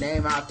getting their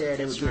name out there.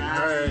 They was getting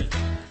heard.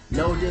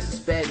 No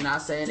disrespect,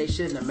 not saying they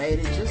shouldn't have made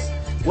it. Just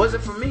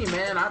wasn't for me,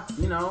 man. I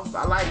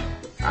like,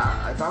 if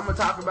I'm gonna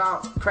talk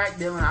about crack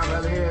dealing, I'd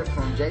rather hear it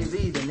from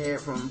Jay-Z than hear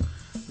it from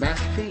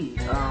Master P.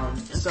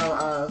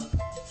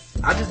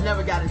 I just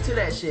never got into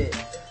that shit.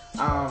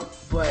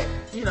 But,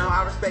 you know,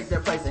 I respect their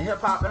place in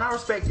hip-hop, and I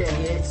respect their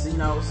hits, you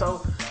know.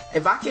 So,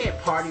 if I can't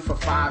party for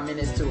 5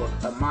 minutes to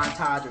a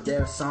montage of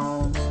their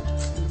songs,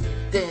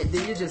 then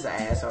you're just an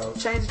asshole.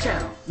 Change the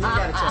channel. You ain't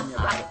gotta tell me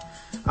about it.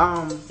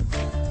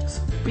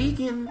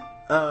 Speaking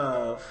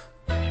of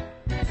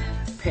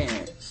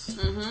parents,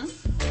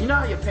 you know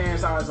how your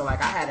parents always are like,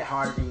 I had it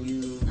harder than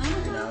you.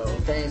 You know,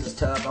 things was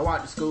tough. I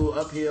walked to school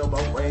uphill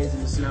both ways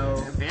in the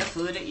snow.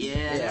 Barefooted,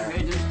 yeah. I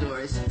heard those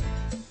stories.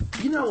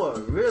 You know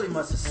what really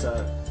must have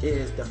sucked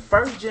is the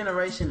first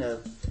generation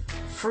of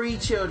free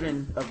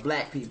children of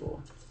black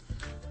people.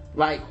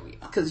 Like,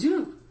 cause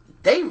them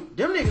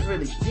niggas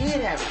really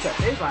did have it tough.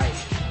 They was like,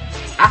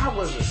 I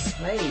was a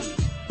slave.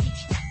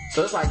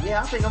 So it's like,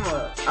 yeah, I'm sick. I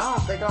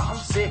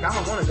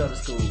don't want to go to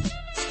school.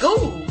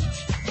 School?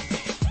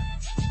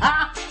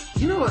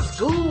 You know what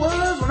school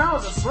was when I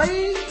was a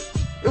slave?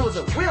 It was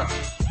a whip.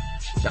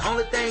 The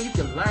only thing you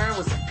could learn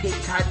was to pick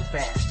cotton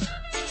faster.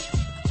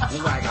 It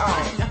was like,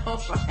 oh,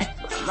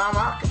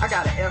 Mama, I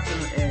got an F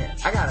and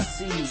I got a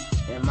C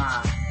in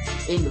my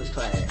English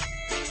class.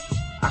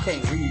 I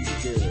can't read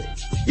good.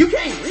 You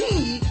can't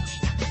read?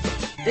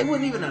 They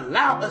wouldn't even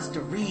allow us to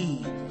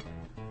read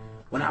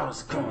when I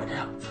was growing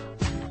up.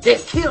 They'd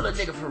kill a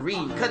nigga for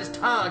reading, cut his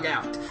tongue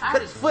out,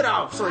 cut his foot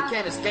off so he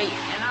can't escape.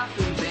 And I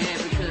feel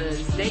bad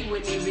because they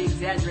wouldn't even be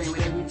exaggerating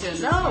whatever we tell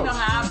them. No. You know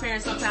how our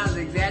parents sometimes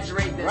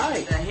exaggerate the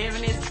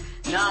heaviness?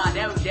 Nah,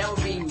 that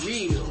would be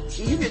real.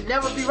 You could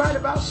never be right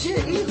about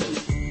shit either.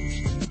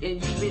 And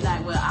you'd be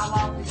like, well, I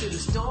walked into the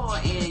store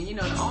and, you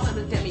know, the owner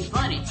looked at me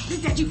funny.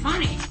 Looked at you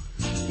funny.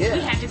 Yeah. We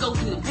had to go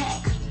through the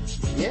back.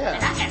 Yeah.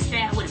 And I got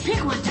stabbed with a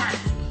pick one time.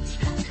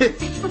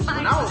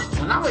 when I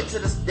went to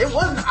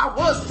I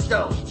was the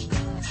stove.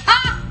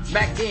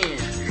 Back then.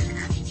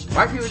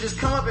 White people just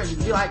come up and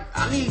be like,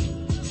 I need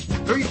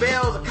 3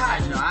 bales of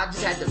cotton. No, I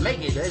just had to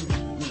make it.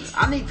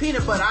 I need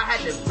peanut butter. I had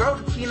to grow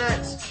the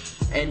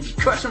peanuts and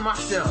crush them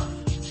myself.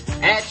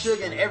 Add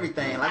sugar and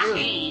everything. Like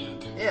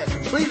it was,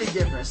 completely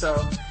different. So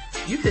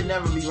you could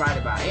never be right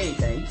about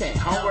anything.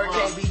 Homework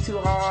can't be too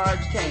hard.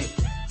 You can't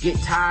get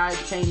tired.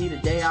 You can't need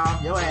a day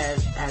off. Your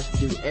ass has to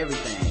do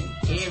everything.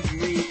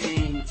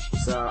 Everything.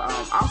 So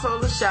also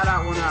let's shout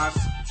out one of our,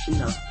 you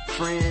know,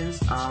 friends.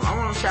 I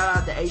want to shout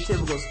out the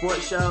Atypical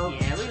Sports Show.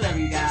 Yeah, we love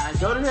you guys.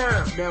 Go to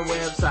their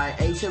website,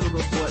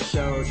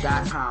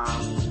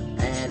 atypicalsportshow.com,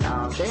 and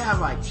they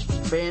have like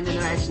fan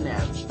interaction. They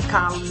have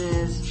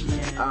columnists,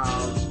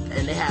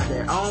 and they have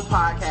their own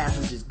podcast,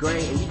 which is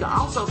great. And you can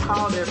also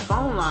call their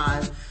phone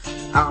line,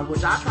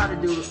 which I try to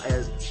do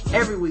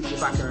every week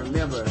if I can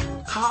remember.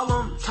 Call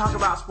them, talk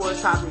about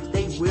sports topics.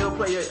 They will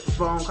play your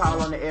phone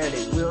call on the air.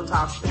 They will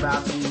talk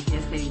about you.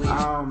 Yes, they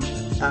will.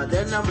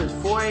 Their number is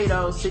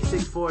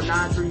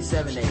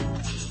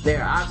 480-664-9378.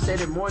 There, I've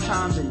said it more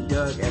times than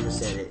Doug ever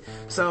said it.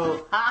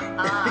 So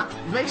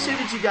make sure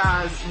that you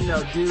guys, you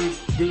know, do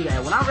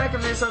that. When I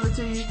recommend something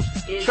to you,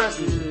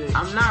 trust me,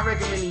 I'm not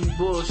recommending you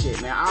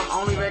bullshit, man. I'm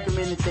only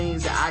recommending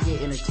things that I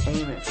get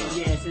entertainment from.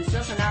 Yes, and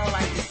something I would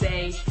like to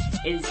say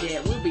is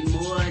that we'll be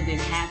more than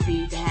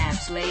happy to have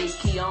Slave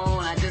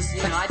Keon. I just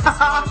want to make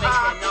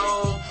that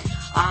known.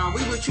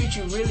 We will treat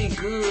you really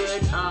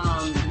good.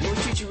 We'll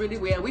treat you really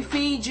well. We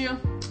feed you.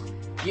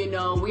 You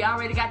know, we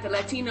already got the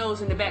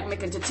Latinos in the back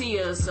making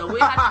tortillas, so we'll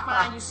have to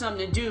find you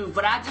something to do.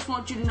 But I just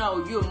want you to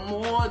know you're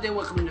more than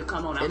welcome to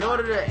come on our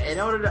podcast.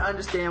 In order to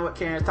understand what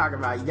Karen's talking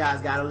about, you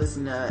guys got to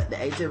listen to the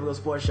Atypical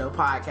Sports Show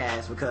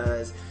podcast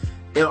because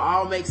it'll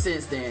all make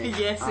sense then.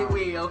 Yes, it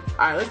will. All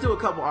right, let's do a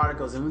couple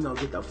articles and we're going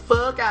to get the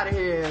fuck out of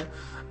here.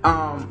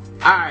 All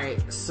right,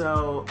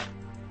 so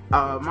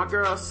my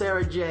girl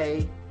Sarah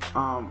J,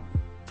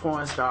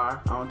 porn star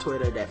on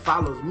Twitter that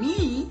follows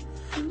me,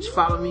 she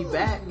followed me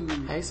back.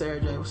 Hey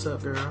Sarah J, what's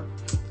up, girl?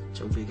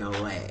 Your big old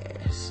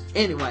ass.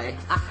 Anyway,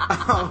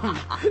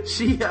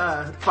 she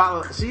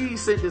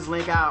sent this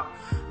link out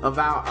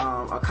about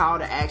a call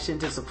to action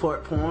to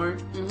support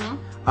porn.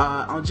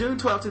 On June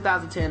 12,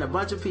 2010, a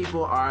bunch of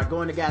people are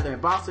going to gather in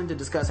Boston to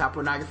discuss how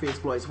pornography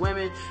exploits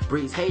women,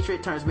 breeds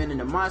hatred, turns men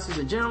into monsters,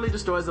 and generally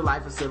destroys the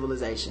life of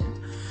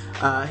civilization.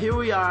 Here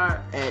we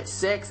are at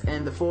Sex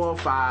and the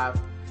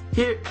 405.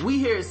 Here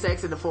at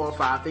Sex and the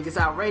 405 think it's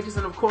outrageous,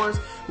 and of course,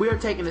 we are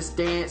taking a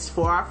stance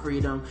for our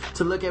freedom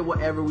to look at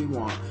whatever we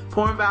want.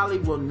 Porn Valley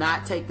will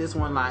not take this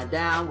one lying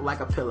down like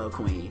a pillow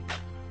queen.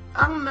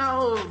 I don't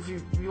know if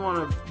you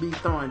want to be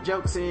throwing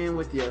jokes in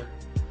with your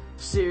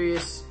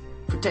serious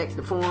protect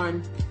the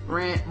porn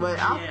rant, but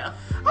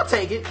I'll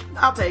take it.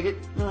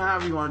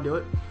 However you want to do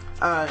it.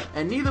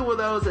 And neither will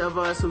those of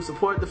us who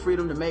support the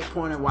freedom to make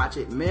porn and watch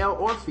it, male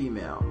or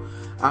female.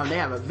 They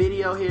have a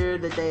video here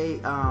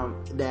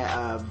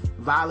that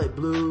Violet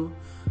Blue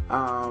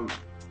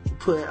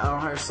put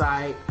on her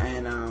site,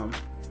 and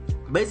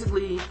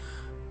basically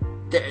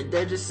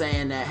they're just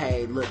saying that,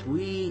 hey, look,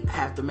 we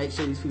have to make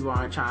sure these people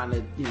aren't trying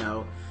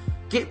to,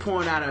 get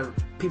porn out of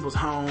people's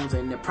homes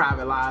and their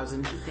private lives.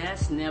 And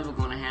that's never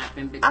gonna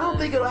happen. I don't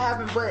think it'll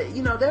happen, but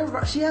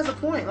she has a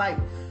point. Like,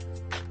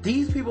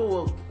 these people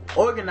will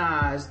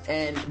organize,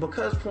 and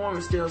because porn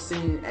is still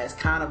seen as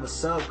kind of a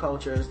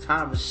subculture, as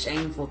kind of a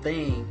shameful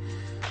thing,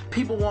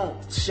 people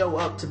won't show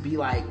up to be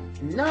like,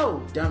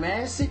 no,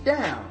 dumbass, sit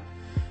down.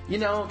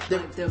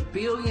 The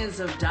billions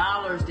of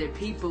dollars that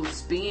people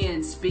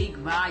spend speak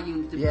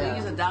volumes. The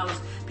billions of dollars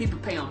people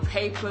pay on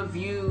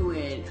pay-per-view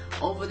and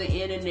over the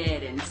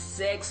internet and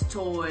sex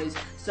toys.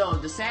 So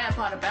the sad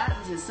part about it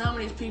is that some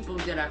of these people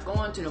that are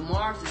going to the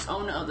marks that's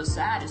on the other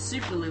side is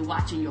secretly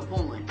watching your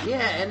porn. Yeah,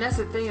 and that's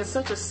the thing. It's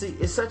such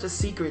a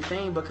secret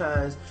thing,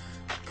 because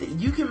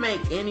you can make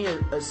any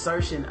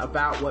assertion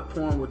about what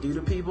porn will do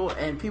to people,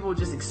 and people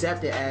just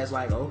accept it as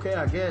like, okay,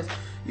 I guess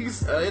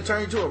it turn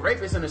you into a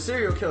rapist and a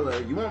serial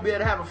killer. You won't be able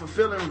to have a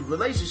fulfilling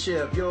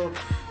relationship.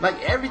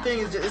 Everything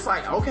is just, it's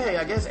like, okay,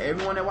 I guess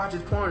everyone that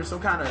watches porn is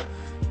some kind of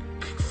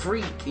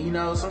freak,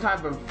 some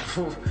type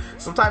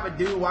of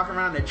dude walking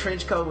around in a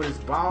trench coat with his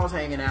balls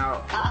hanging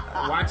out,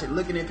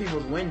 looking at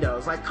people's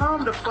windows. Like,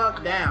 calm the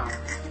fuck down.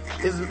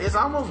 It's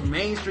almost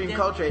mainstream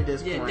culture at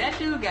this point. Yeah, that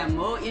dude got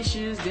more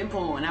issues than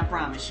porn, I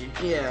promise you.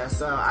 Yeah,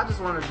 so I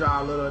just want to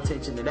draw a little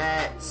attention to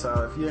that.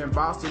 So if you're in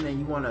Boston and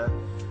you want to,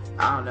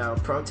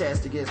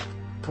 protest against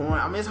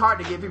porn, it's hard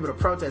to get people to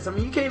protest.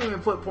 You can't even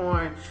put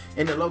porn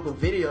in the local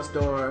video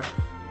store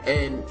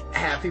and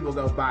have people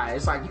go buy it.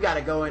 It's like you got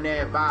to go in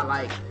there and buy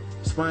like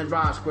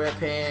SpongeBob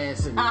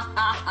SquarePants and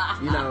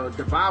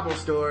the Bible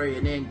story,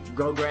 and then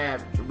go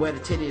grab Where the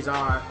Titties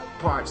Are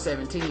Part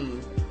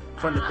 17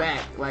 from the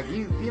back. Like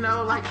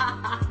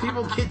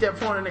people get their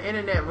porn on the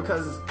internet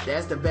because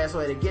that's the best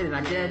way to get it. And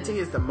I guarantee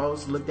it's the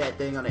most looked at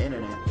thing on the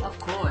internet. Of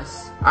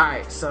course.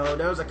 Alright, so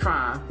there was a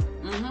crime.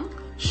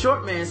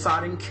 Short man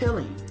sought in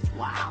killing.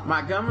 Wow.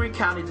 Montgomery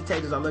County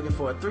detectives are looking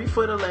for a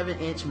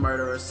 3'11"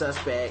 murderer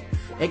suspect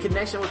in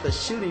connection with a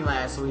shooting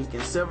last week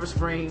in Silver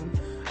Spring,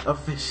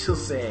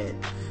 officials said.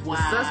 Wow.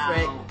 The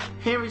suspect,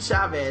 Henry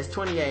Chavez,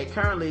 28,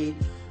 currently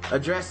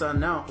address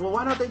unknown. Well,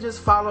 why don't they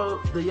just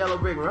follow the yellow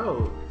brick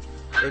road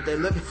if they're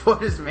looking for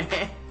this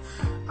man?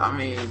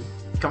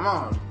 Come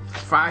on.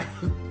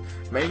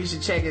 Maybe you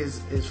should check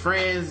his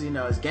friends,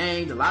 his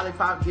gang, the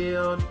Lollipop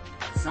Guild.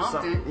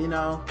 Something.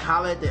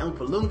 Holler at the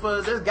Oompa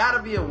Loompas. There's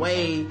gotta be a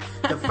way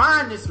to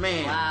find this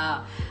man.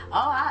 Wow.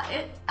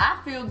 I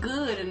feel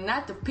good, and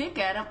not to pick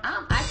at him,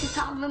 I'm actually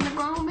calling him a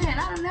grown man.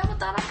 I never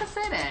thought I could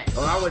say that.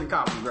 Oh, I wouldn't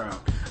call him grown.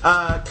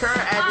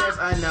 Current address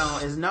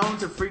unknown, is known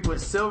to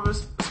frequent Silver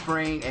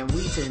Spring and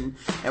Wheaton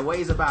and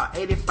weighs about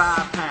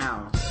 85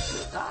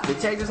 pounds.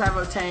 Detectives have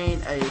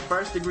obtained a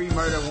first-degree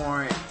murder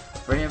warrant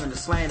for him in the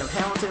slaying of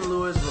Hamilton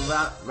Lewis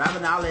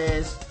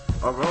Ravenales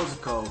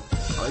Orozco.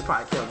 Oh, he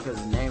probably killed him because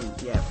his name,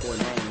 he had 4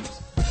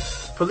 names.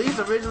 Police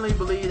originally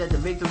believed that the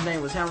victim's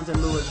name was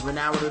Hamilton Lewis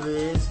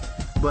Ravenales,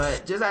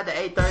 but just after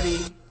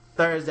 8:30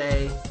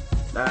 Thursday,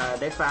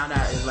 they found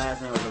out his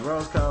last name was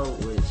Orozco,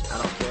 which I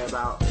don't care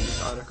about in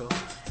this article.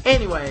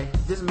 Anyway,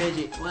 this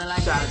midget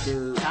shot a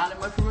dude. Charlie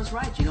Murphy was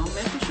right. You don't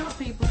mess with short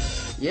people.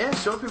 Yeah,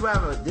 short people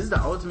this is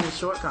the ultimate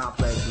short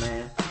complex,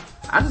 man.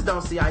 I just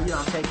don't see how you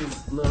don't take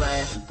his little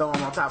ass and throw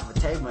him on top of a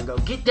table and go,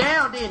 get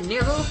down then,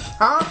 nigga,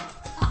 huh?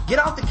 Get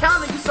off the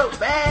counter, you so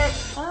bad.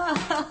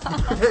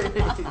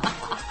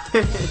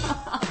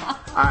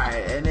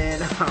 Alright, and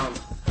then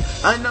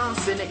unknown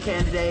Senate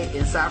candidate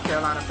in South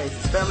Carolina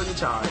faces felony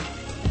charge.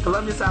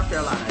 Columbia, South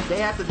Carolina. A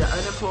day after the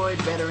unemployed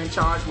veteran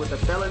charged with a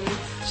felony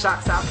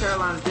shocked South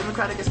Carolina's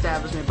Democratic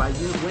establishment by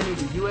winning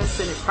the U.S.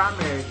 Senate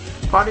primary,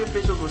 party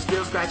officials were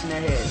still scratching their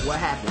heads. What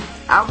happened?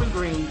 Alvin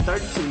Green,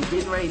 32,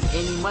 didn't raise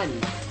any money.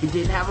 He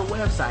didn't have a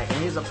website,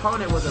 and his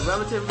opponent was a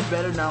relatively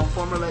better-known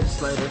former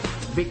legislator,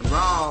 Vic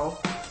Rawl,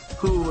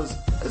 who was,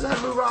 is that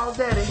Lou Rawls'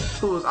 daddy?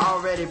 Who was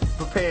already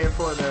prepared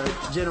for the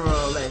general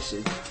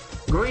election.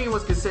 Green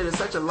was considered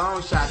such a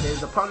long shot that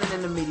his opponent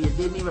in the media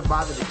didn't even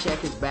bother to check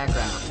his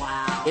background.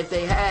 Wow. If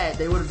they had,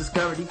 they would have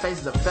discovered he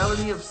faces a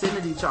felony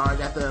obscenity charge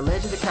after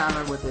alleged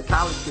encounter with a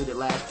college student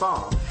last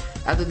fall.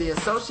 After the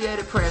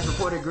Associated Press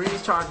reported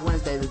Green's charge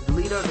Wednesday, the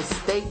leader of the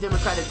state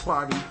Democratic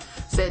Party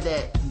said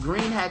that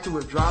Green had to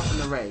withdraw from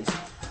the race.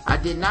 I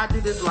did not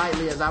do this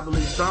lightly, as I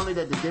believe strongly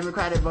that the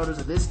Democratic voters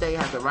of this state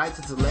have the right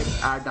to select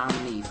our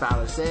nominee,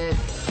 Fowler said.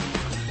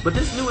 But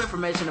this new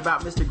information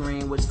about Mr.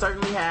 Green would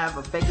certainly have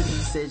affected the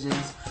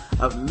decisions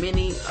of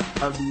many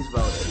of these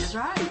voters. That's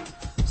right.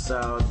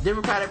 So, the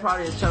Democratic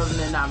Party has chosen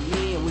their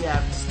nominee, and we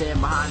have to stand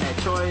behind that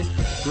choice.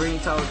 Green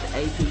told the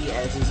AP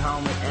at his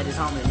home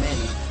in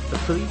Manning, the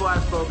people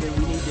I've spoken,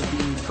 we need to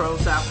be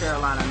pro-South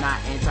Carolina, not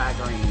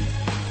anti-Green.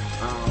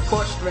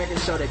 Court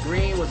records show that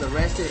Green was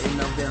arrested in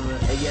November,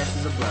 and yes,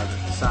 he's a brother.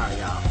 Sorry,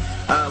 y'all.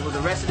 was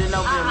arrested in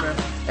November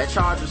and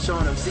charged with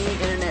showing obscene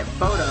internet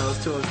photos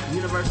to a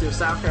University of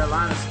South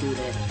Carolina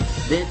student,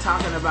 then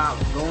talking about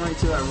going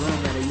to a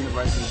room at a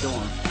university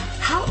dorm.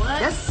 How? What?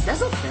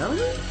 That's a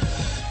felony?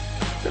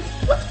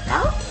 What?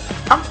 How?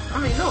 I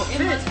mean, no It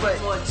offense, must be but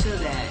more to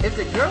that. if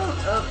the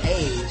girl's of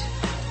age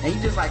and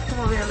you just like, come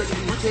over here and look at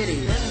these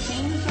titties.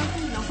 17 or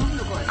something? No, some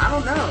people I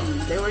don't know.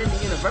 They were in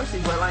the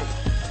university, but like,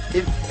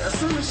 if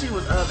assuming she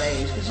was of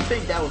age, because you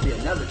think that would be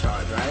another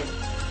charge, right?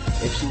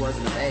 If she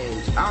wasn't of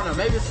age. I don't know.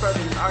 Maybe it's further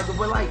in the article,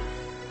 but like,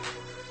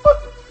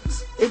 what?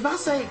 If I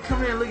say,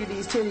 come here and look at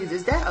these titties,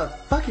 is that a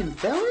fucking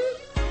felony?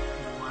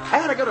 I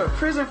gotta go to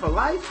prison for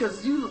life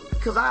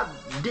because I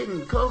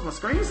didn't close my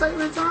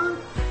screensaver in time?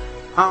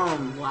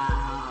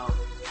 Wow.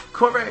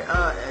 Corporate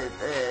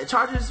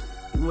charges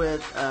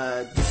with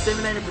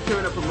disseminating,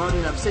 procuring, or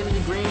promoting obscenity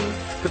green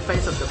could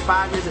face up to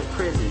 5 years in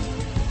prison.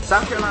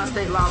 South Carolina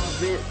state law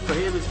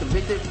prohibits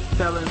convicted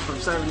felons from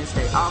serving in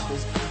state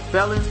office.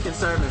 Felons can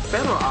serve in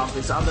federal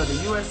office, although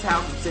the U.S.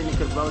 House of Senate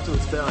could vote to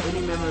expel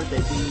any member if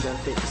they deemed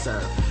unfit to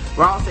serve.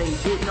 Ross said he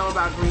didn't know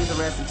about Green's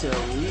arrest until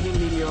reading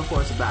media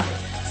reports about it.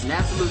 It's an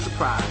absolute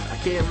surprise. I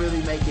can't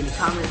really make any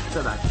comments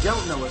because I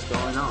don't know what's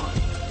going on.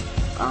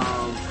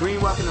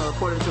 Green walking a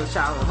reporter to his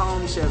childhood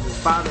home. He shared with his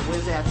father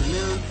Wednesday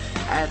afternoon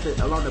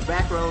along the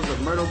back roads of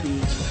Myrtle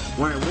Beach,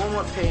 wearing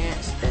warm-up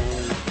pants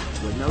and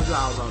with no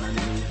drawers on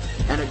underneath,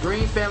 and a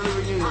green family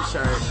reunion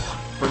shirt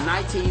from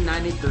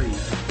 1993.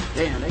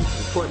 Damn, they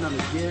reporting on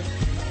his gear.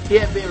 He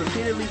had been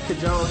repeatedly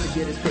cajoled to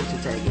get his picture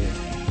taken.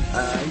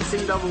 He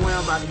seemed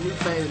overwhelmed by the new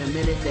fame and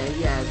admitted that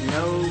he has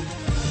no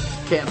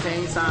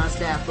campaign signs,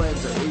 staff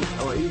buttons,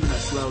 or even a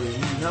slogan.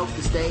 He hoped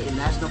the state and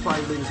national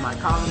party leaders might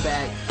call him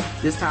back,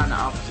 this time to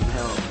offer some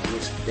help,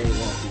 which they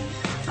won't be.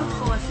 Of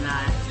course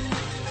not.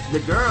 The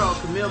girl,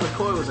 Camille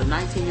McCoy, was a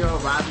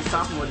 19-year-old rising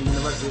sophomore at the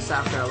University of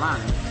South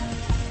Carolina.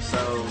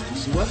 So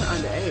she wasn't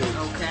underage.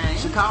 Okay.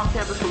 She called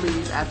campus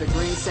police after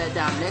Green sat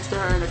down next to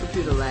her in the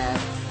computer lab,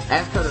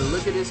 asked her to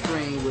look at his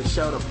screen, which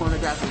showed a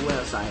pornographic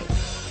website.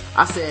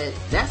 I said,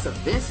 that's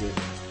offensive.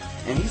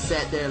 And he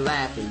sat there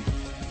laughing.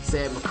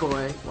 Said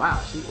McCoy,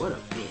 wow, what a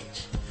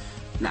bitch.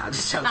 Nah,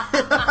 just joking.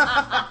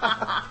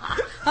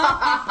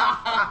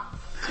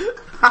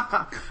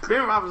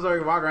 Ben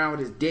Roethlisberger walk around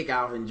with his dick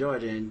out in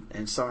Georgia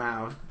and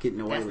somehow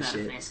getting away with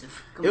shit. Offensive.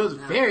 It was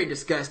very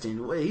disgusting.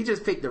 He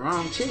just picked the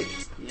wrong chick.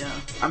 Yeah.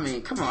 I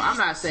mean, come on. I'm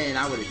not saying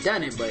I would have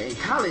done it, but in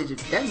college,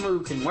 that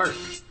move can work.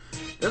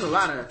 There's a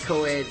lot of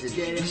co-eds that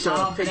you show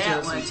a picture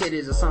of some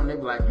titties or something,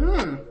 they be like,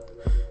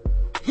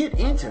 hit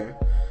enter.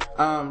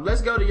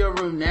 Let's go to your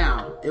room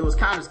now. It was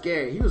kind of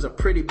scary. He was a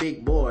pretty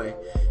big boy.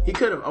 He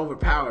could have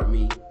overpowered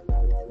me.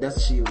 That's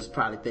what she was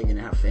probably thinking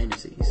in her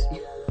fantasies.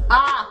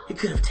 He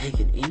could have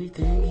taken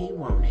anything he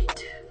wanted.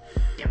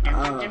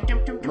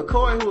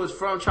 McCoy, who was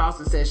from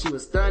Charleston, said she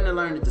was stunned to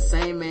learn that the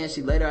same man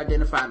she later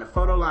identified in the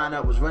photo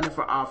lineup was running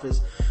for office,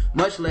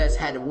 much less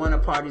had won a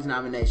party's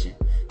nomination.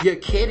 You're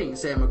kidding,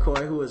 said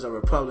McCoy, who is a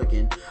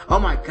Republican. Oh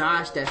my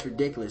gosh, that's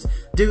ridiculous.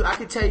 Dude, I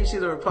could tell you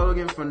she's a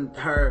Republican from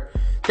her...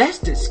 That's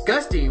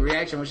disgusting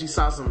reaction when she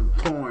saw some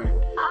porn.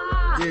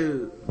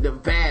 Dude, the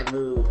bad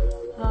move.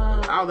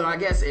 Although I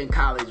guess in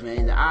college,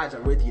 man, the odds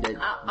are with you that...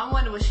 I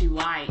wonder was she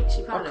white?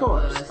 She probably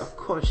was. Of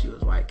course she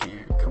was white,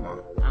 Karen. Come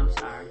on. I'm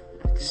sorry.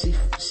 She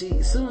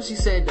as soon as she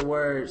said the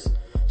words,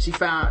 she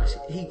found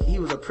he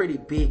was a pretty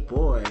big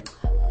boy.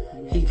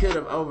 He could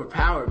have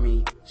overpowered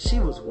me. She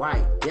was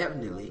white,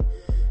 definitely.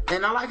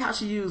 And I like how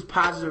she used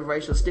positive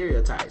racial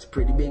stereotypes.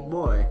 Pretty big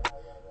boy.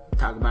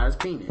 Talking about his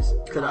penis.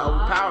 Could have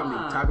overpowered me.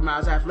 Talking about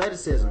his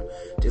athleticism.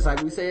 Just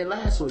like we said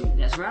last week.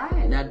 That's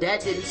right. Now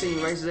that didn't seem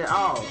racist at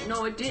all.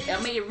 No, it did. I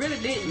mean, it really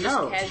didn't.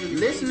 No.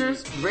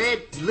 Listeners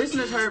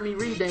heard me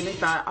read that and they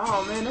thought,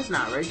 oh man, that's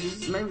not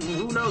racist. Maybe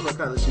who knows what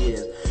color she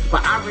is.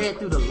 But I read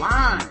through the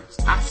lines.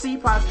 I see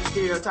positive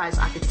stereotypes.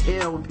 I can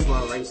tell when people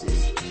are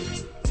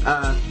racist.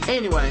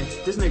 Anyway,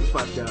 this nigga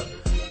fucked up.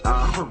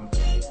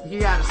 You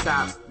gotta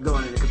stop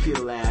going in the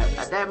computer lab.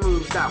 That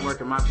move stopped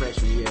working my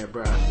freshman year,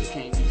 bro. You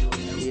can't be doing that.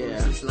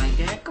 Just like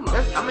that. Come on.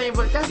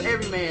 But that's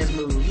every man's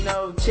move. You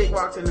know, chick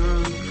walks in the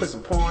room, put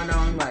some porn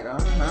on, like,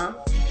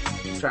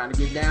 trying to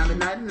get down to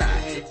 99.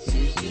 It's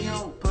just,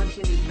 punch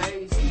in the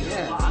face.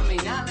 Yeah. Well, I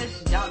mean, not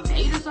unless y'all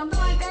date or something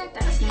like that.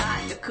 That's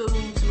not the cool,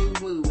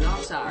 smooth move.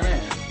 I'm sorry.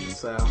 Yeah.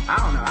 So,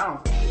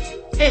 I don't.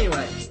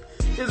 Anyway,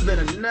 this has been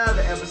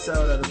another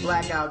episode of the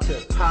Blackout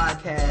Tips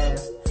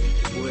podcast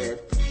with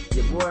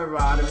your boy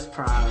Rodimus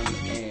Prime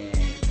and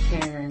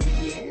Karen.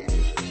 Yeah.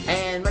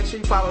 And make sure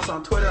you follow us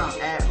on Twitter.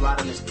 I'm at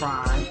Rodimus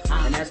Prime.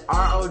 And that's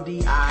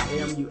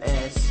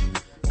RODIMUS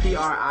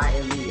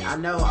PRIME. I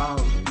know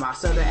my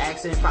southern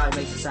accent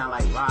probably makes it sound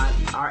like Rod,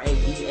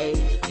 RADA.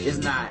 It's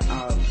not.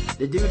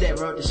 The dude that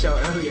wrote the show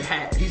earlier,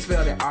 he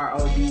spelled it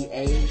RODA.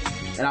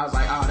 And I was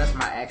like, oh, that's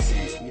my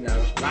accent,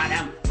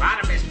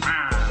 Rodimus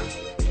Prime.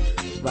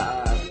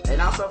 But,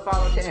 and also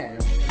follow Karen.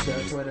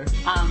 Twitter.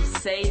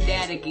 Say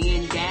that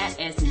again, that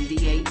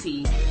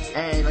S-D-A-T.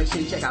 And make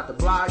sure you check out the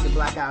blog,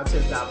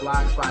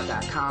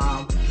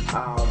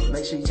 theblackouttip.blogspot.com.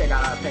 Make sure you check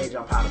out our page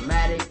on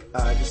Podomatic.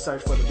 Just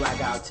search for The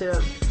Blackout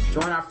Tips.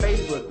 join our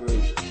Facebook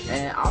group.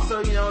 And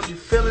also, you know, if you're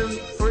feeling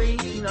free,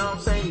 you know what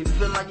I'm saying, you're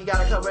feeling like you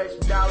got a couple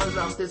extra dollars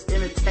off this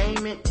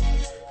entertainment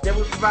that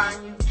we're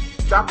providing you,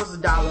 drop us $1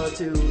 or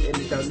 $2 in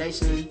the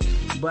donation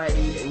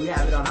button, and we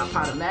have it on our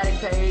Podomatic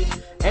page,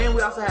 and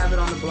we also have it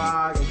on the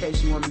blog in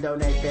case you want to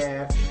donate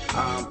there.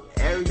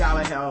 Every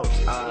dollar helps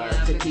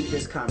to keep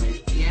this coming.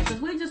 Yeah,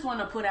 because we just want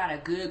to put out a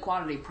good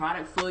quality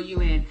product for you,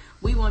 and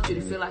we want you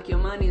to feel like your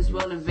money is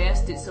well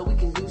invested so we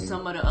can do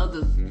some of the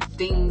other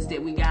things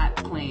that we got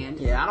planned.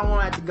 Yeah, I don't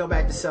want to have to go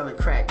back to selling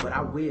crack, but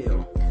I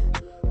will.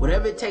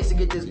 Whatever it takes to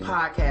get this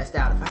podcast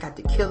out. If I got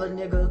to kill a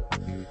nigga,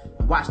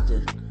 watch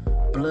the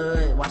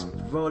blood, watch it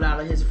roll out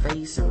of his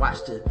face, and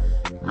watch the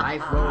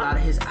knife roll out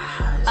of his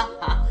eyes.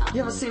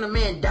 You ever seen a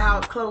man die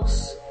up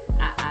close?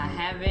 I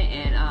haven't,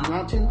 and you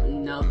want to?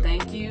 No,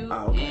 thank you.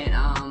 Oh, okay. And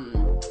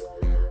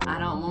I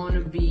don't want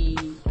to be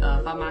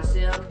by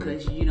myself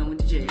because you don't went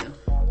to jail.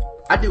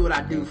 I do what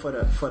I do for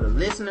the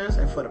listeners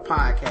and for the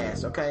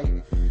podcast.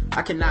 Okay,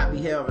 I cannot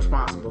be held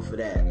responsible for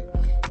that.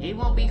 It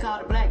won't be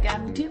called a black guy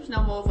who tips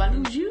no more if I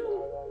lose you.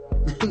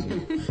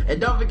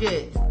 And don't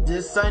forget,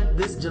 this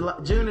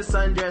June is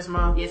Sundress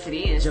Month. Yes, it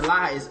is.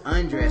 July is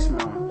Undress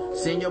Month.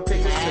 Send your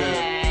pictures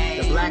to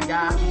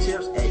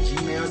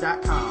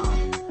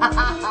theblackguywhotips@gmail.com.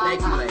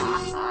 Thank you,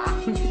 ladies.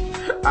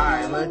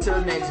 Alright, well,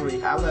 until next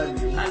week, I love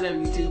you. I love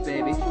you too,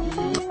 baby.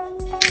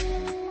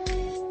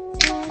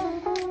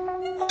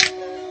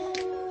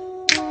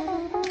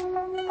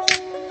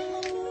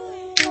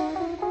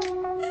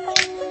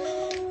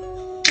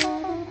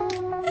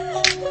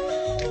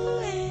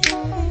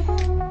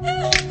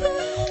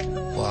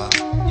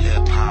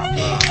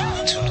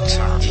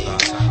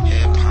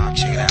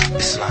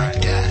 It's like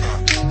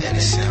that, and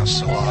it sounds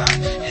so right.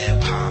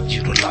 Hip hop,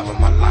 you the love of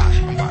my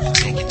life. I'm about to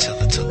take it to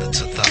the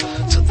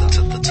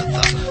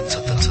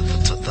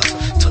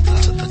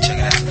check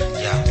it out,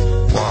 yeah.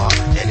 Wow,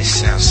 and it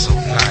sounds so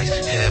nice.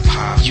 Hip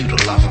hop, you the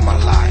love of my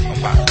life. I'm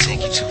about to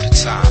take you to the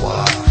top.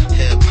 Wow,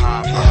 hip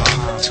hop,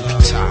 to the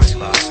top.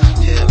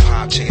 Hip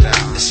hop, check it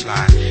out. It's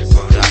like,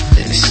 word up,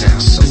 and it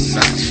sounds so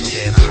nice.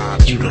 Hip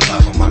hop, you the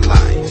love of my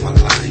life, my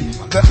life.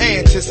 The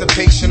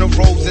anticipation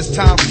arose as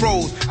time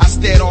froze. I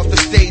stared off the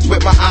stage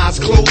with my eyes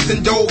closed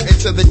and dove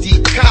into the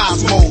deep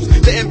cosmos.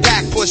 The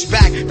impact pushed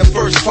back the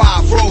first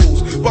 5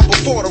 rows. But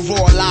before the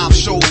raw live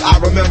shows, I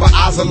remember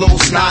eyes a low,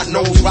 snot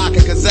nose,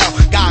 rocking gazelle,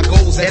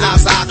 goggles and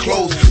eyes eye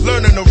closed.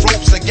 Learning the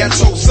ropes of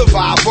ghetto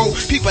survival.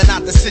 Peeping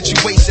out the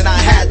situation, I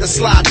had to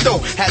slide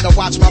through. Had to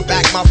watch my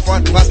back, my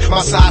front, plus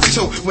my size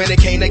too. When it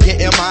came to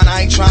getting mine,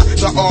 I ain't trying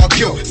to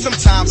argue.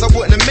 Sometimes I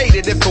wouldn't have made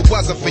it if it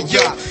wasn't for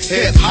you.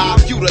 Hip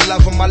hop, you the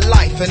love of my life.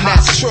 And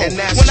that's true.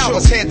 When I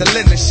was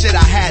handling the shit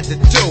I had to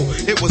do,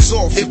 it was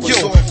all for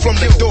you. From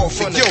the door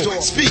for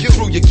you. Speaking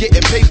through, you're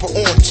getting paper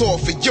on tour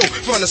for you.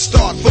 From the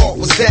start, thought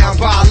was down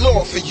by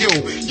law for you.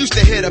 Used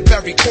to hit up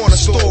every corner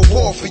store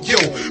war for you.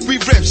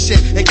 We ripped shit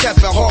and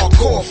kept it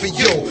hardcore for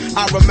you.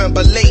 I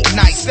remember late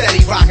night,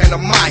 steady rocking the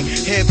mic.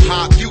 Hip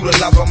hop, you the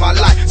love of my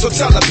life. So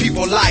tell the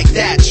people like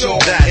that, y'all.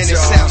 And it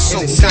sounds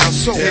so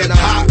hip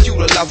hop, you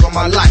the love of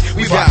my life.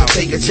 We about to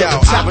take it to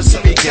the top. I was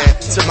speaking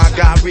to my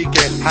guy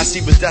Regan. How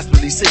she was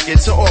desperately seeking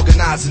to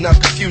organize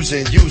enough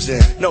confusion, using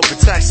no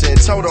protection,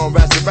 total on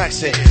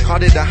resurrection.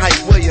 Caught it to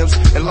Hype Williams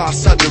and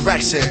lost her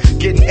direction.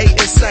 Getting 8 in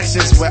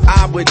sections where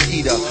I wouldn't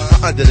eat her.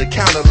 Under the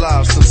counter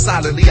love, so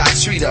silently I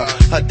treat her.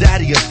 Her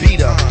daddy a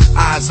beat her,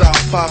 eyes all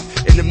puff.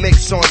 In the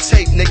mix on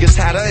tape, niggas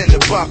had her in the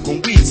buck.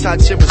 When we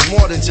touch, it was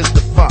more than just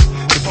a fuck.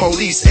 The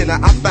police in her,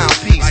 I found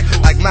peace,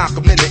 like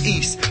Malcolm in the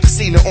East.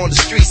 Seen her on the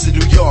streets of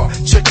New York,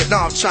 tricking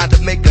off, tried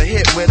to make a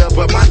hit with her,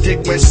 but my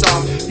dick went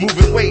soft.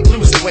 Moving weight,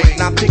 losing weight,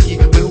 not picky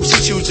with who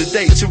she choose to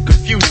date. Too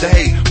confused to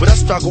hate. With a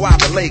struggle, I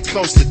relate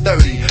close to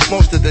 30.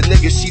 Most of the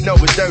niggas she know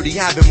is dirty,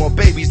 having more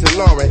babies than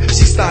Lauren.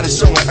 She started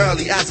showing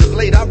early. As of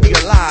late, I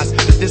realized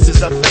that this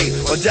is her fate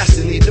or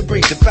destiny to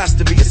bring the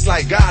best of me. It's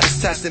like God is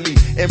testing me.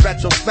 In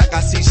retrospect,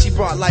 I see she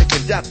brought life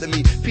and death to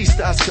me. Peace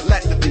to us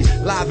collectively.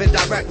 Live and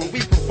direct when we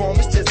perform,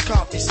 it's just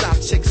coffee shop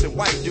chicks and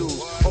white dudes.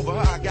 Over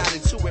her, I got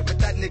into it, but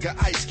that nigga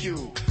Ice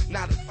Cube.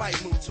 Now the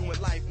fight moved to in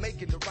life,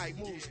 making the right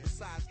moves.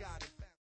 Besides God.